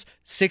Browns,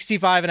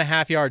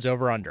 65.5 yards,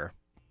 over/under.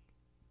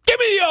 Give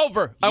me the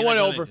over. I want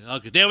You're not over. gonna-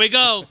 Okay, there we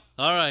go.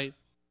 All right.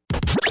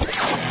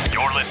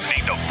 You're listening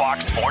to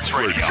Fox Sports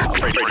Radio.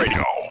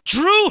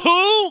 Drew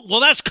who? Well,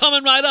 that's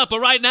coming right up. But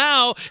right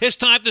now, it's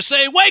time to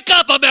say, wake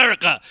up,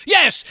 America.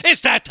 Yes,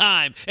 it's that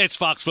time. It's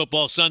Fox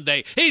Football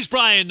Sunday. He's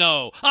Brian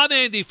Noe. I'm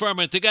Andy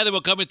Furman. Together,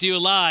 we're coming to you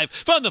live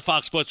from the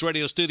Fox Sports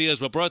Radio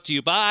studios. We're brought to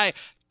you by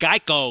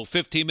Geico.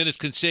 15 minutes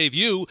can save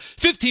you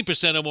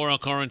 15% or more on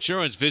car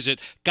insurance. Visit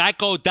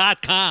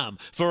geico.com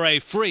for a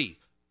free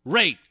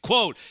rate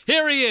quote.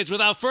 Here he is.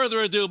 Without further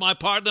ado, my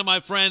partner, my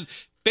friend,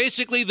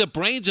 basically the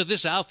brains of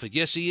this outfit.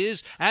 Yes, he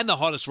is. And the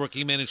hardest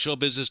working man in show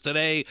business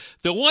today.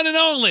 The one and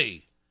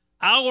only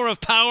Hour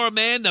of Power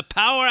man. The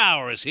Power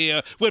Hour is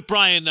here with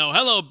Brian Noe.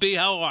 Hello, B.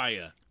 How are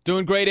you?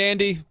 Doing great,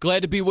 Andy.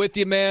 Glad to be with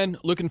you, man.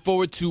 Looking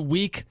forward to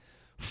week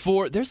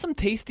 4. There's some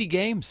tasty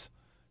games.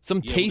 Some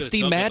Yeah, we're gonna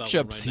tasty talk about one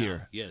matchups right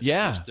here. now.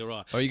 Yes, there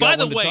are. Oh, you By got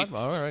the one to way, talk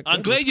about? All right, I'm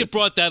good. glad Let's you get-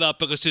 brought that up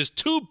because there's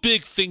 2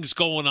 big things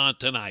going on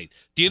tonight.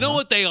 Do you know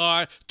what they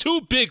are?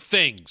 2 big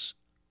things.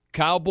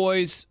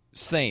 Cowboys,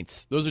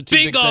 Saints. Those are 2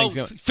 big Bingo,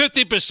 things.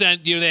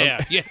 50%, you're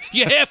there.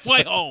 You're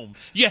halfway home.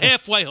 You're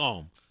halfway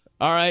home.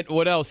 All right,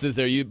 what else is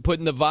there? You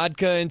putting the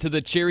vodka into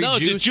the cherry No,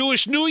 juice? it's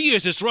Jewish New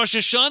Year's. It's Rosh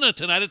Hashanah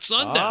tonight at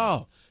sundown.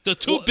 Oh. The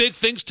 2 big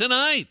things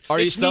tonight. Are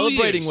you It's New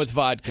celebrating Year's. with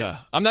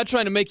vodka? I'm not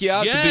trying to make you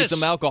out to be Yes, some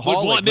with alcoholic.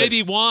 wine, but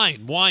maybe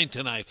wine. Wine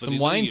tonight. For some the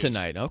New wine Year's.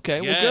 tonight. Okay,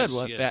 Yes, well, good.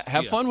 Well, yes,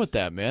 have yeah. fun with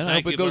that, man. I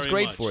Thank hope it you goes very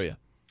great much. for you.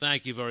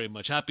 Thank you very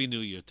much. Happy New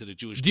Year to the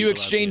Jewish Do you people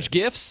out exchange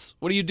there. gifts?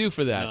 What do you do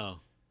for that? No.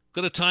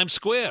 Go to Times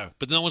Square,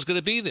 but no one's going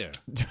to be there.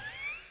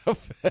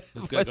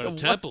 You've got to go to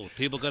temple.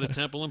 People go to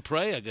temple and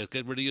pray. I guess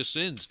get rid of your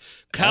sins.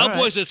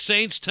 Cowboys at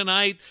Saints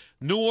tonight.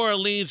 New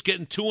Orleans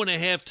getting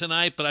 2.5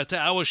 tonight, but I tell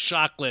you, I was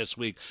shocked last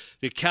week.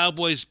 The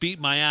Cowboys beat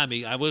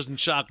Miami. I wasn't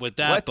shocked with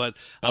that, but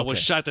I was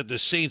shocked that the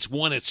Saints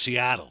won at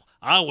Seattle.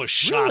 I was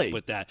shocked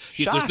with that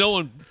because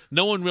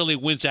no one really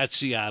wins at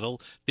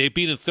Seattle. They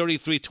beat them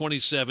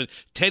 33-27.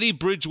 Teddy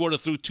Bridgewater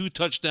threw 2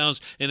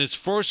 touchdowns in his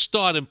first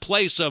start in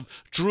place of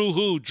Drew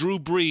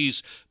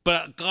Brees.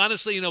 But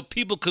honestly,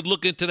 people could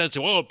look into that and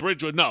say, "Oh,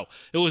 Bridgewater." No,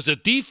 it was the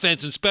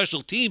defense and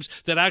special teams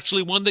that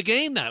actually won the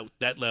game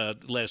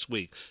that last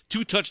week.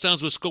 2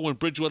 touchdowns were scored when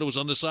Bridgewater was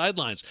on the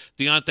sidelines.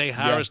 Deontay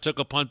Harris took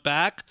a punt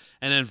back,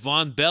 and then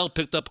Von Bell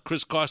picked up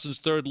Chris Carson's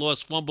third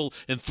lost fumble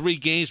in 3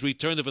 games,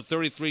 returned it for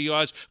 33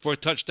 yards for a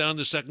touchdown in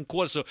the second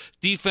quarter. So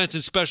defense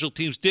and special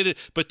teams did it.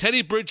 But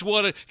Teddy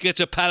Bridgewater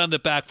gets a pat on the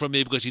back from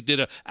me because he did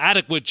an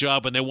adequate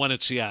job when they won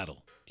at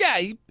Seattle. Yeah,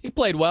 he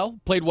played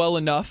well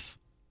enough.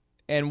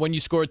 And when you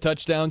score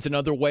touchdowns in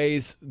other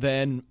ways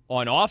than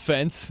on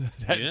offense,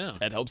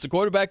 that helps the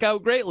quarterback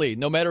out greatly,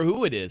 no matter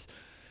who it is.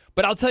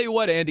 But I'll tell you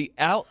what, Andy,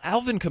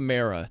 Alvin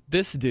Kamara,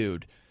 this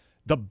dude,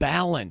 the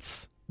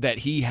balance that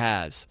he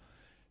has,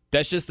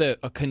 that's just a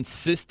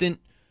consistent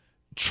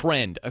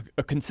trend,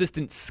 a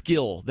consistent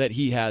skill that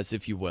he has,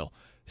 if you will.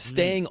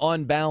 Staying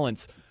on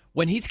balance.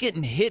 When he's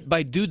getting hit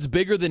by dudes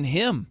bigger than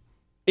him,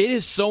 it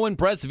is so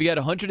impressive. He had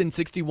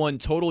 161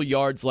 total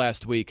yards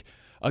last week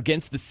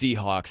against the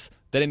Seahawks.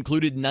 That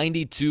included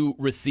 92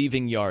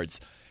 receiving yards.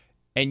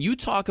 And you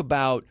talk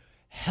about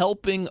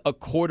helping a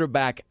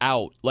quarterback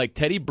out like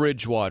Teddy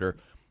Bridgewater,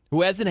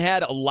 who hasn't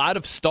had a lot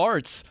of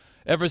starts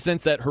ever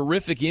since that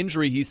horrific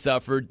injury he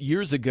suffered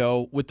years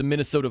ago with the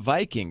Minnesota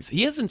Vikings.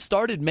 He hasn't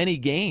started many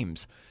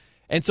games.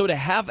 And so to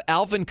have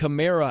Alvin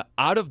Kamara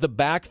out of the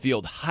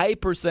backfield, high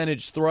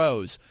percentage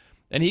throws,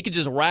 and he could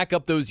just rack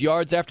up those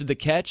yards after the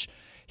catch,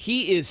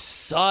 he is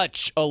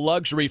such a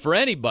luxury for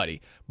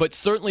anybody, but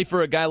certainly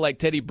for a guy like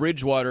Teddy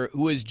Bridgewater,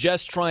 who is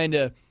just trying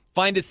to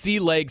find his sea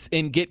legs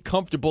and get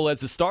comfortable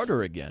as a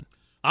starter again.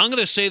 I'm going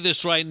to say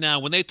this right now.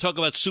 When they talk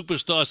about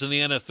superstars in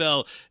the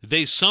NFL,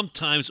 they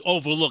sometimes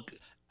overlook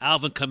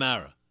Alvin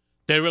Kamara.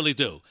 They really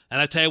do. And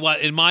I tell you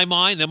what, in my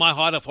mind, in my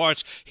heart of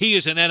hearts, he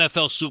is an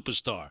NFL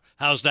superstar.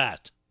 How's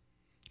that?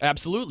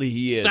 Absolutely,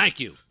 he is. Thank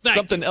you.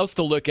 Something else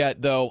to look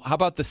at, though. How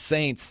about the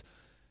Saints?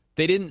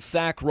 They didn't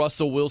sack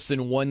Russell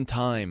Wilson one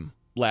time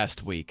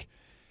last week.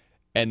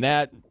 And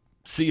that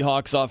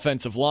Seahawks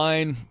offensive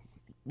line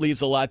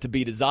leaves a lot to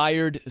be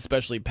desired,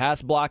 especially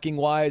pass blocking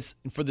wise.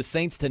 And for the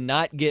Saints to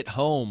not get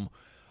home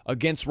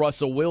against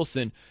Russell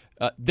Wilson,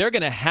 they're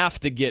going to have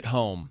to get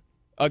home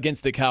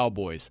against the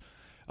Cowboys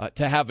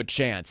to have a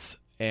chance.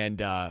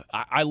 And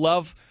I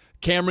love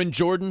Cameron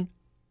Jordan.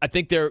 I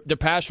think their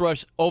pass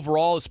rush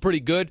overall is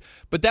pretty good,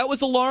 but that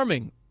was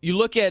alarming. You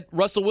look at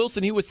Russell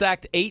Wilson, he was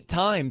sacked 8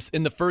 times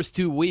in the first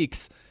 2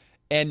 weeks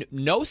and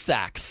no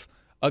sacks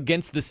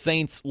against the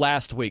Saints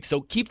last week. So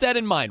keep that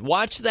in mind.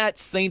 Watch that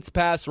Saints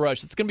pass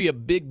rush. It's going to be a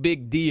big,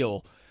 big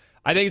deal.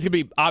 I think it's going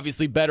to be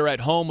obviously better at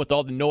home with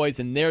all the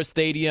noise in their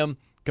stadium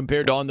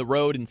compared to on the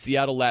road in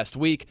Seattle last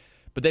week.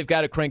 But they've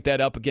got to crank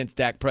that up against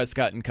Dak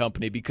Prescott and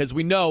company because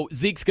we know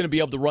Zeke's going to be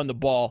able to run the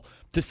ball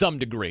to some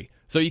degree.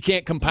 So you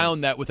can't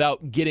compound that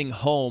without getting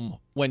home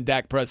when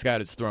Dak Prescott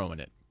is throwing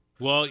it.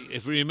 Well,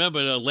 if you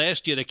remember,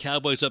 last year the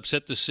Cowboys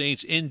upset the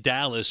Saints in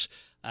Dallas,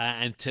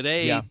 and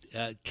today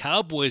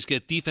Cowboys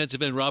get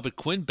defensive end Robert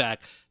Quinn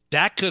back.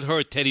 That could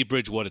hurt Teddy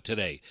Bridgewater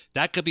today.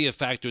 That could be a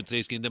factor in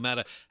today's game, no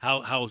matter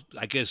how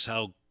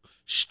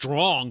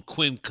strong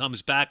Quinn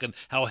comes back and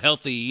how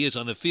healthy he is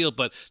on the field.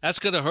 But that's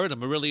going to hurt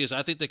him. It really is.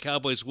 I think the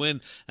Cowboys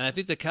win, and I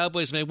think the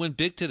Cowboys may win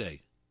big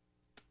today.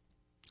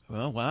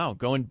 Well, wow,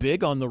 going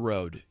big on the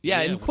road. Yeah,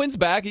 and Quinn's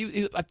back.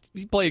 He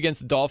played against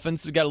the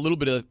Dolphins. We got a little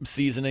bit of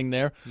seasoning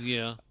there.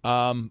 Yeah.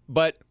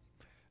 But,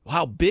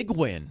 wow, big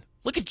win.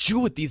 Look at you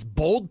with these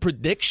bold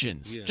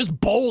predictions. Yeah. Just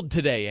bold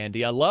today,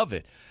 Andy. I love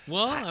it.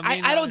 Well,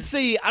 I don't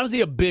see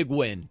a big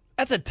win.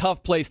 That's a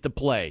tough place to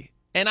play.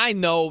 And I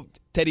know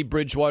Teddy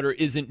Bridgewater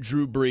isn't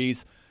Drew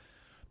Brees,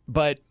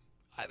 but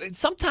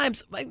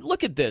sometimes,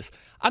 look at this.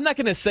 I'm not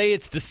going to say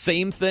it's the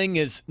same thing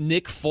as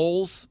Nick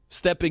Foles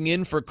stepping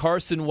in for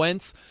Carson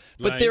Wentz,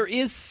 but there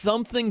is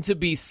something to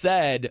be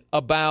said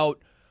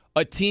about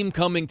a team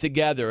coming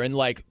together and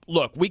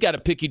look, we got to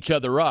pick each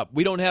other up.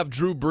 We don't have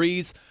Drew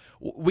Brees.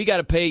 We got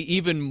to pay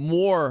even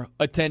more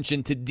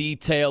attention to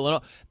detail.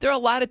 And there are a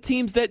lot of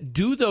teams that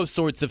do those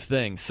sorts of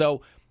things.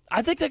 So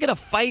I think they're going to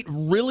fight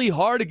really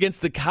hard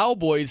against the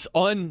Cowboys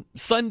on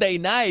Sunday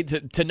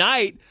night,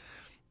 tonight.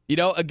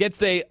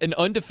 Against an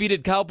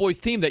undefeated Cowboys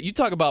team that you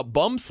talk about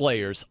bum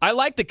slayers. I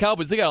like the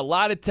Cowboys. They got a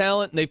lot of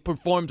talent, and they've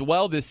performed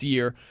well this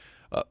year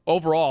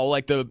overall,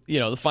 like the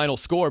final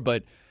score.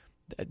 But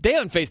they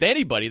haven't faced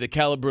anybody the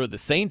caliber of the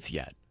Saints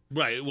yet.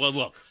 Right. Well,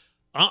 look,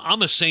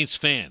 I'm a Saints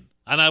fan,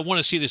 and I want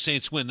to see the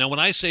Saints win. Now, when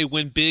I say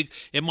win big,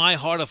 in my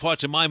heart of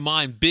hearts, in my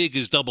mind, big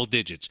is double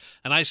digits.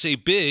 And I say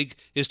big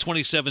is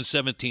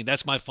 27-17.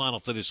 That's my final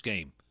for this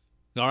game.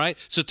 All right?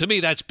 So to me,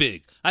 that's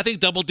big. I think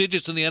double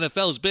digits in the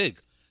NFL is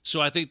big.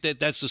 So I think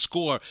that's the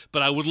score.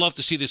 But I would love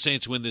to see the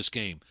Saints win this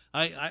game.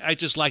 I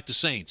just like the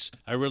Saints.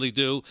 I really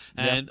do.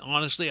 And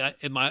honestly,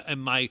 in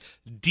my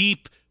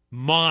deep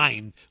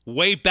mind,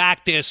 way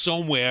back there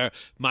somewhere,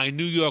 my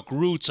New York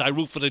roots, I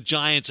root for the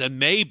Giants, and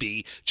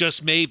maybe,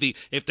 just maybe,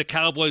 if the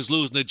Cowboys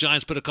lose and the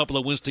Giants put a couple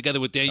of wins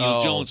together with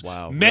Daniel Jones,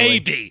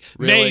 maybe,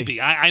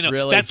 maybe. I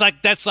know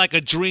that's like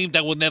a dream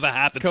that will never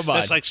happen. Come on.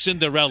 That's like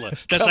Cinderella.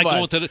 That's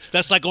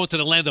like going to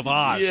the land of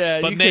Oz.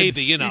 Yeah, but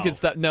maybe, you know. You can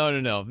stop.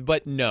 No.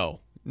 But no.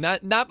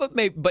 Not but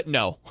maybe, but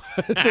no.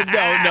 no,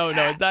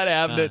 it's not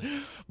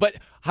happening. But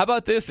how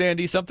about this,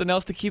 Andy? Something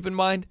else to keep in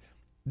mind?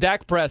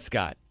 Dak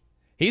Prescott.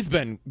 He's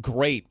been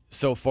great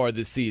so far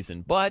this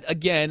season. But,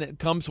 again, it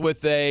comes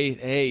with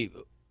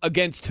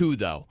against who,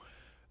 though?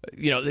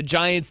 The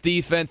Giants'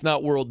 defense,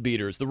 not world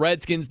beaters. The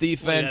Redskins'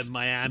 defense,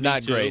 Miami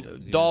not too. great.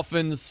 Yeah.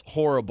 Dolphins,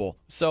 horrible.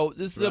 So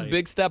this is a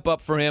big step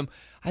up for him.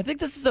 I think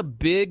this is a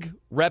big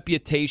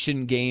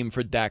reputation game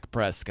for Dak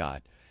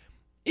Prescott.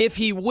 If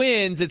he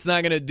wins, it's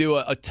not going to do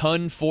a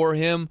ton for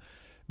him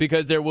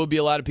because there will be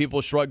a lot of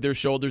people shrug their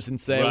shoulders and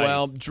say,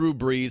 well, Drew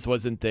Brees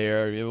wasn't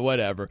there,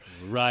 whatever.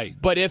 Right.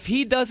 But if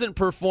he doesn't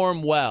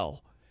perform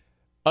well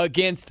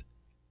against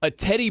a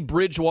Teddy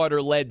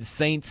Bridgewater-led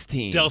Saints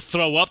team, they'll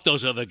throw up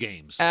those other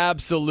games.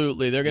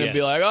 Absolutely. They're going to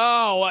be like,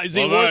 is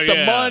he worth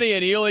the money?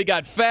 And he only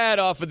got fat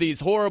off of these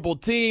horrible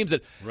teams.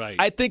 And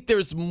I think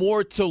there's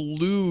more to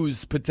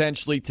lose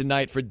potentially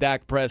tonight for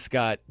Dak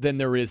Prescott than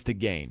there is to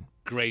gain.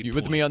 Great. You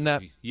with me on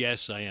that?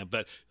 Yes, I am.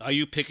 But are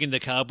you picking the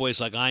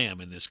Cowboys like I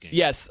am in this game?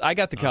 Yes, I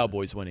got the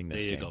Cowboys winning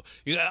this game. There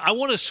you go. I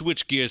want to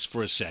switch gears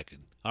for a second.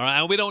 All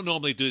right, we don't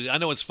normally do this. I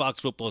know it's Fox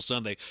Football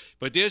Sunday,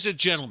 but there's a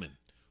gentleman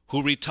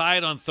who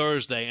retired on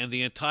Thursday, and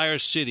the entire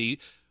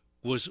city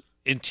was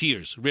in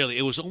tears. Really,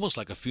 it was almost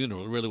like a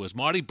funeral. It really was.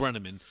 Marty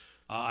Brennaman.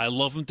 I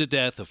love him to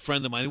death, a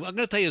friend of mine. I'm going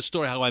to tell you a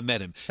story how I met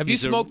him. Have you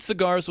smoked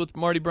cigars with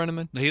Marty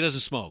Brennaman? No, he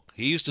doesn't smoke.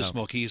 He used to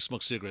smoke. He used to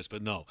smoke cigarettes,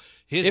 but no.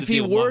 If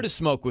he were to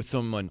smoke with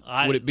someone,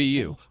 would it be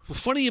you? Well,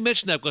 funny you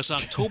mention that because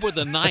October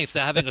the 9th,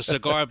 they're having a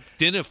cigar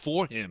dinner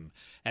for him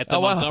at the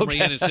Montgomery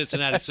Inn in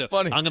Cincinnati. That's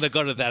funny. I'm going to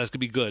go to that. It's going to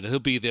be good. He'll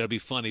be there. It'll be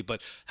funny. But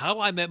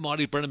how I met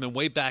Marty Brennaman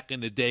way back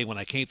in the day when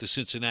I came to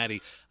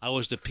Cincinnati, I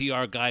was the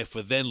PR guy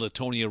for then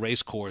Latonia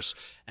Racecourse,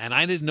 and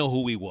I didn't know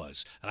who he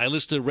was. And I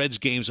listened to Reds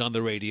games on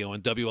the radio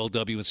on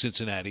WLW in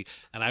Cincinnati,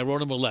 and I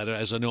wrote him a letter,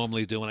 as I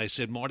normally do, and I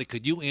said, Marty,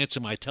 could you answer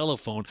my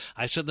telephone?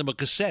 I sent him a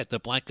cassette, the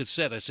blank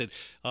cassette. I said,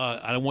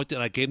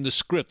 I gave him the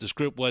script. The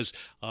script was,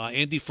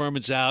 Andy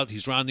Furman's out.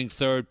 He's rounding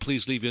third.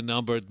 Please leave your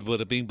number.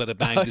 Bada bing, bada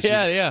bang.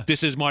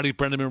 This is Marty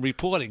Brennaman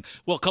reporting.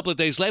 Well, a couple of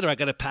days later, I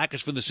got a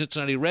package from the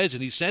Cincinnati Reds,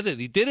 and he sent it.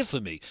 He did it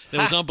for me. It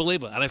was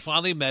unbelievable. And I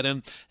finally met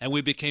him, and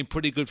we became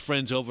pretty good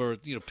friends over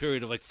a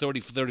period of like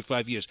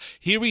 35 years.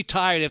 He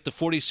retired after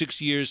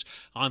 46 years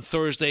on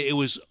Thursday. It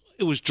was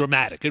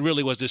dramatic. It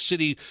really was. The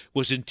city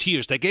was in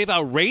tears. They gave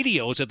out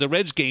radios at the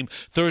Reds game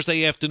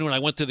Thursday afternoon. I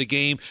went to the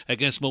game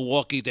against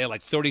Milwaukee. There were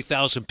like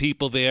 30,000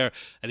 people there,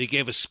 and he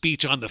gave a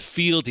speech on the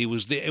field. He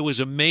was there. It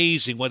was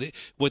amazing what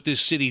this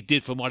city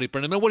did for Marty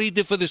Brennaman and what he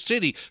did for the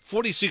city.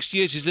 46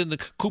 years. He's in the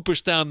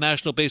Cooperstown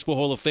National Baseball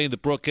Hall of Fame, the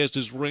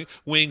broadcasters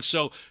wing.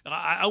 So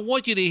I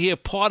want you to hear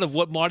part of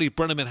what Marty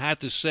Brennaman had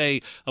to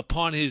say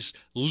upon his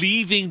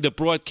leaving the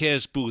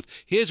broadcast booth.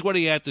 Here's what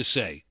he had to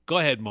say. Go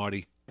ahead,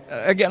 Marty.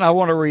 Again, I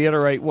want to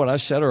reiterate what I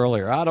said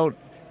earlier. I don't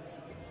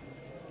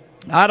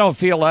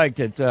feel like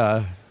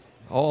that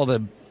all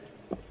the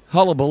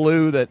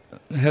hullabaloo that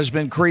has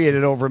been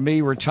created over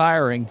me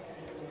retiring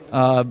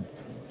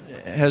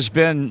has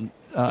been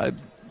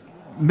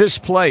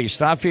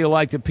misplaced. I feel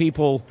like the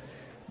people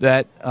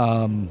that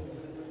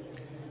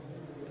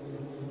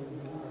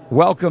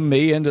welcomed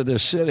me into the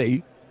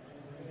city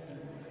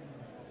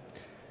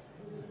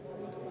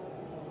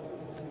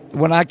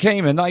when I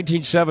came in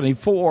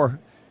 1974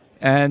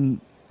 and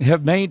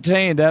have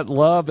maintained that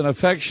love and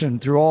affection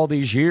through all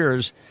these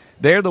years,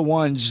 they're the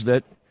ones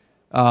that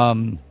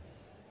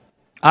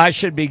I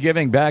should be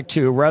giving back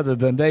to rather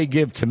than they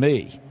give to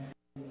me.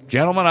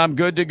 Gentlemen, I'm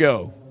good to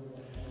go.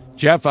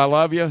 Jeff, I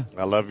love you.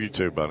 I love you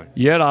too, buddy.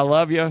 Yet, I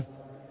love you.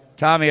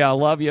 Tommy, I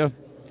love you.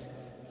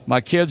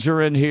 My kids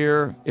are in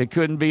here. It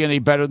couldn't be any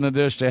better than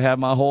this to have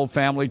my whole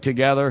family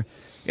together.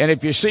 And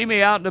if you see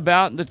me out and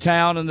about in the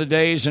town in the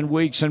days and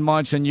weeks and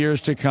months and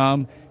years to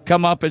come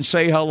up and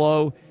say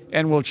hello,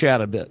 and we'll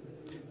chat a bit.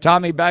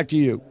 Tommy, back to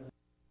you.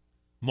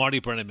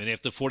 Marty Brennaman,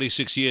 after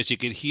 46 years, you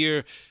could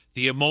hear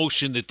the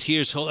emotion, the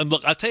tears. And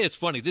look, I'll tell you, it's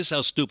funny. This is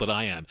how stupid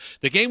I am.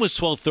 The game was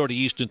 12:30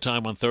 Eastern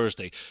time on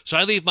Thursday. So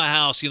I leave my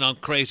house, I'm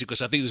crazy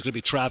because I think there's going to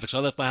be traffic. So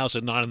I left my house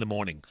at 9 in the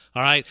morning.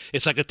 All right?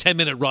 It's like a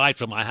 10-minute ride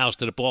from my house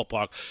to the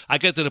ballpark. I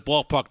get to the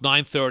ballpark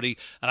 9:30,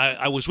 and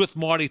I was with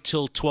Marty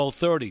till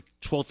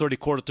 12:30,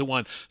 quarter to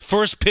 1.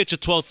 First pitch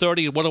at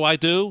 12:30, and what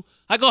do?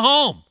 I go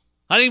home.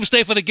 I didn't even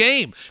stay for the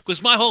game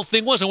because my whole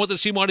thing was I wanted to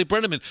see Marty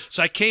Brennaman.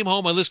 So I came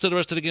home, I listened to the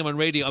rest of the game on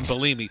radio, and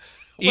believe me,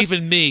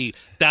 even me,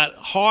 that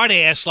hard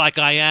ass like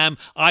I am,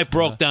 I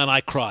broke down,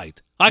 I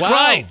cried. I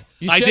cried.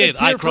 You I shed did. a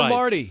tear I cried. for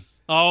Marty.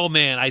 Oh,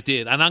 man, I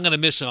did. And I'm going to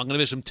miss him. I'm going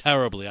to miss him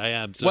terribly. I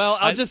am. So well,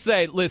 I'll just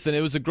say, listen,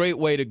 it was a great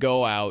way to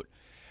go out.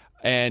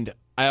 And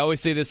I always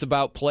say this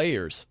about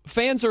players.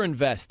 Fans are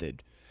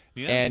invested.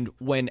 Yeah. And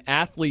when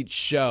athletes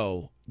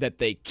show that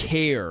they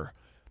care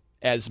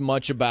as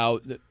much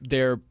about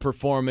their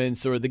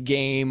performance or the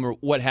game or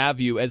what have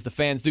you as the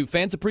fans do,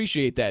 fans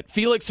appreciate that.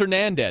 Felix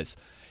Hernandez,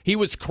 he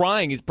was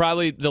crying. He's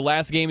probably the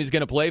last game he's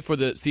going to play for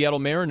the Seattle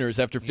Mariners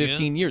after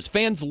 15 years.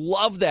 Fans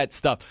love that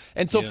stuff.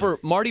 And so for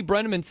Marty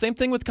Brennaman, same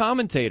thing with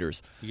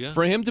commentators. Yeah.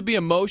 For him to be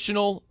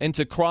emotional and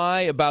to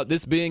cry about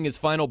this being his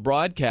final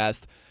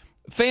broadcast,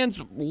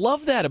 fans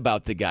love that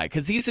about the guy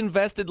because he's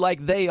invested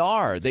like they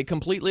are. They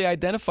completely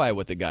identify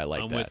with a guy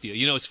like that. I'm with you.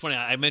 You know, it's funny.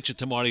 I mentioned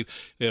to Marty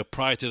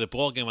prior to the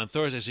ball game on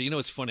Thursday, I said, you know,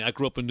 it's funny. I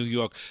grew up in New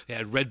York. They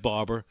had Red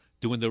Barber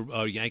doing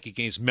the Yankee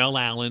games, Mel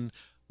Allen,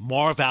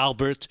 Marv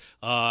Albert,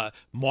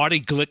 Marty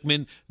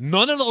Glickman.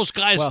 None of those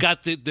guys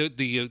got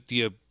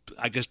the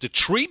I guess the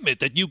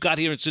treatment that you got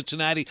here in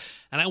Cincinnati.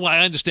 And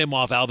I understand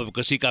Marv Albert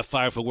because he got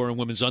fired for wearing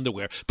women's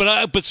underwear.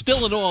 But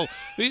still in all,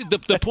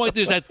 the point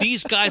is that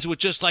these guys were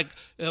just like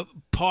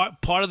part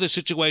of the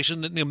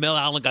situation. Mel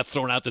Allen got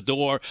thrown out the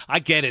door. I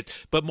get it.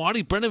 But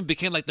Marty Brennaman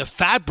became like the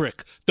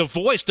fabric, the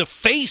voice, the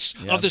face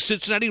of the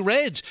Cincinnati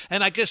Reds.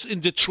 And I guess in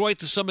Detroit,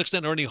 to some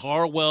extent, Ernie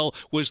Harwell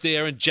was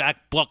there and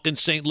Jack Buck in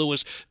St.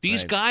 Louis.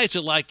 These guys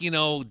are like,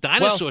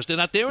 dinosaurs. Well, they're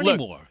not there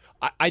anymore.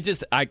 I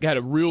got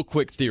a real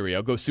quick theory.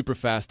 I'll go super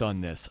fast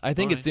on this. I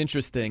think it's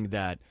interesting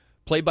that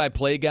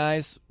play-by-play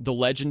guys, the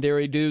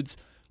legendary dudes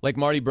like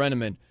Marty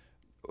Brennaman,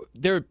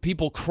 there are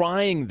people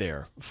crying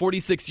there.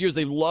 46 years,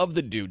 they love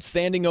the dude.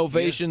 Standing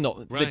ovation.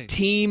 The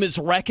team is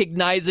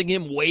recognizing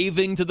him,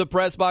 waving to the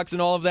press box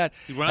and all of that.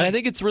 Right. And I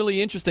think it's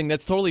really interesting.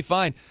 That's totally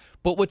fine.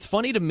 But what's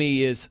funny to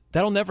me is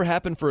that'll never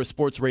happen for a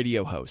sports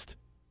radio host.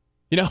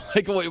 You know,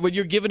 like when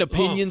you're giving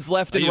opinions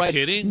left and right,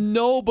 kidding?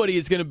 Nobody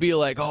is going to be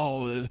like,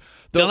 they'll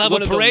have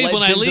a parade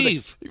when I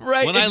leave.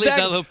 Right, when I leave,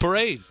 they'll have a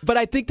parade. But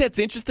I think that's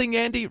interesting,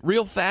 Andy,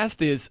 real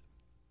fast is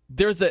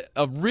there's a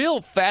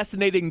real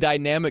fascinating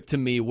dynamic to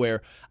me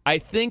where I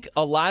think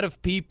a lot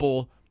of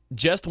people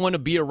just want to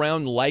be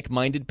around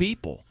like-minded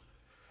people.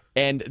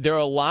 And there are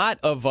a lot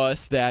of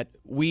us that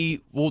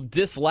we will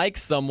dislike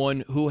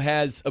someone who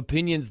has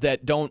opinions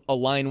that don't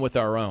align with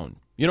our own.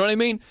 You know what I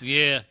mean?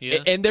 Yeah.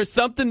 And there's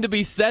something to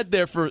be said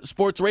there for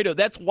sports radio.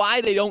 That's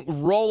why they don't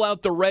roll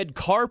out the red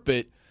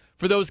carpet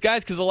for those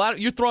guys, because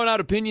you're throwing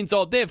out opinions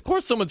all day. Of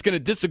course someone's going to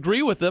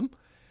disagree with them,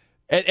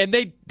 and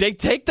they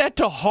take that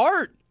to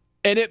heart,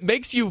 and it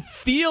makes you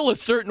feel a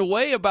certain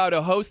way about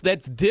a host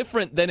that's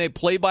different than a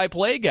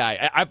play-by-play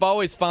guy. I've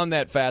always found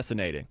that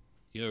fascinating.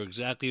 You're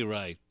exactly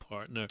right,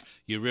 partner.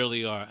 You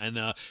really are.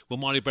 And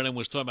when Marty Brennan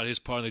was talking about his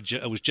partner,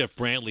 it was Jeff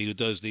Brantley who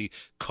does the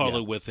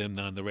color with him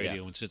on the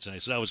radio in Cincinnati.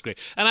 So that was great.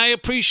 And I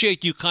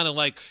appreciate you kind of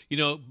like,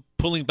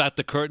 pulling back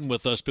the curtain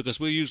with us because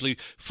we're usually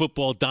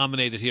football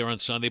dominated here on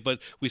Sunday, but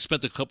we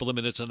spent a couple of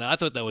minutes on that. I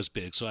thought that was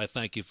big, so I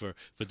thank you for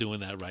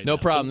doing that right now. No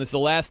problem. This is the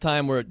last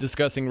time we're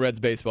discussing Reds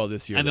baseball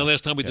this year. And the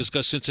last time we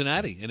discussed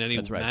Cincinnati in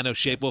any manner,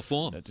 shape, or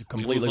form. That's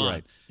completely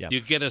right. Yeah.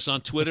 You get us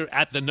on Twitter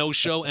at The No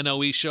Show,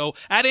 NOE Show,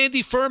 at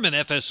Andy Furman,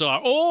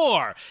 FSR,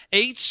 or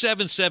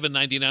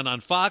 877-99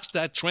 on Fox.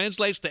 That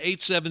translates to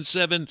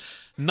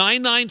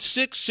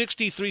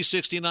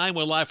 877-996-6369.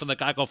 We're live from the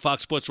Geico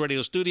Fox Sports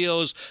Radio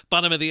studios.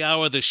 Bottom of the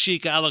hour, the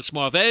Chic Alex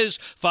Marvez,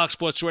 Fox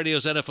Sports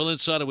Radio's NFL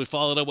Insider. We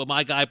followed up with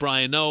my guy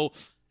Brian Noe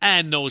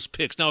and Noe's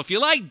picks. Now, if you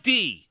like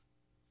D,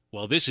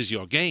 well, this is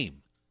your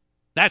game.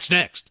 That's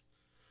next.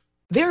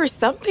 There are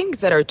some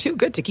things that are too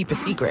good to keep a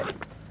secret.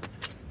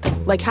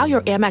 Like how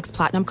your Amex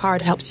Platinum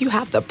card helps you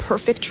have the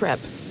perfect trip.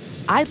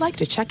 I'd like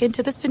to check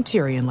into the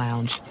Centurion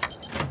Lounge.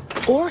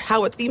 Or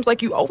how it seems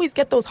like you always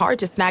get those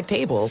hard-to-snag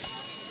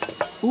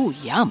tables. Ooh,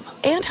 yum.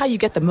 And how you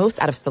get the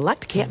most out of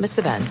select can't-miss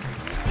events.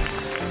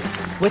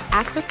 With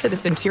access to the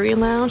Centurion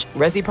Lounge,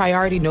 Resi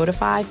Priority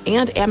Notified,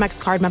 and Amex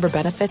card member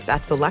benefits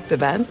at select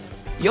events,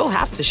 you'll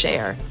have to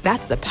share.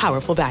 That's the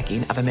powerful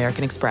backing of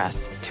American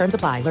Express. Terms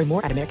apply. Learn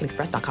more at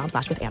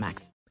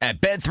americanexpress.com/withAmex. At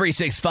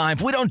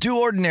Bet365, we don't do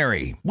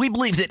ordinary. We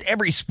believe that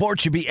every sport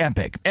should be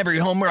epic. Every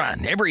home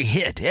run, every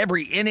hit,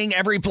 every inning,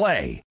 every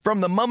play. From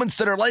the moments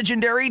that are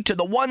legendary to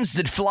the ones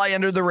that fly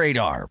under the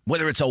radar.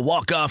 Whether it's a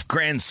walk-off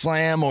grand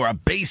slam or a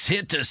base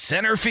hit to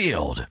center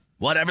field.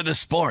 Whatever the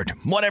sport,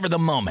 whatever the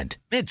moment.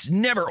 It's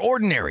never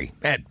ordinary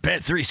at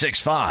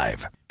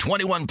Bet365.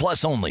 21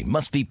 plus only.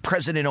 Must be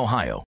present in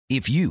Ohio.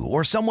 If you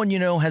or someone you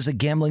know has a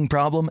gambling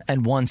problem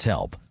and wants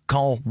help,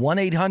 call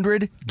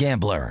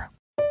 1-800-GAMBLER.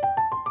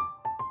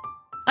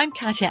 I'm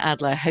Katya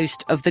Adler,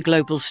 host of The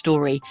Global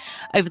Story.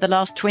 Over the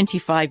last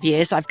 25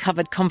 years, I've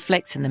covered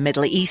conflicts in the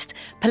Middle East,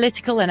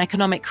 political and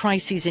economic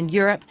crises in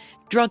Europe,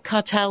 drug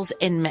cartels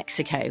in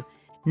Mexico.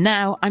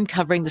 Now I'm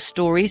covering the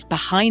stories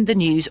behind the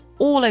news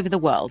all over the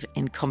world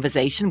in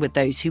conversation with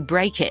those who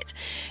break it.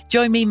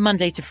 Join me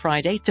Monday to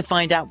Friday to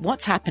find out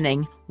what's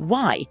happening,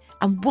 why,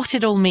 and what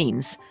it all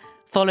means.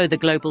 Follow The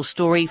Global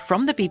Story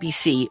from the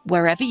BBC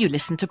wherever you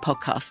listen to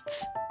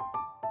podcasts.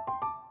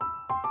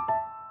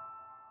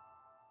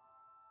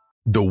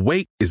 The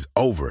wait is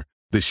over.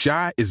 The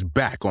Chi is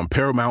back on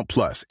Paramount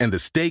Plus, and the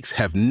stakes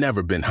have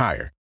never been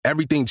higher.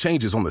 Everything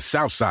changes on the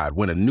South Side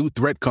when a new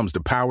threat comes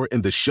to power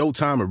in the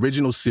Showtime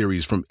original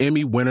series from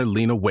Emmy winner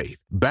Lena Waithe.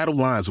 Battle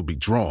lines will be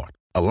drawn,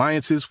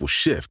 alliances will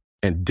shift,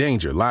 and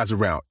danger lies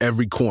around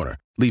every corner,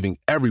 leaving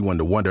everyone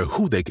to wonder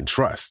who they can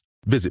trust.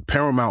 Visit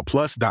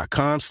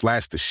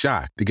ParamountPlus.com/The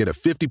Chi to get a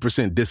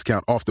 50%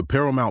 discount off the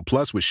Paramount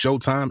Plus with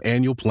Showtime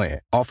annual plan.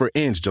 Offer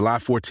ends July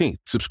 14th.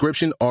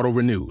 Subscription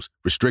auto-renews.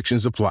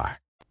 Restrictions apply.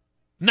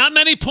 Not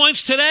many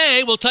points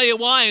today. We'll tell you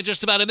why in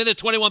just about a minute,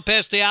 21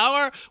 past the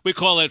hour. We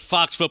call it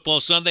Fox Football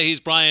Sunday. He's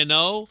Brian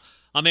Noe.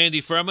 I'm Andy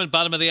Furman.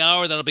 Bottom of the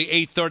hour. That'll be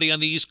 8:30 on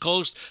the East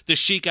Coast. The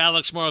Chic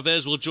Alex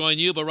Marvez will join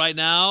you. But right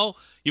now,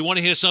 you want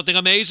to hear something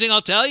amazing?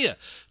 I'll tell you.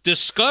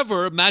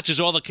 Discover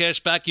matches all the cash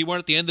back you earn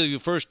at the end of your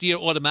first year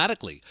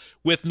automatically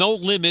with no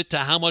limit to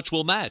how much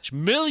will match.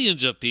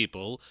 Millions of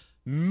people,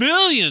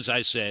 millions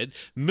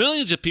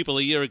of people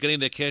a year are getting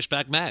their cash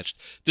back matched.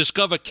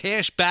 Discover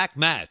Cash Back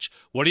Match.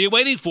 What are you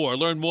waiting for?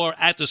 Learn more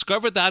at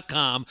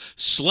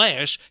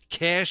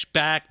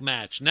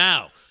discover.com/cashbackmatch.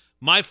 Now,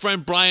 my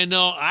friend Brian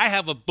Noe, I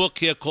have a book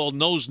here called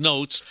Noe's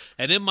Notes,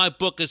 and in my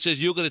book it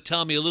says you're going to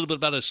tell me a little bit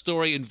about a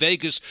story in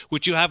Vegas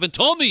which you haven't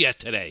told me yet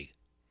today.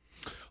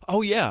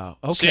 Oh, yeah.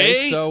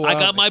 Okay. See? So I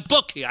got my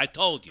book here. I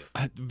told you.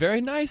 Very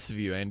nice of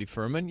you, Andy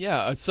Furman.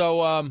 Yeah.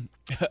 So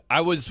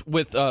I was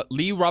with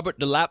Lee Robert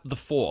DeLapp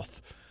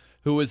IV,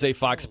 who is a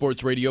Fox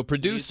Sports Radio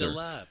producer.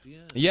 DeLapp, yeah.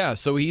 Yeah.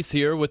 So he's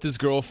here with his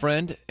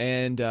girlfriend,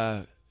 and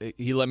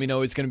he let me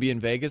know he's going to be in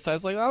Vegas. I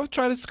was like, I'll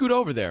try to scoot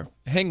over there,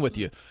 hang with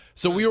you.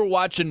 So we were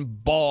watching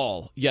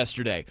ball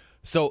yesterday.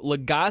 So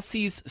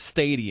Legacy's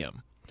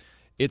Stadium,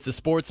 it's a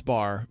sports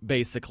bar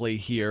basically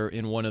here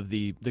in one of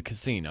the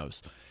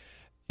casinos.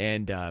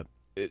 And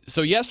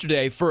so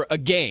yesterday for a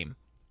game,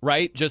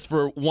 right, just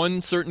for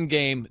one certain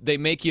game, they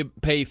make you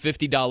pay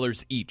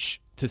 $50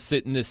 each to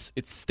sit in this.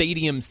 It's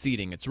stadium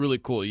seating. It's really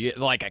cool. You get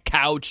like a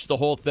couch, the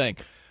whole thing.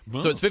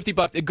 Wow. So it's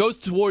 $50. It goes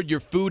toward your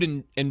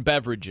food and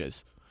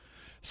beverages.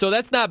 So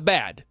that's not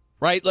bad,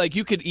 right? Like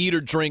you could eat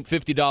or drink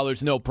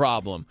 $50, no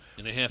problem.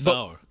 In a half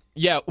hour.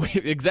 Yeah,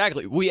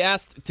 exactly. We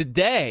asked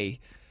today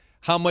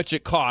how much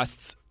it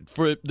costs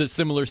for the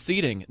similar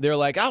seating. They're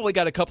like, oh, we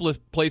got a couple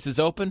of places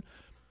open.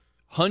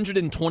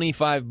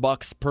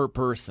 $125 per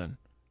person.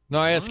 Now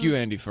I ask you,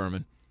 Andy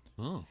Furman.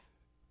 Oh.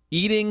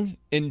 Eating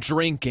and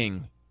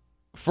drinking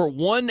for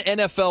one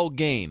NFL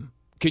game,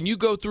 can you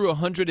go through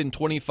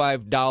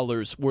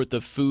 $125 worth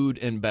of food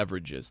and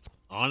beverages?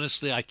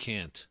 Honestly, I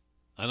can't.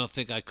 I don't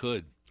think I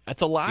could.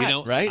 That's a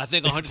lot, right? I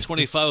think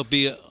 125 would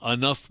be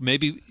enough,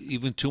 maybe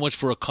even too much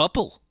for a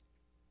couple.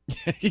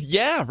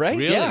 Yeah, right?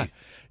 Really?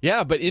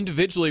 Yeah, but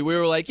individually we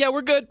were like, yeah,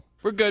 we're good.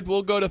 We're good.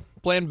 We'll go to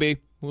plan B.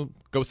 We'll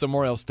go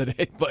somewhere else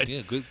today. But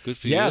yeah, good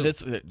for you. Yeah,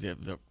 that's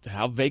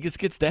how Vegas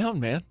gets down,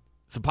 man.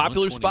 It's a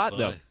popular spot,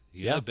 though.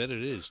 Yeah, I bet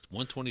it is.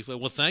 125.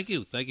 Well, thank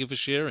you. Thank you for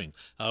sharing.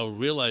 I'll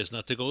realize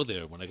not to go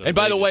there when I go to And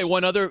by Vegas. the way,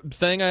 one other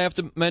thing I have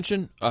to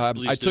mention.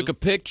 I took a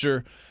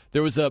picture.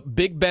 There was a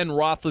Big Ben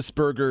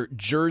Roethlisberger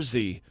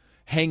jersey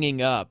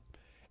hanging up,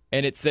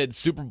 and it said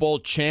Super Bowl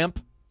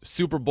champ.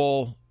 Super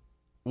Bowl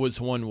was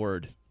one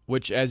word,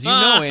 which, as you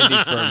know,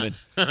 Andy Furman,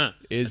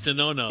 is a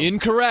no-no.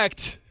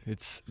 Incorrect.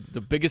 It's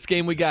the biggest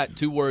game we got.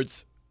 2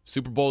 words.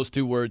 Super Bowl is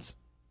 2 words.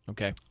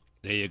 Okay.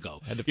 There you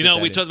go.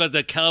 We talked about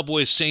the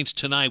Cowboys Saints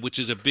tonight, which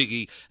is a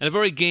biggie, and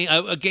a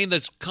game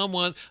that's come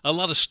on a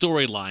lot of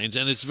storylines,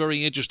 and it's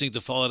very interesting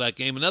to follow that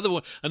game.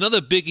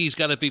 Another biggie's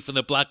got to be from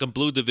the Black and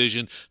Blue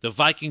division, the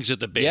Vikings at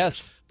the Bears.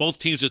 Yes. Both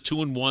teams are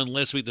 2-1.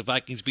 Last week the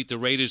Vikings beat the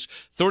Raiders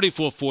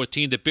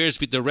 34-14. The Bears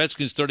beat the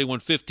Redskins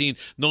 31-15.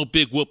 No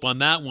big whoop on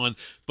that one,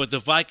 but the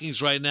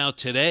Vikings right now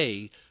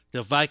today.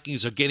 The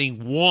Vikings are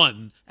getting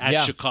one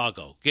at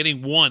Chicago.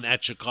 Getting one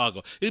at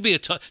Chicago. It'd be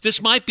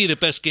this might be the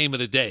best game of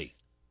the day.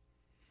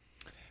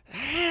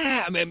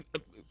 I mean,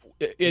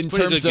 in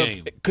terms of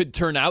it could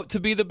turn out to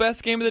be the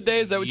best game of the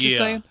day. Is that what you're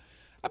saying?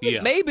 I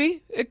mean,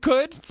 maybe it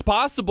could. It's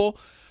possible.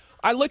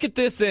 I look at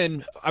this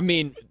and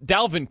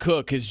Dalvin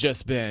Cook has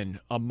just been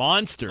a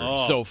monster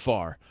so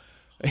far.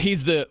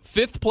 He's the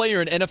 5th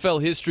player in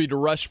NFL history to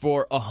rush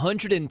for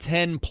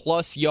 110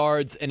 plus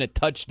yards and a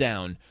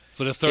touchdown.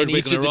 For the third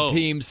week in each in a of row. the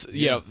team's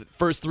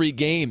first 3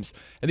 games.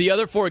 And the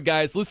other 4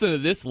 guys, listen to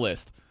this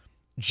list.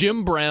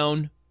 Jim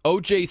Brown,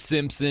 O.J.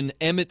 Simpson,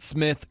 Emmitt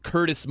Smith,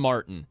 Curtis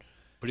Martin.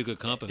 Pretty good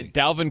company.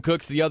 Dalvin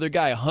Cook's the other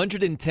guy,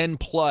 110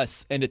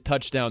 plus and a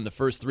touchdown the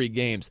first 3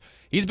 games.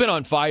 He's been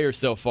on fire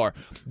so far.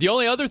 The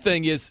only other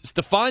thing is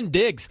Stephon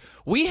Diggs.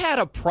 We had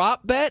a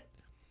prop bet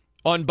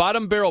on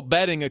Bottom Barrel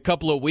Betting a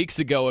couple of weeks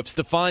ago if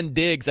Stephon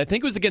Diggs, I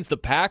think it was against the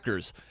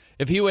Packers,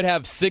 if he would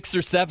have 6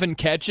 or 7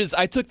 catches.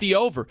 I took the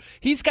over.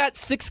 He's got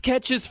 6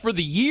 catches for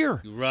the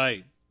year.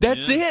 Right.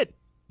 That's it.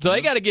 So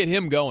they got to get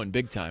him going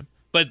big time.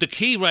 But the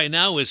key right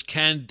now is,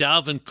 can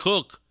Dalvin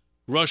Cook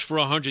rush for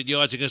 100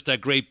 yards against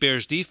that great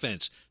Bears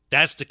defense?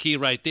 That's the key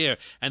right there.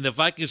 And the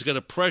Vikings are going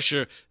to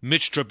pressure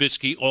Mitch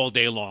Trubisky all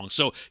day long.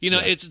 So,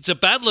 it's a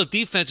battle of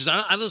defenses.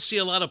 I don't see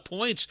a lot of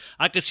points.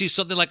 I could see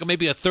something like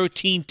maybe a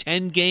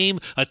 13-10 game,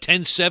 a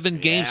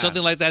 10-7 game,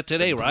 something like that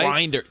today, right?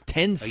 Grinder,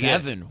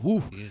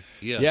 10-7.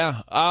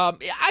 Yeah.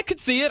 I could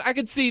see it. I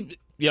could see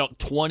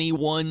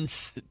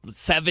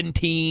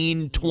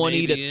 21-17,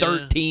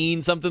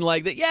 20-13, something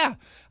like that. Yeah,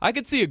 I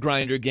could see a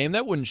grinder game.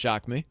 That wouldn't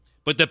shock me.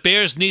 But the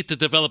Bears need to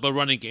develop a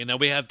running game. Now,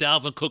 we have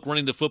Dalvin Cook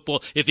running the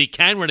football if he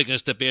can run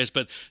against the Bears,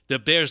 but the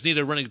Bears need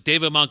a running.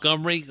 David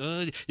Montgomery,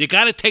 you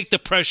got to take the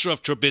pressure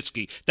off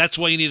Trubisky. That's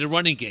why you need a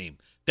running game.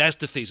 That's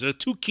the thing. So there are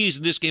two keys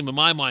in this game in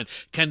my mind.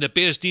 Can the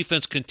Bears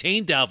defense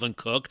contain Dalvin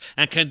Cook,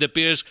 and can the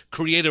Bears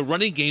create a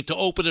running game to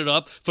open it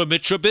up for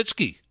Mitch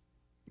Trubisky?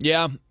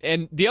 Yeah,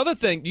 and the other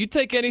thing, you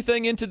take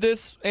anything into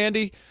this,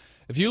 Andy?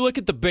 If you look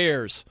at the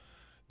Bears,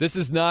 this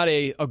is not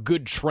a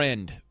good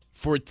trend.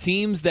 For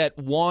teams that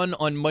won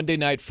on Monday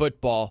Night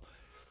Football,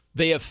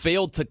 they have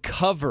failed to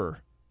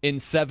cover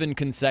in 7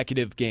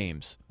 consecutive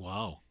games.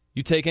 Wow.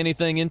 You take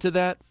anything into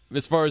that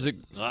as far as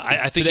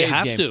I think you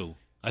have to.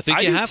 I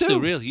think you have to,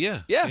 really.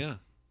 Yeah.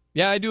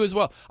 Yeah, I do as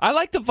well. I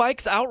like the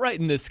Vikes outright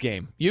in this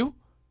game. You?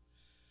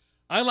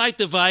 I like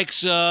the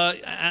Vikes.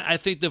 I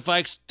think the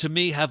Vikes, to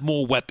me, have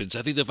more weapons.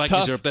 I think the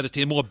Vikings are a better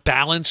team, more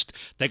balanced.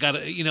 They got,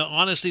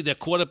 honestly, their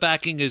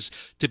quarterbacking is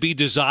to be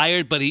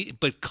desired, but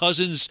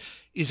Cousins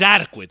is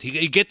adequate.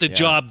 He get the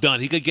job done.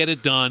 He could get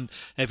it done.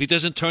 And if he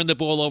doesn't turn the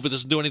ball over,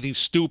 doesn't do anything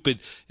stupid,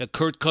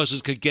 Kirk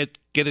Cousins could get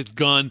it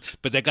done.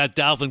 But they got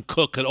Dalvin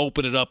Cook could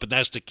open it up, and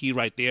that's the key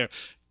right there.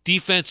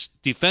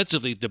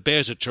 Defensively, the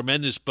Bears are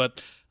tremendous,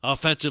 but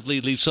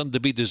offensively leaves something to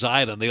be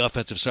desired on the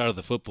offensive side of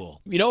the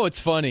football. You know what's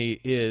funny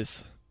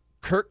is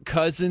Kirk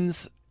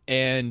Cousins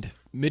and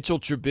Mitchell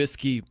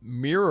Trubisky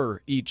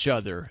mirror each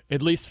other,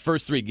 at least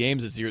first 3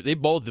 games this year. They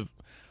both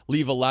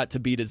leave a lot to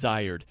be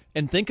desired.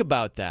 And think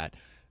about that.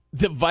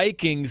 The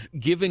Vikings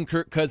giving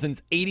Kirk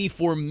Cousins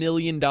 $84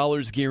 million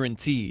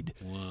guaranteed.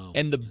 Wow.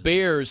 And the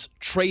Bears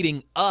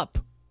trading up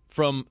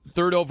from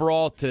 3rd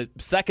overall to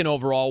 2nd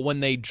overall when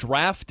they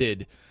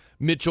drafted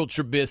Mitchell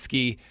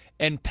Trubisky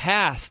and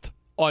passed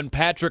on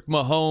Patrick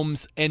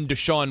Mahomes and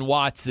Deshaun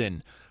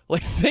Watson.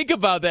 Like, think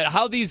about that,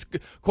 how these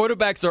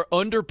quarterbacks are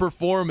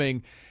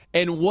underperforming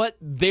and what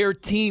their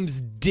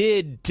teams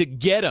did to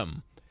get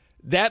them.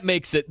 That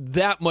makes it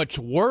that much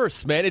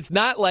worse, man. It's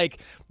not like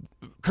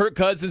Kirk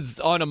Cousins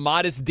on a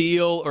modest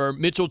deal or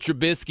Mitchell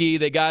Trubisky,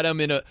 they got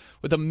him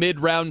with a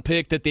mid-round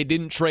pick that they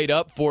didn't trade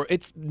up for.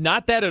 It's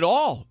not that at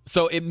all.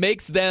 So it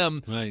makes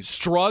them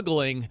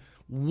struggling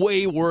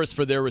way worse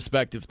for their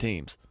respective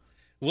teams.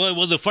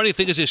 Well, the funny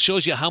thing is it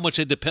shows you how much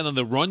they depend on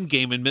the run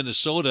game in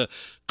Minnesota.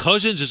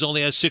 Cousins has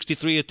only has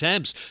 63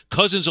 attempts.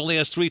 Cousins only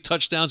has 3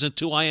 touchdowns and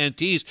 2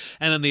 INTs.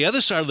 And on the other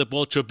side of the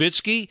ball,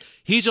 Trubisky,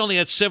 he's only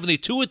had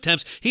 72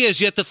 attempts. He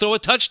has yet to throw a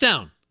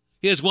touchdown.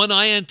 He has 1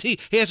 INT. He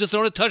hasn't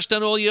thrown a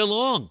touchdown all year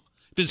long.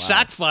 Been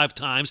sacked 5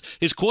 times.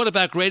 His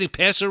quarterback rating,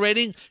 passer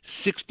rating,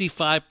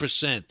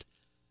 65%.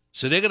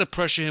 So they're going to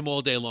pressure him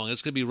all day long.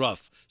 It's going to be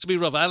rough. It's going to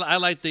be rough. I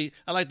like the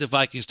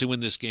Vikings to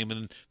win this game,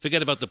 and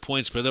forget about the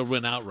points, but they'll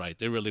win outright.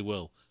 They really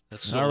will.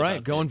 That's all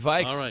right. Going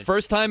Vikes. All right.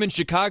 First time in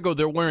Chicago,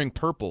 they're wearing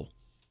purple.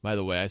 By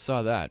the way, I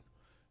saw that.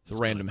 It's a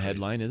random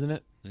headline, isn't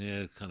it?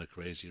 Yeah, kind of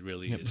crazy. It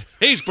really is.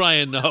 He's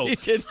Brian No. You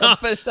did not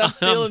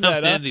feeling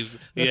that, Andy,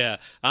 yeah,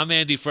 I'm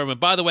Andy Furman.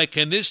 By the way,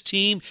 can this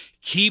team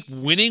keep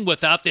winning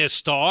without their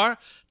star?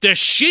 The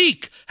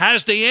Sheik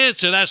has the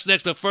answer. That's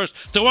next, but first,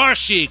 to our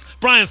Sheik,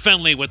 Brian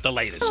Fenley with the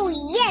latest. Oh,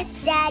 yes,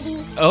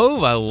 Daddy.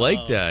 Oh, I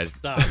like that.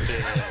 Stop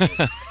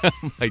it.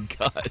 Oh, my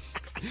gosh.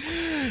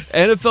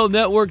 NFL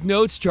Network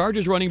notes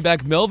Chargers running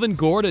back Melvin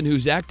Gordon,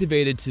 who's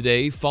activated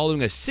today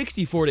following a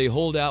 64-day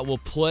holdout, will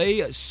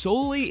play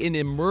solely in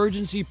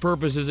emergency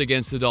purposes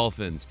against the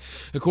Dolphins.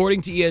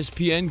 According to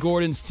ESPN,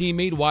 Gordon's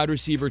teammate, wide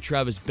receiver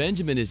Travis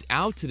Benjamin, is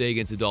out today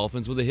against the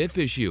Dolphins with a hip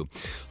issue.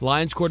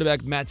 Lions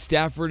quarterback Matt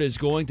Stafford is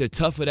going to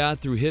tough it out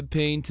through hip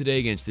pain today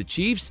against the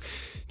Chiefs.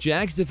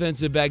 Jags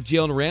defensive back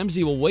Jalen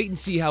Ramsey will wait and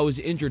see how his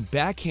injured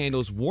back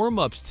handles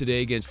warm-ups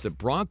today against the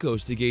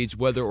Broncos to gauge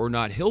whether or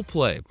not he'll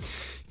play.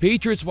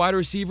 Patriots wide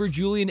receiver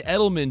Julian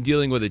Edelman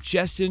dealing with a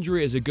chest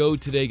injury as a go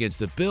today against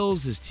the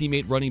Bills. His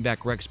teammate running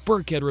back Rex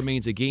Burkhead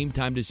remains a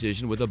game-time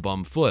decision with a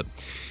bum foot.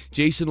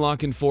 Jason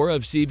Lockenfor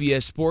of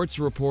CBS Sports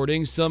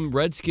reporting some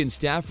Redskins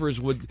staffers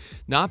would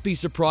not be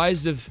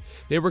surprised if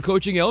they were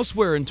coaching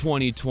elsewhere in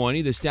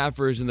 2020. The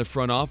staffers and the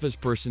front office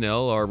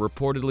personnel are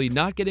reportedly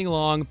not getting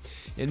along,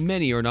 and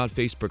many are not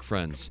Facebook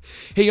friends.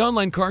 Hey,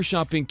 online car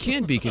shopping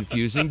can be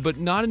confusing, but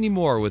not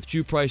anymore with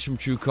True Price from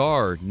True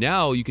Car.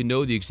 Now you can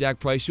know the exact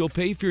price you'll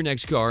pay for your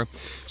next car.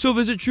 So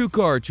visit True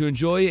Car to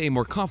enjoy a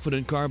more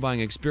confident car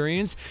buying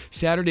experience.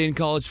 Saturday in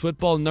college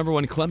football,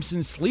 #1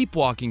 Clemson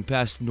sleepwalking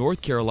past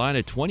North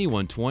Carolina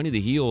 21-20. The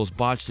Heels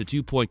botched a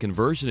 2-point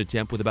conversion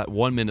attempt with about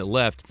 1 minute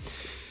left.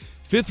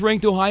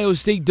 Fifth-ranked Ohio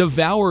State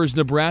devours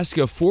Nebraska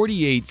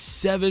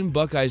 48-7.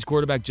 Buckeyes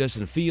quarterback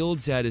Justin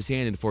Fields had his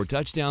hand in 4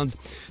 touchdowns.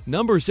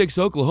 Number 6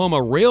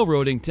 Oklahoma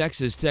railroading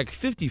Texas Tech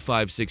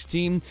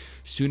 55-16.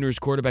 Sooners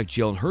quarterback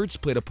Jalen Hurts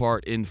played a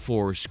part in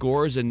 4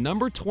 scores. And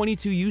number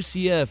 22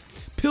 UCF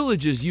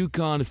pillages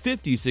UConn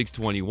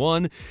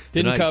 56-21.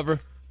 Didn't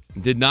cover.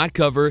 Did not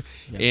cover,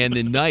 and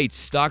the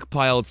Knights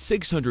stockpiled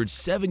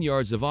 607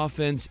 yards of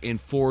offense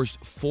and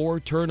forced 4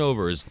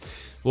 turnovers.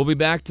 We'll be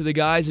back to the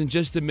guys in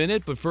just a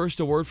minute, but first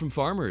a word from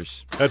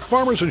Farmers. At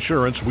Farmers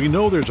Insurance, we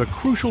know there's a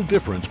crucial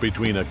difference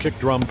between a kick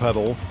drum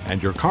pedal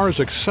and your car's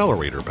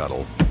accelerator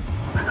pedal.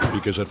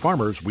 Because at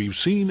Farmers, we've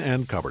seen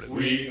and covered it.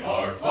 We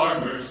are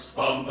Farmers.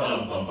 Bum,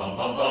 bum, bum, bum,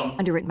 bum, bum.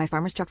 Underwritten by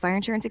Farmers Truck Fire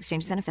Insurance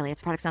Exchanges and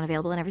Affiliates. Products not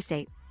available in every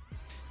state.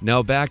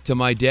 Now back to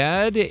my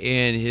dad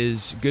and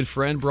his good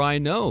friend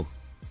Brian Noe.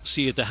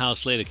 See you at the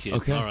house later, kid.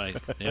 Okay. All right.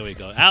 There we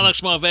go.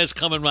 Alex Marvez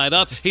coming right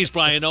up. He's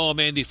Brian Noe. I'm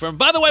Andy Furman.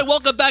 By the way,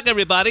 welcome back,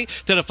 everybody,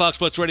 to the Fox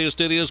Sports Radio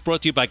studios,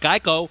 brought to you by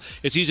Geico.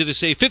 It's easy to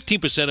save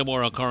 15% or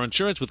more on car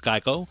insurance with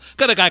Geico.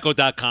 Go to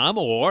geico.com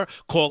or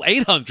call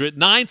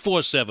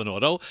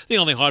 800-947-AUTO. The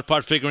only hard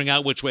part, figuring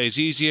out which way is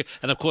easier.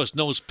 And, of course,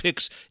 Noe's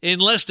picks in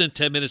less than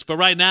 10 minutes. But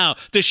right now,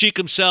 the Sheik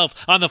himself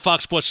on the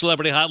Fox Sports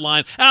Celebrity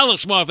Hotline,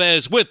 Alex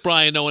Marvez with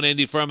Brian Noe and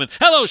Andy Furman.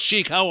 Hello,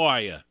 Sheik. How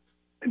are you?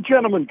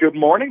 Gentlemen, good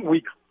morning.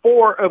 Week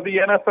 4 of the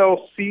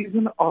NFL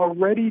season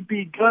already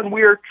begun.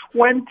 We are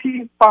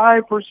 25%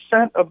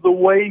 of the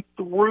way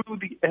through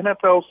the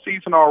NFL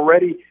season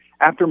already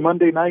after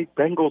Monday night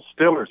Bengals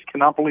Steelers.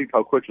 Cannot believe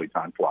how quickly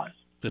time flies.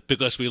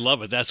 Because we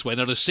love it. That's why.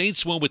 Now, the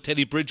Saints won with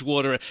Teddy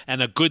Bridgewater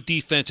and a good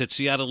defense at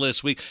Seattle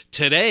last week.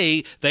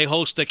 Today, they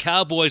host the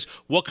Cowboys.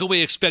 What can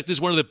we expect? This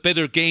is one of the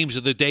better games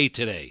of the day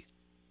today.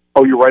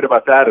 Oh, you're right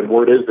about that. And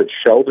word is that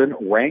Sheldon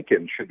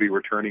Rankin should be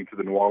returning to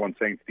the New Orleans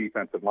Saints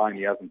defensive line.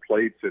 He hasn't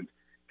played since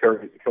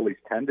tearing his Achilles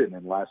tendon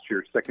in last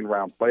year's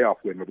second-round playoff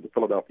win over the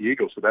Philadelphia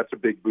Eagles. So that's a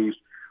big boost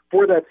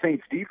for that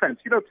Saints defense.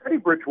 You know, Teddy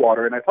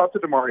Bridgewater, and I talked to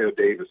DeMario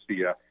Davis,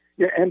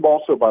 and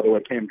also, by the way,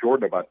 Cam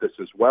Jordan about this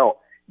as well.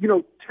 You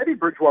know, Teddy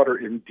Bridgewater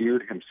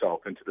endeared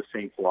himself into the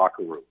Saints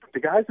locker room. But the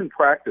guys in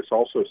practice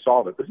also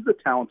saw that this is a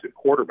talented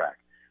quarterback.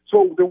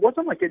 So there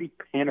wasn't like any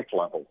panic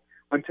level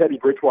when Teddy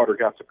Bridgewater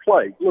got to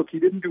play. Look, he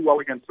didn't do well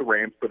against the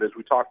Rams, but as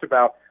we talked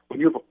about, when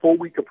you have a full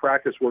week of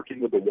practice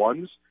working with the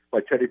ones,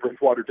 like Teddy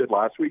Bridgewater did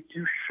last week,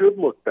 you should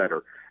look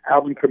better.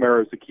 Alvin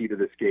Kamara is the key to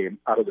this game.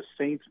 Out of the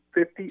Saints'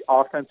 50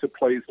 offensive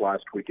plays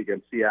last week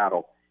against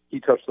Seattle, he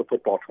touched the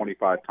football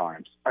 25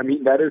 times. I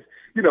mean, that is,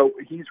 you know,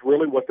 he's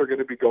really what they're going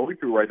to be going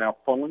through right now,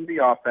 funneling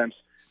the offense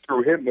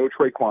through him. No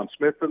Traquan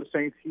Smith for the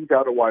Saints. He's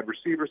out a wide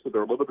receiver, so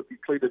they're a little bit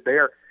depleted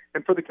there.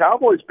 And for the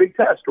Cowboys, big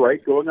test,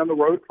 right? Going on the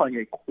road, playing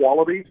a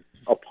quality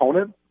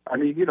opponent. I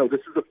mean, you know,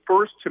 this is the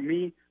first, to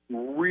me,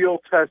 real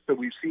test that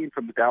we've seen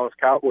from the Dallas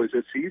Cowboys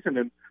this season,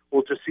 and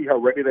we'll just see how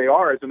ready they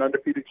are as an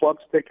undefeated club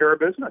to take care of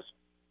business.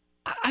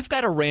 I've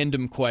got a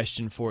random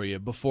question for you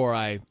before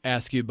I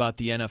ask you about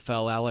the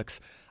NFL,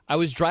 Alex. I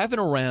was driving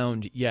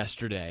around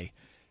yesterday,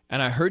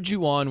 and I heard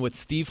you on with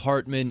Steve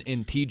Hartman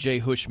and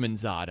TJ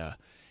Hushmanzada,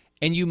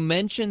 and you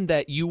mentioned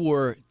that you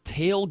were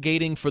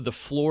tailgating for the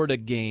Florida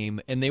game,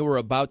 and they were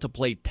about to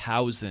play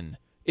Towson.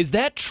 Is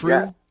that true?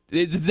 Yeah.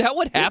 Is that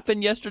what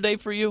happened yesterday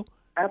for you?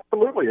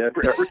 Absolutely.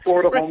 Every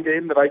Florida home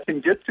game that I can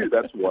get to,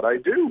 that's what I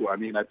do. I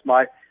mean, that's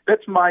my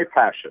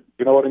passion.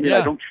 You know what I mean? Yeah.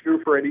 I don't cheer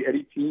for any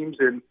teams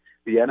in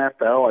the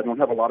NFL. I don't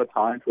have a lot of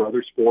time for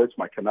other sports.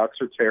 My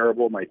Canucks are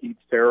terrible. My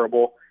Heat's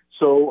terrible.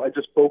 So I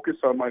just focus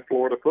on my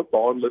Florida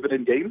football and living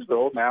in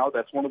Gainesville now.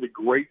 That's one of the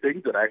great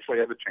things that I actually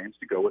have a chance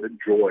to go and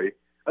enjoy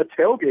a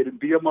tailgate and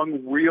be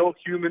among real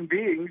human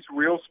beings,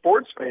 real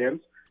sports fans,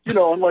 you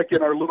know, unlike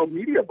in our little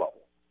media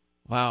bubble.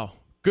 Wow.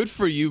 Good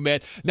for you, man.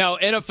 Now,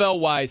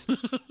 NFL-wise,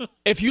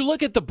 if you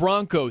look at the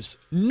Broncos,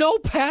 no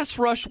pass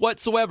rush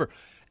whatsoever.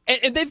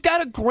 And they've got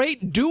a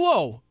great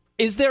duo.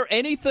 Is there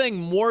anything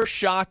more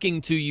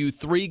shocking to you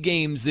 3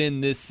 games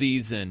in this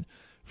season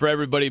for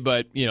everybody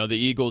but, you know, the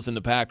Eagles and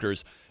the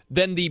Packers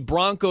than the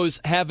Broncos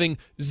having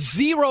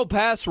 0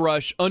 pass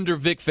rush under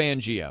Vic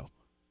Fangio?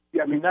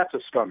 Yeah, I mean, that's a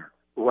stunner,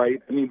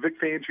 right? I mean, Vic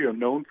Fangio,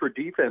 known for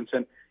defense.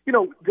 And, you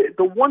know,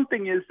 the one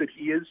thing is that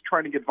he is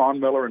trying to get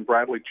Von Miller and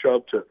Bradley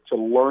Chubb to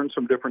learn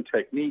some different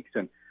techniques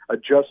and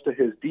adjust to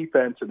his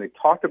defense. And they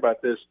talked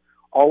about this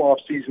all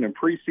offseason and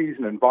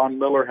preseason, and Von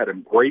Miller had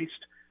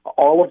embraced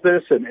all of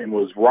this and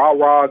was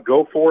rah-rah,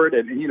 go for it.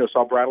 And, you know,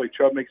 saw Bradley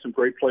Chubb make some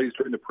great plays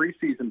during the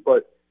preseason.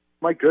 But,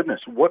 my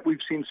goodness, what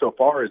we've seen so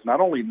far is not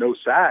only no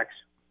sacks,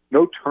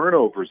 no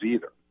turnovers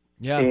either.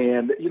 Yeah.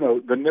 And, you know,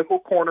 the nickel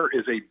corner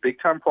is a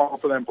big-time problem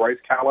for them. Bryce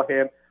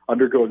Callahan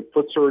undergoing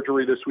foot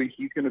surgery this week.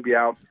 He's going to be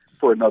out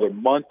for another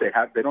month. They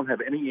don't have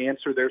any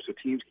answer there, so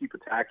teams keep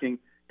attacking,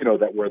 you know,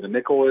 that where the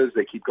nickel is.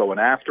 They keep going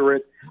after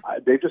it.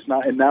 They're just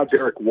not – and now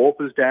Derek Wolfe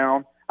is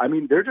down. I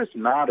mean, they're just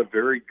not a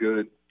very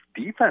good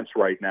defense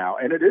right now.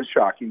 And it is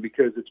shocking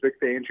because it's Vic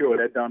Fangio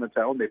and Ed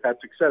Donatell, and they've had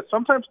success.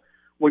 Sometimes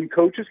when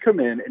coaches come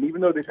in, and even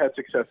though they've had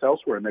success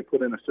elsewhere and they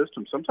put in a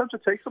system, sometimes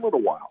it takes a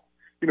little while,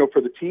 you know,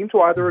 for the team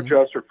to either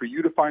adjust or for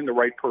you to find the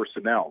right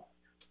personnel.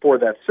 for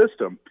that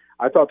system.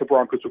 I thought the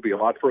Broncos would be a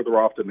lot further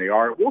off than they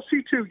are. We'll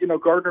see, too.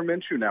 Gardner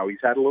Minshew now, he's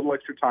had a little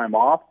extra time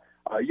off.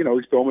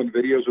 He's filming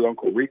videos with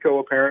Uncle Rico,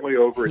 apparently,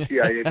 over at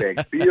TIAA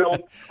Bank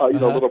Field. A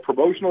little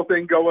promotional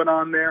thing going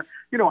on there.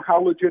 How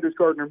legit is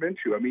Gardner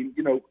Minshew? I mean,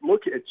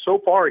 look, so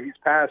far he's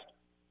passed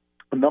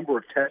a number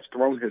of tests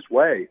thrown his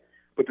way,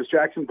 but this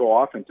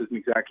Jacksonville offense isn't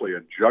exactly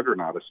a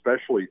juggernaut,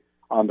 especially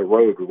on the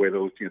road the way they're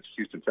losing against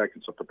Houston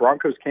Texans. So if the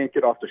Broncos can't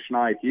get off the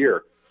schneid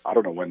here, I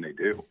don't know when they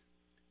do.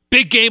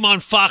 Big game on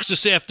Fox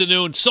this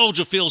afternoon.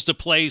 Soldier Field's the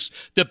place.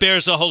 The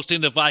Bears are hosting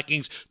the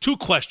Vikings. 2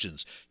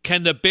 questions.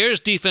 Can the Bears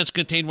defense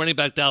contain running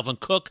back Dalvin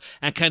Cook?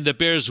 And can the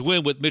Bears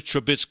win with Mitch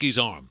Trubisky's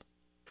arm?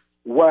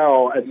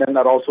 Well, and then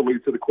that also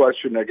leads to the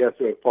question, I guess,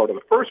 part of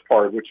the first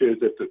part, which is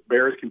if the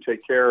Bears can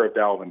take care of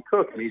Dalvin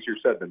Cook, and easier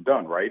said than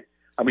done, right?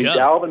 I mean,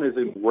 Dalvin is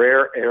in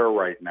rare air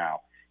right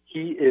now.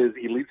 He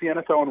leads the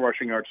NFL in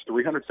rushing yards,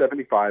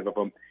 375 of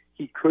them.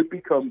 He could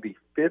become the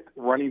 5th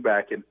running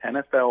back in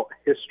NFL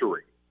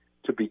history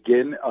to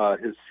begin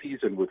his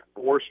season with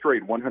 4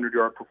 straight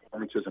 100-yard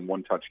performances and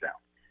 1 touchdown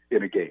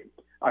in a game.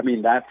 I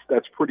mean,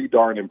 that's pretty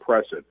darn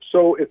impressive.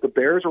 So if the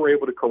Bears are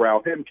able to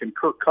corral him, can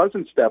Kirk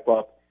Cousins step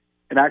up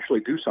and actually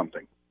do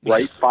something,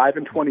 right?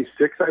 5-26,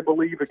 I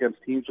believe, against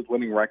teams with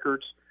winning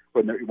records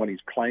when he's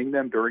playing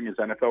them during his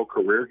NFL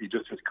career. He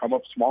just has come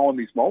up small in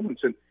these moments,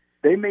 and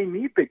they may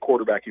need big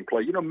quarterbacking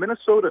play.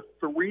 Minnesota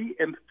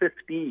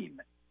 3-15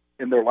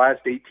 in their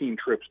last 18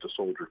 trips to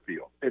Soldier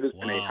Field. It has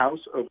been a house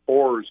of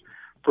horrors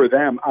for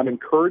them. I'm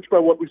encouraged by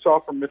what we saw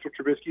from Mitchell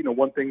Trubisky.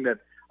 One thing that,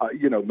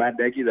 Matt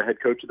Nagy, the head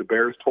coach of the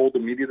Bears, told the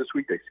media this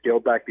week, they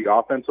scaled back the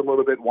offense a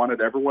little bit,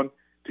 wanted everyone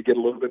to get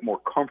a little bit more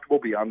comfortable,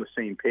 be on the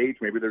same page.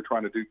 Maybe they're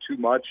trying to do too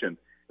much, and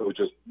it was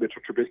just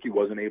Mitchell Trubisky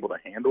wasn't able to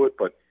handle it.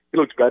 But he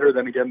looks better.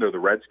 Then again, they're the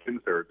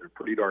Redskins. They're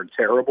pretty darn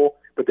terrible.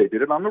 But they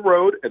did it on the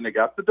road, and they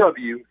got the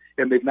W,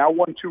 and they've now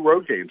won 2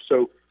 road games.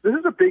 So this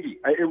is a biggie.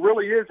 It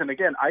really is. And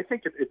again, I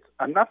think it's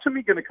not to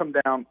me going to come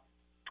down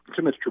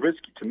to Mitch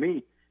Trubisky. To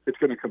me, it's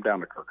going to come down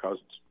to Kirk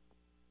Cousins.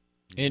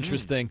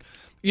 Interesting.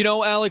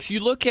 Alex,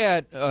 you look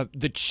at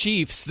the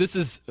Chiefs. This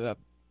is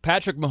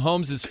Patrick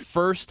Mahomes'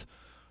 first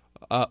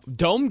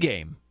dome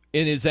game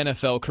in his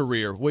NFL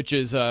career, which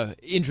is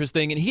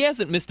interesting. And he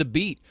hasn't missed a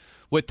beat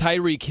with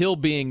Tyreek Hill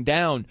being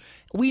down.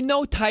 We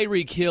know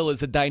Tyreek Hill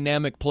is a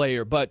dynamic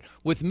player, but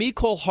with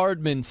Mecole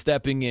Hardman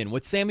stepping in,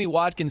 with Sammy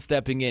Watkins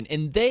stepping in,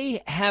 and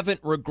they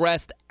haven't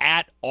regressed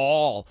at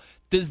all,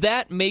 does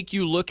that make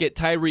you look at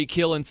Tyreek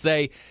Hill and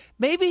say,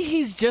 maybe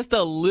he's just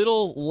a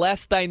little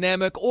less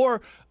dynamic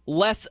or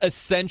less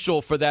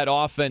essential for that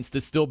offense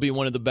to still be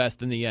one of the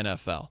best in the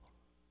NFL?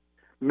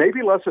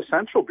 Maybe less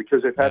essential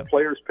because they've had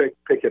players pick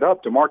it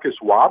up. Demarcus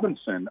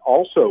Robinson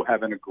also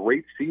having a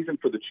great season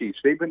for the Chiefs.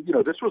 They've been,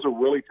 this was a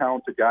really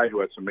talented guy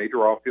who had some major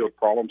off-field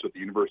problems at the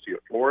University of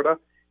Florida.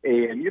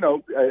 And,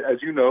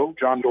 as you know,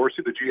 John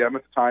Dorsey, the GM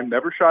at the time,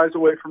 never shies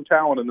away from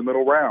talent in the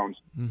middle rounds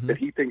that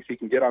he thinks he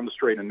can get on the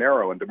straight and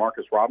narrow. And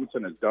Demarcus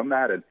Robinson has done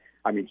that. And,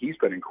 I mean, he's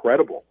been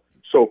incredible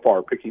so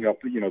far, picking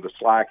up, the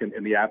slack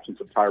in the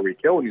absence of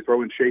Tyreek Hill. And you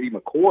throw in Shady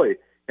McCoy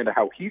into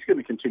how he's going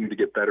to continue to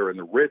get better, and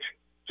the rich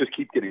just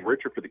keep getting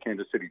richer for the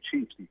Kansas City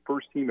Chiefs, the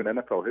first team in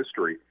NFL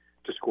history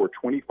to score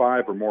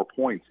 25 or more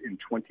points in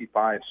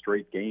 25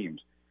 straight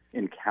games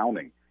and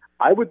counting.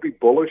 I would be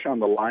bullish on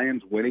the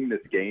Lions winning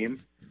this game,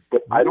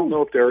 but I don't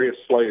know if Darius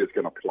Slay is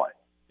going to play.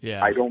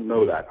 Yeah, I don't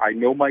know that. I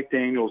know Mike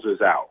Daniels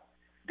is out.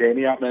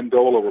 Danny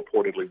Amendola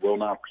reportedly will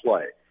not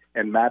play.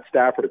 And Matt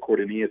Stafford,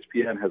 according to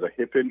ESPN, has a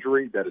hip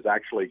injury that has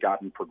actually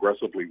gotten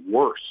progressively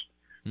worse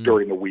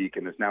during the week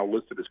and is now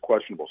listed as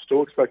questionable.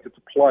 Still expected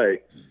to play,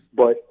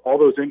 but all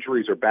those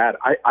injuries are bad.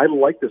 I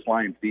like this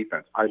Lions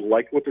defense. I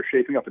like what they're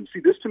shaping up. And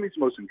see, this to me is the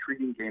most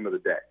intriguing game of the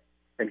day.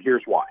 And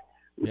here's why.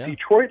 With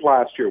Detroit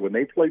last year, when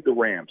they played the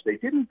Rams, they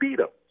didn't beat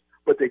them,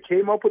 but they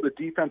came up with a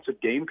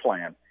defensive game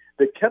plan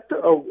that kept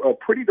a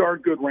pretty darn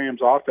good Rams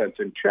offense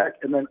in check.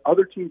 And then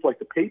other teams like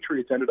the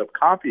Patriots ended up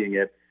copying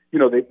it.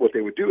 What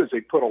they would do is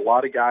they'd put a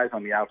lot of guys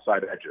on the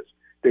outside edges.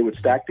 They would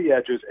stack the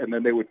edges, and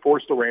then they would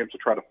force the Rams to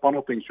try to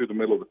funnel things through the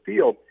middle of the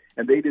field,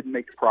 and they didn't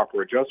make the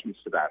proper adjustments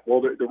to that.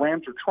 Well, the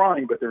Rams are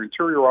trying, but their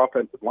interior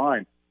offensive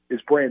line is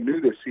brand new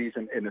this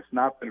season, and it's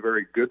not been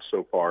very good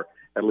so far,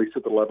 at least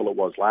at the level it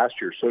was last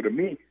year. So to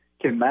me,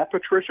 can Matt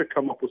Patricia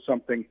come up with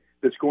something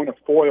that's going to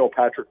foil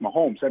Patrick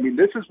Mahomes? I mean,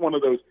 this is one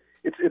of those,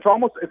 it's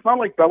not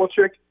like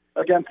Belichick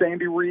against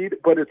Andy Reid,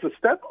 but it's a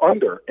step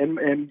under. And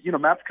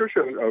Matt Patricia,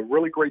 a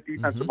really great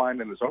defensive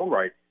mind in his own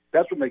right.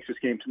 That's what makes this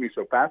game to me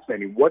so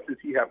fascinating. What does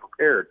he have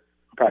prepared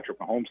for Patrick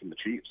Mahomes and the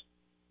Chiefs?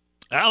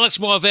 Alex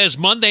Morvez,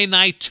 Monday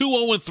night,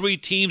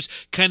 2-0-3 teams.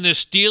 Can the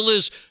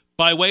Steelers,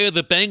 by way of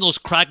the Bengals,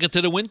 crack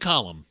into the win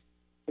column?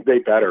 They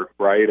better,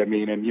 right? I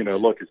mean, and,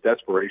 look, it's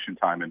desperation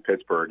time in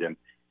Pittsburgh. And,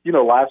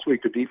 last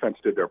week the defense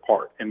did their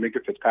part. And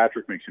Minka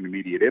Fitzpatrick makes an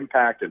immediate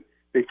impact. And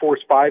they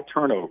forced 5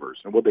 turnovers.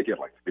 And what they get,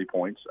 like 3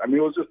 points? I mean,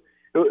 it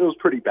was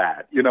pretty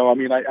bad. I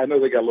know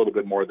they got a little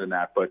bit more than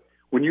that, but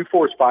when you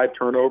force 5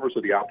 turnovers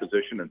of the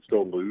opposition and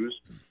still lose,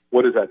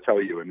 what does that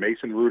tell you? And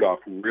Mason Rudolph,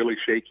 really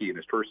shaky in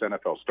his first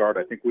NFL start.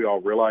 I think we all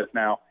realize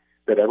now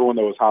that everyone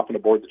that was hopping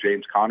aboard the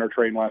James Conner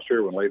train last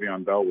year when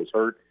Le'Veon Bell was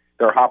hurt,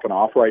 they're hopping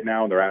off right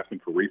now and they're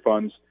asking for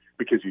refunds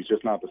because he's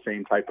just not the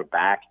same type of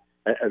back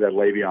that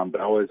Le'Veon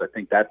Bell is. I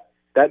think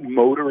that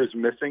motor is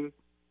missing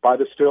by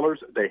the Steelers.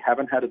 They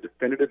haven't had a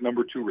definitive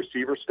number 2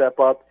 receiver step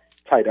up.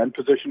 Tight end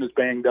position is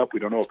banged up. We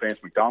don't know if Vance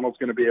McDonald's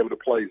going to be able to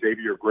play.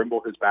 Xavier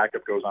Grimble, his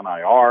backup, goes on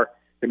IR.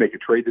 They make a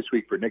trade this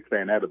week for Nick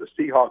Van Ette of the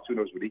Seahawks. Who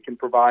knows what he can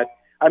provide?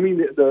 I mean,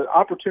 the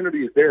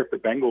opportunity is there if the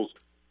Bengals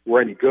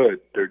were any good.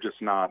 They're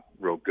just not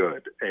real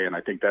good. And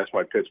I think that's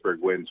why Pittsburgh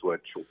wins,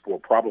 which will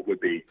probably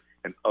be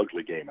an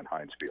ugly game in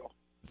Heinz Field.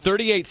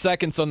 38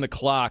 seconds on the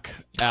clock,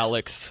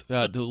 Alex,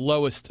 the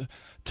lowest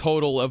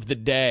total of the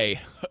day.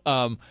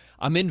 I'm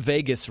in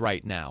Vegas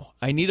right now.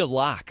 I need a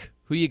lock.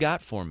 Who you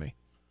got for me?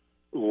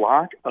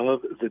 Lock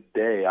of the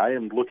day. I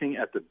am looking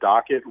at the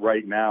docket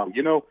right now.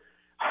 You know,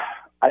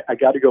 I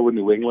got to go with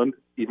New England,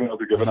 even though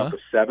they're giving up a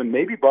 7.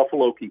 Maybe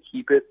Buffalo can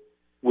keep it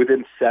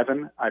within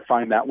 7. I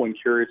find that one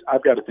curious.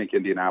 I've got to think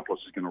Indianapolis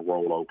is going to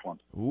roll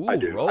Oakland. Ooh, I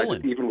do.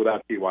 rolling. Even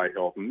without T.Y.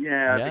 Hilton.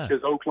 Yeah,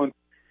 because Oakland,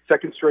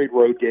 second straight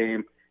road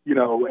game, you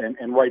know,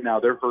 and right now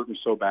they're hurting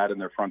so bad in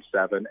their front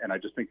 7, and I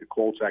just think the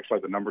Colts actually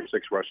have the number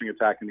 6 rushing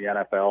attack in the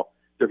NFL.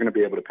 They're going to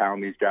be able to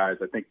pound these guys.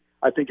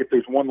 I think if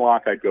there's one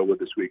lock I'd go with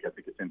this week, I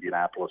think it's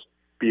Indianapolis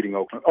beating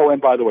Oakland. Oh, and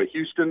by the way,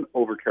 Houston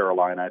over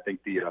Carolina. I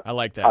think I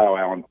like that. Kyle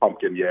Allen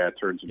pumpkin, it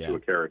turns into a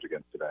carriage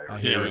again today. Or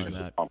hearing turns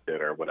into a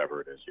pumpkin or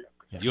whatever it is,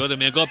 You're the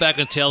man. Go back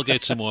and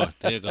tailgate some more.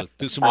 There you go.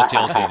 Do some more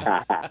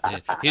tailgating. Yeah.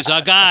 He's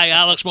our guy,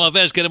 Alex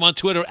Marvez. Get him on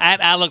Twitter,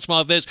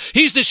 @AlexMarvez.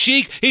 He's the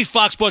Sheik. He's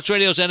Fox Sports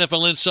Radio's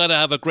NFL Insider.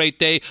 Have a great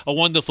day, a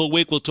wonderful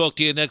week. We'll talk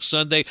to you next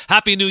Sunday.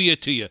 Happy New Year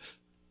to you.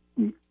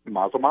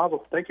 Mazel,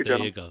 mazel. Thank you,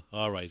 gentlemen. There you go.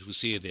 All right. We'll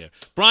see you there.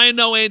 Brian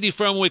Noe, Andy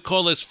Furman. We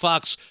call this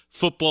Fox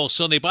Football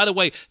Sunday. By the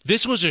way,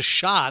 this was a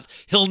shot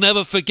he'll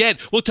never forget.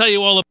 We'll tell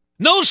you all about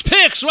Nose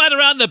Picks right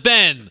around the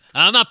bend.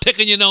 I'm not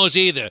picking your nose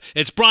either.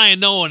 It's Brian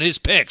Noe and his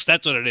picks.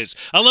 That's what it is.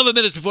 11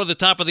 minutes before the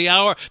top of the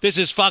hour. This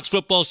is Fox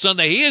Football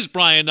Sunday. He is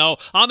Brian Noe.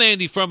 I'm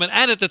Andy Furman.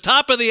 And at the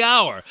top of the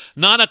hour,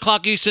 9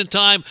 o'clock Eastern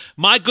Time,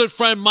 my good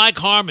friend Mike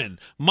Harmon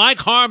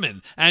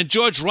and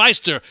George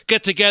Reister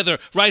get together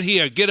right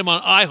here. Get him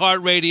on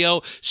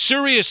iHeartRadio,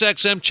 Sirius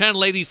XM,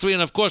 Channel 83,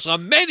 and, of course,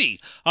 on many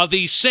of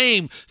these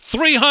same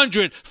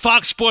 300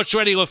 Fox Sports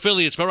Radio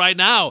affiliates. But right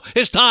now,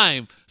 it's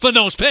time for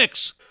Nose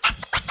Picks.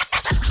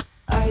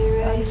 Are you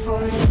ready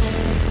for it?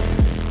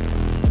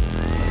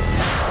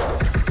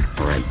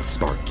 All right,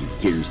 Sparky,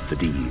 here's the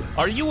deal.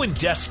 Are you in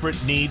desperate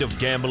need of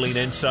gambling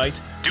insight?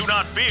 Do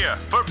not fear,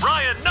 for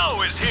Brian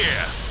Noe is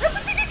here.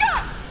 Everything you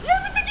got!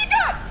 Everything you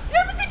got!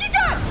 Everything you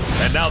got!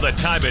 And now the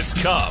time has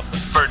come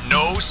for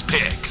Nose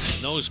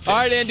Picks. Nose Picks. All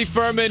right, Andy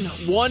Furman,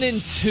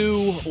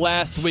 1-2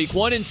 last week.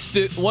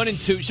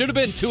 1-2. Should have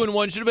been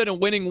 2-1. Should have been a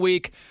winning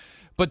week.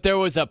 But there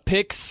was a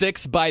pick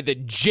 6 by the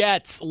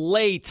Jets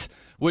late,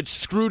 which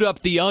screwed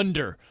up the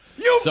under.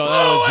 That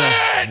was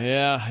it!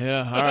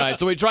 Yeah. All right.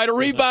 So we try to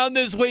rebound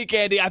this week,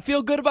 Andy. I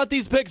feel good about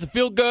these picks. I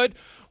feel good.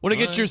 Want to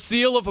get your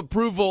seal of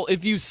approval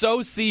if you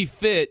so see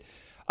fit.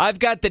 I've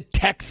got the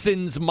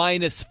Texans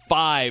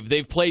 -5.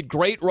 They've played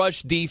great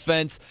rush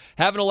defense,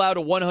 haven't allowed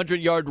a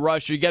 100-yard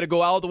rush. You got to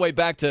go all the way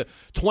back to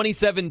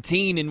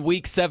 2017 in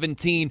Week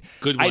 17.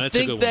 Good one. I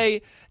think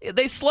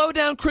they slow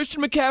down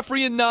Christian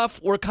McCaffrey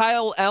enough where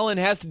Kyle Allen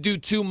has to do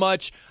too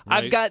much.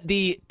 Right. I've got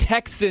the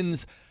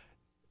Texans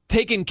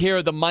taking care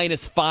of the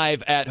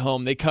 -5 at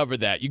home. They cover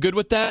that. You good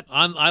with that?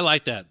 I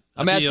like that.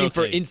 I'm asking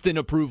for instant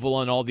approval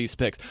on all these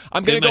picks.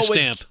 I'm Get going to my go with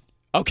stamp.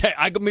 Okay,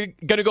 I'm going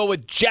to go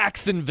with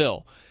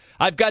Jacksonville.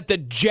 I've got the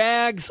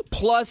Jags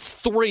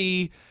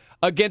 +3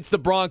 against the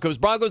Broncos.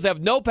 Broncos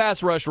have no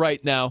pass rush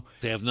right now.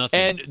 They have nothing.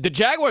 And the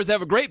Jaguars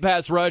have a great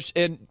pass rush,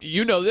 and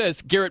you know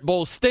this. Garrett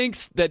Bowles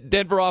stinks. That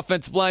Denver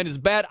offensive line is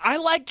bad. I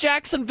like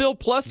Jacksonville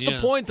plus the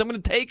points. I'm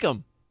going to take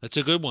them. That's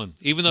a good one,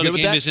 even though the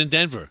game is in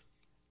Denver.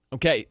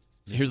 Okay,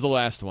 here's the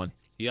last one.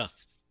 Yeah.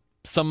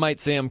 Some might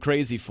say I'm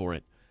crazy for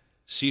it.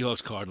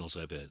 Seahawks Cardinals,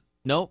 I bet.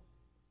 No.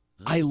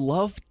 I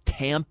love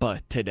Tampa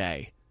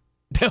today.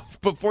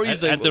 Before you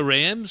say at the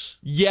Rams?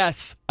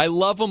 Yes, I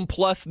love them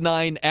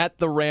 +9 at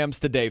the Rams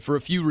today for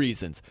a few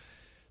reasons.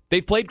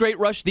 They've played great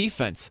rush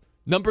defense.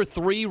 Number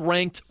 3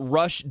 ranked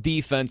rush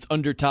defense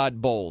under Todd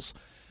Bowles.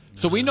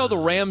 So we know the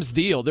Rams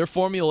deal. Their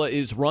formula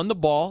is run the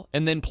ball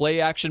and then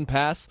play action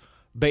pass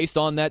based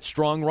on that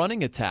strong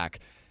running attack.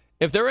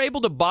 If they're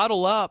able to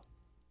bottle up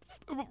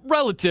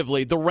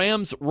relatively the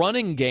Rams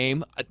running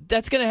game,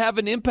 that's going to have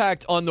an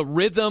impact on the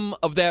rhythm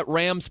of that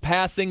Rams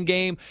passing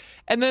game.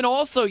 And then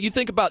also you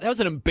think about that was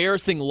an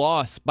embarrassing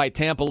loss by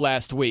Tampa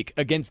last week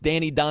against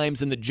Danny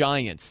Dimes and the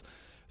Giants.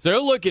 So they're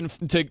looking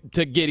to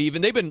get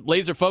even. They've been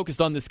laser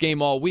focused on this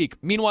game all week.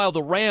 Meanwhile,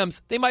 the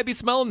Rams, they might be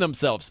smelling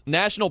themselves.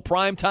 National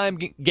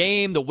primetime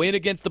game, the win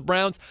against the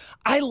Browns.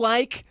 I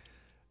like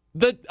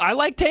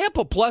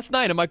Tampa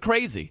 +9. Am I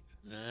crazy?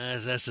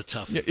 That's a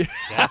toughie.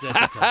 That's a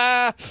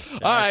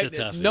toughie. All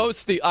right, no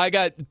Steve. I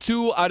got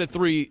 2 out of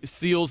 3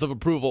 seals of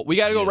approval. We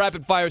got to go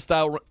rapid fire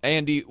style.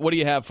 Andy, what do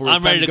you have for us?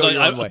 I'm ready to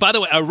go. By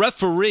the way, a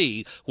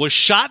referee was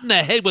shot in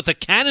the head with a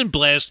cannon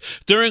blast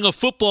during a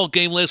football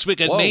game last week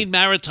at Maine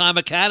Maritime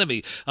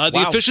Academy.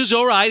 The official's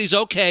all right. He's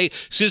okay.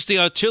 Since the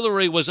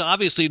artillery was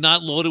obviously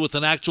not loaded with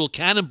an actual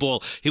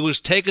cannonball, he was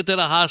taken to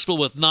the hospital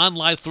with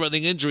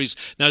non-life-threatening injuries.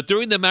 Now,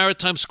 during the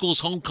Maritime School's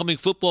homecoming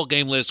football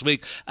game last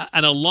week,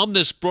 an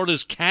alumnus brought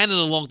his cannon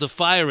along to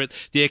fire it.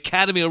 The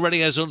academy already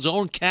has its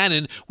own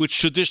cannon, which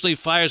traditionally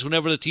fires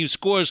whenever the team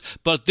scores,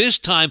 but this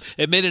time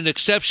it made an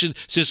exception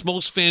since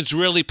most fans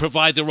rarely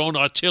provide their own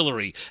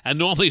artillery. And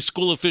normally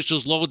school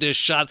officials load their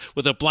shot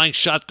with a blank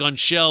shotgun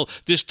shell.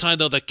 This time,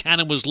 though, the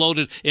cannon was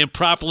loaded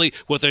improperly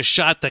with a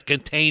shot that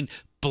contained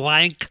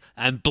blank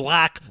and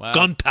black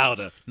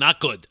gunpowder. Not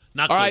good.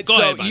 Not All good. right, Go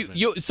so ahead,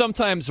 you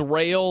sometimes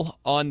rail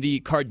on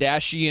the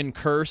Kardashian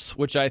curse,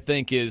 which I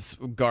think is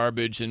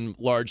garbage and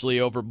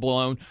largely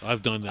overblown.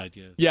 I've done that,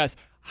 yeah. Yes.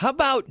 How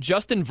about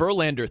Justin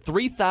Verlander,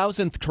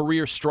 3,000th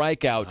career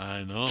strikeout?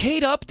 I know.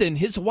 Kate Upton,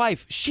 his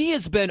wife, she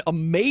has been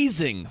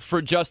amazing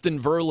for Justin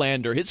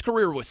Verlander. His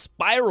career was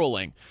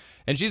spiraling,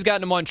 and she's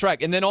gotten him on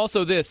track. And then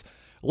also this,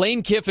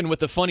 Lane Kiffin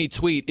with a funny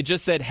tweet. It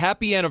just said,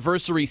 "Happy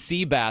anniversary,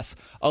 Seabass."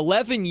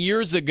 11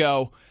 years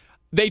ago,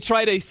 they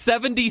tried a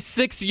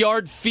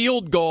 76-yard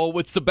field goal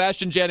with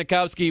Sebastian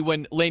Janikowski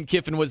when Lane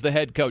Kiffin was the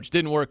head coach.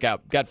 Didn't work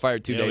out. Got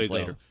fired 2 days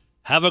later.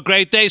 Have a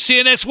great day. See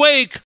you next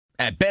week.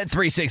 At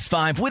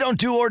Bet365, we don't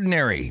do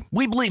ordinary.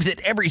 We believe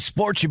that every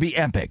sport should be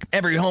epic.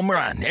 Every home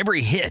run,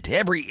 every hit,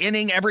 every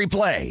inning, every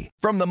play.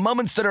 From the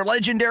moments that are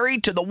legendary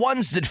to the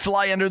ones that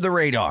fly under the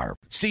radar.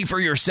 See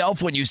for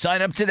yourself when you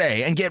sign up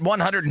today and get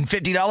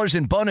 $150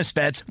 in bonus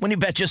bets when you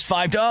bet just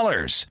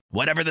 $5.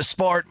 Whatever the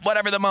sport,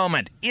 whatever the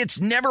moment, it's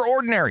never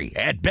ordinary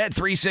at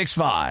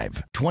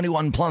Bet365.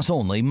 21 plus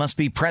only. Must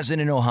be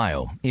present in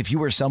Ohio. If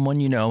you or someone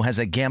you know has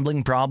a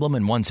gambling problem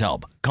and wants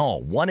help,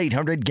 call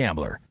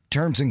 1-800-GAMBLER.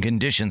 Terms and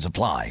conditions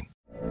apply.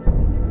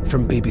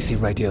 From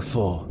BBC Radio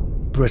 4,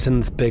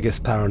 Britain's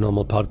biggest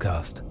paranormal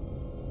podcast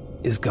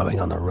is going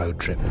on a road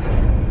trip.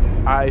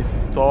 I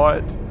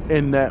thought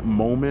in that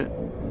moment,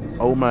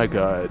 oh my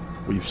God,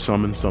 we've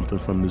summoned something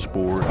from this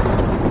board.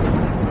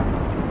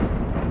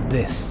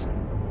 This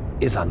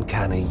is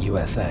Uncanny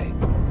USA.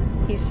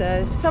 He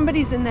says,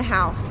 somebody's in the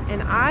house,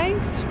 and I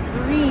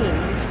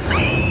screamed.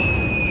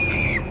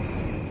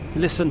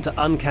 Listen to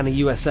Uncanny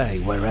USA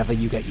wherever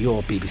you get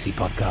your BBC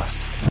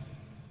podcasts,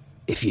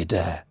 if you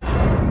dare.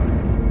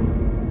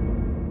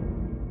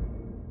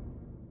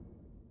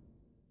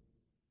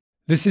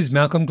 This is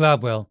Malcolm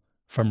Gladwell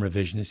from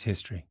Revisionist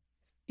History.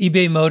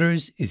 eBay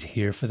Motors is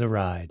here for the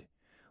ride.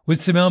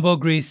 With some elbow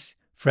grease,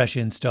 fresh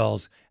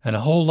installs, and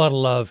a whole lot of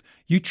love,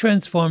 you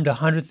transformed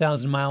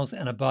 100,000 miles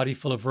and a body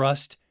full of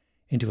rust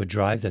into a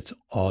drive that's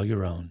all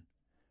your own.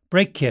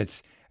 Brake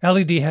kits,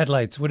 LED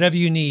headlights, whatever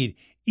you need,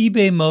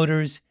 eBay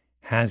Motors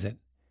has it.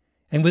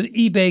 And with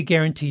eBay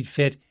Guaranteed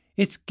Fit,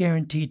 it's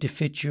guaranteed to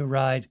fit your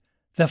ride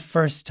the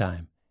first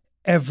time,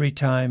 every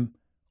time,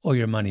 or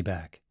your money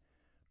back.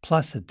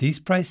 Plus, at these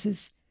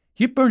prices,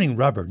 you're burning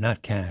rubber,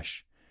 not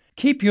cash.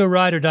 Keep your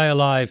ride or die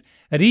alive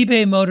at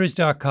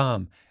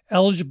ebaymotors.com.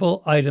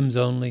 Eligible items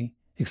only.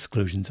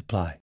 Exclusions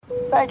apply.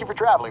 Thank you for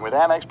traveling with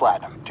Amex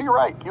Platinum. To your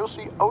right, you'll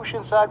see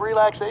oceanside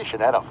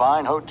relaxation at a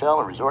fine hotel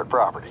and resort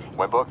property.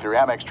 When booked through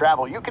Amex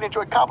Travel, you can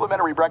enjoy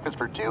complimentary breakfast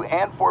for 2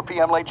 and 4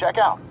 p.m. late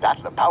checkout.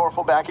 That's the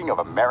powerful backing of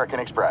American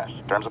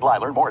Express. Terms apply.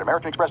 Learn more at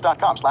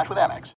americanexpress.com/withAmex.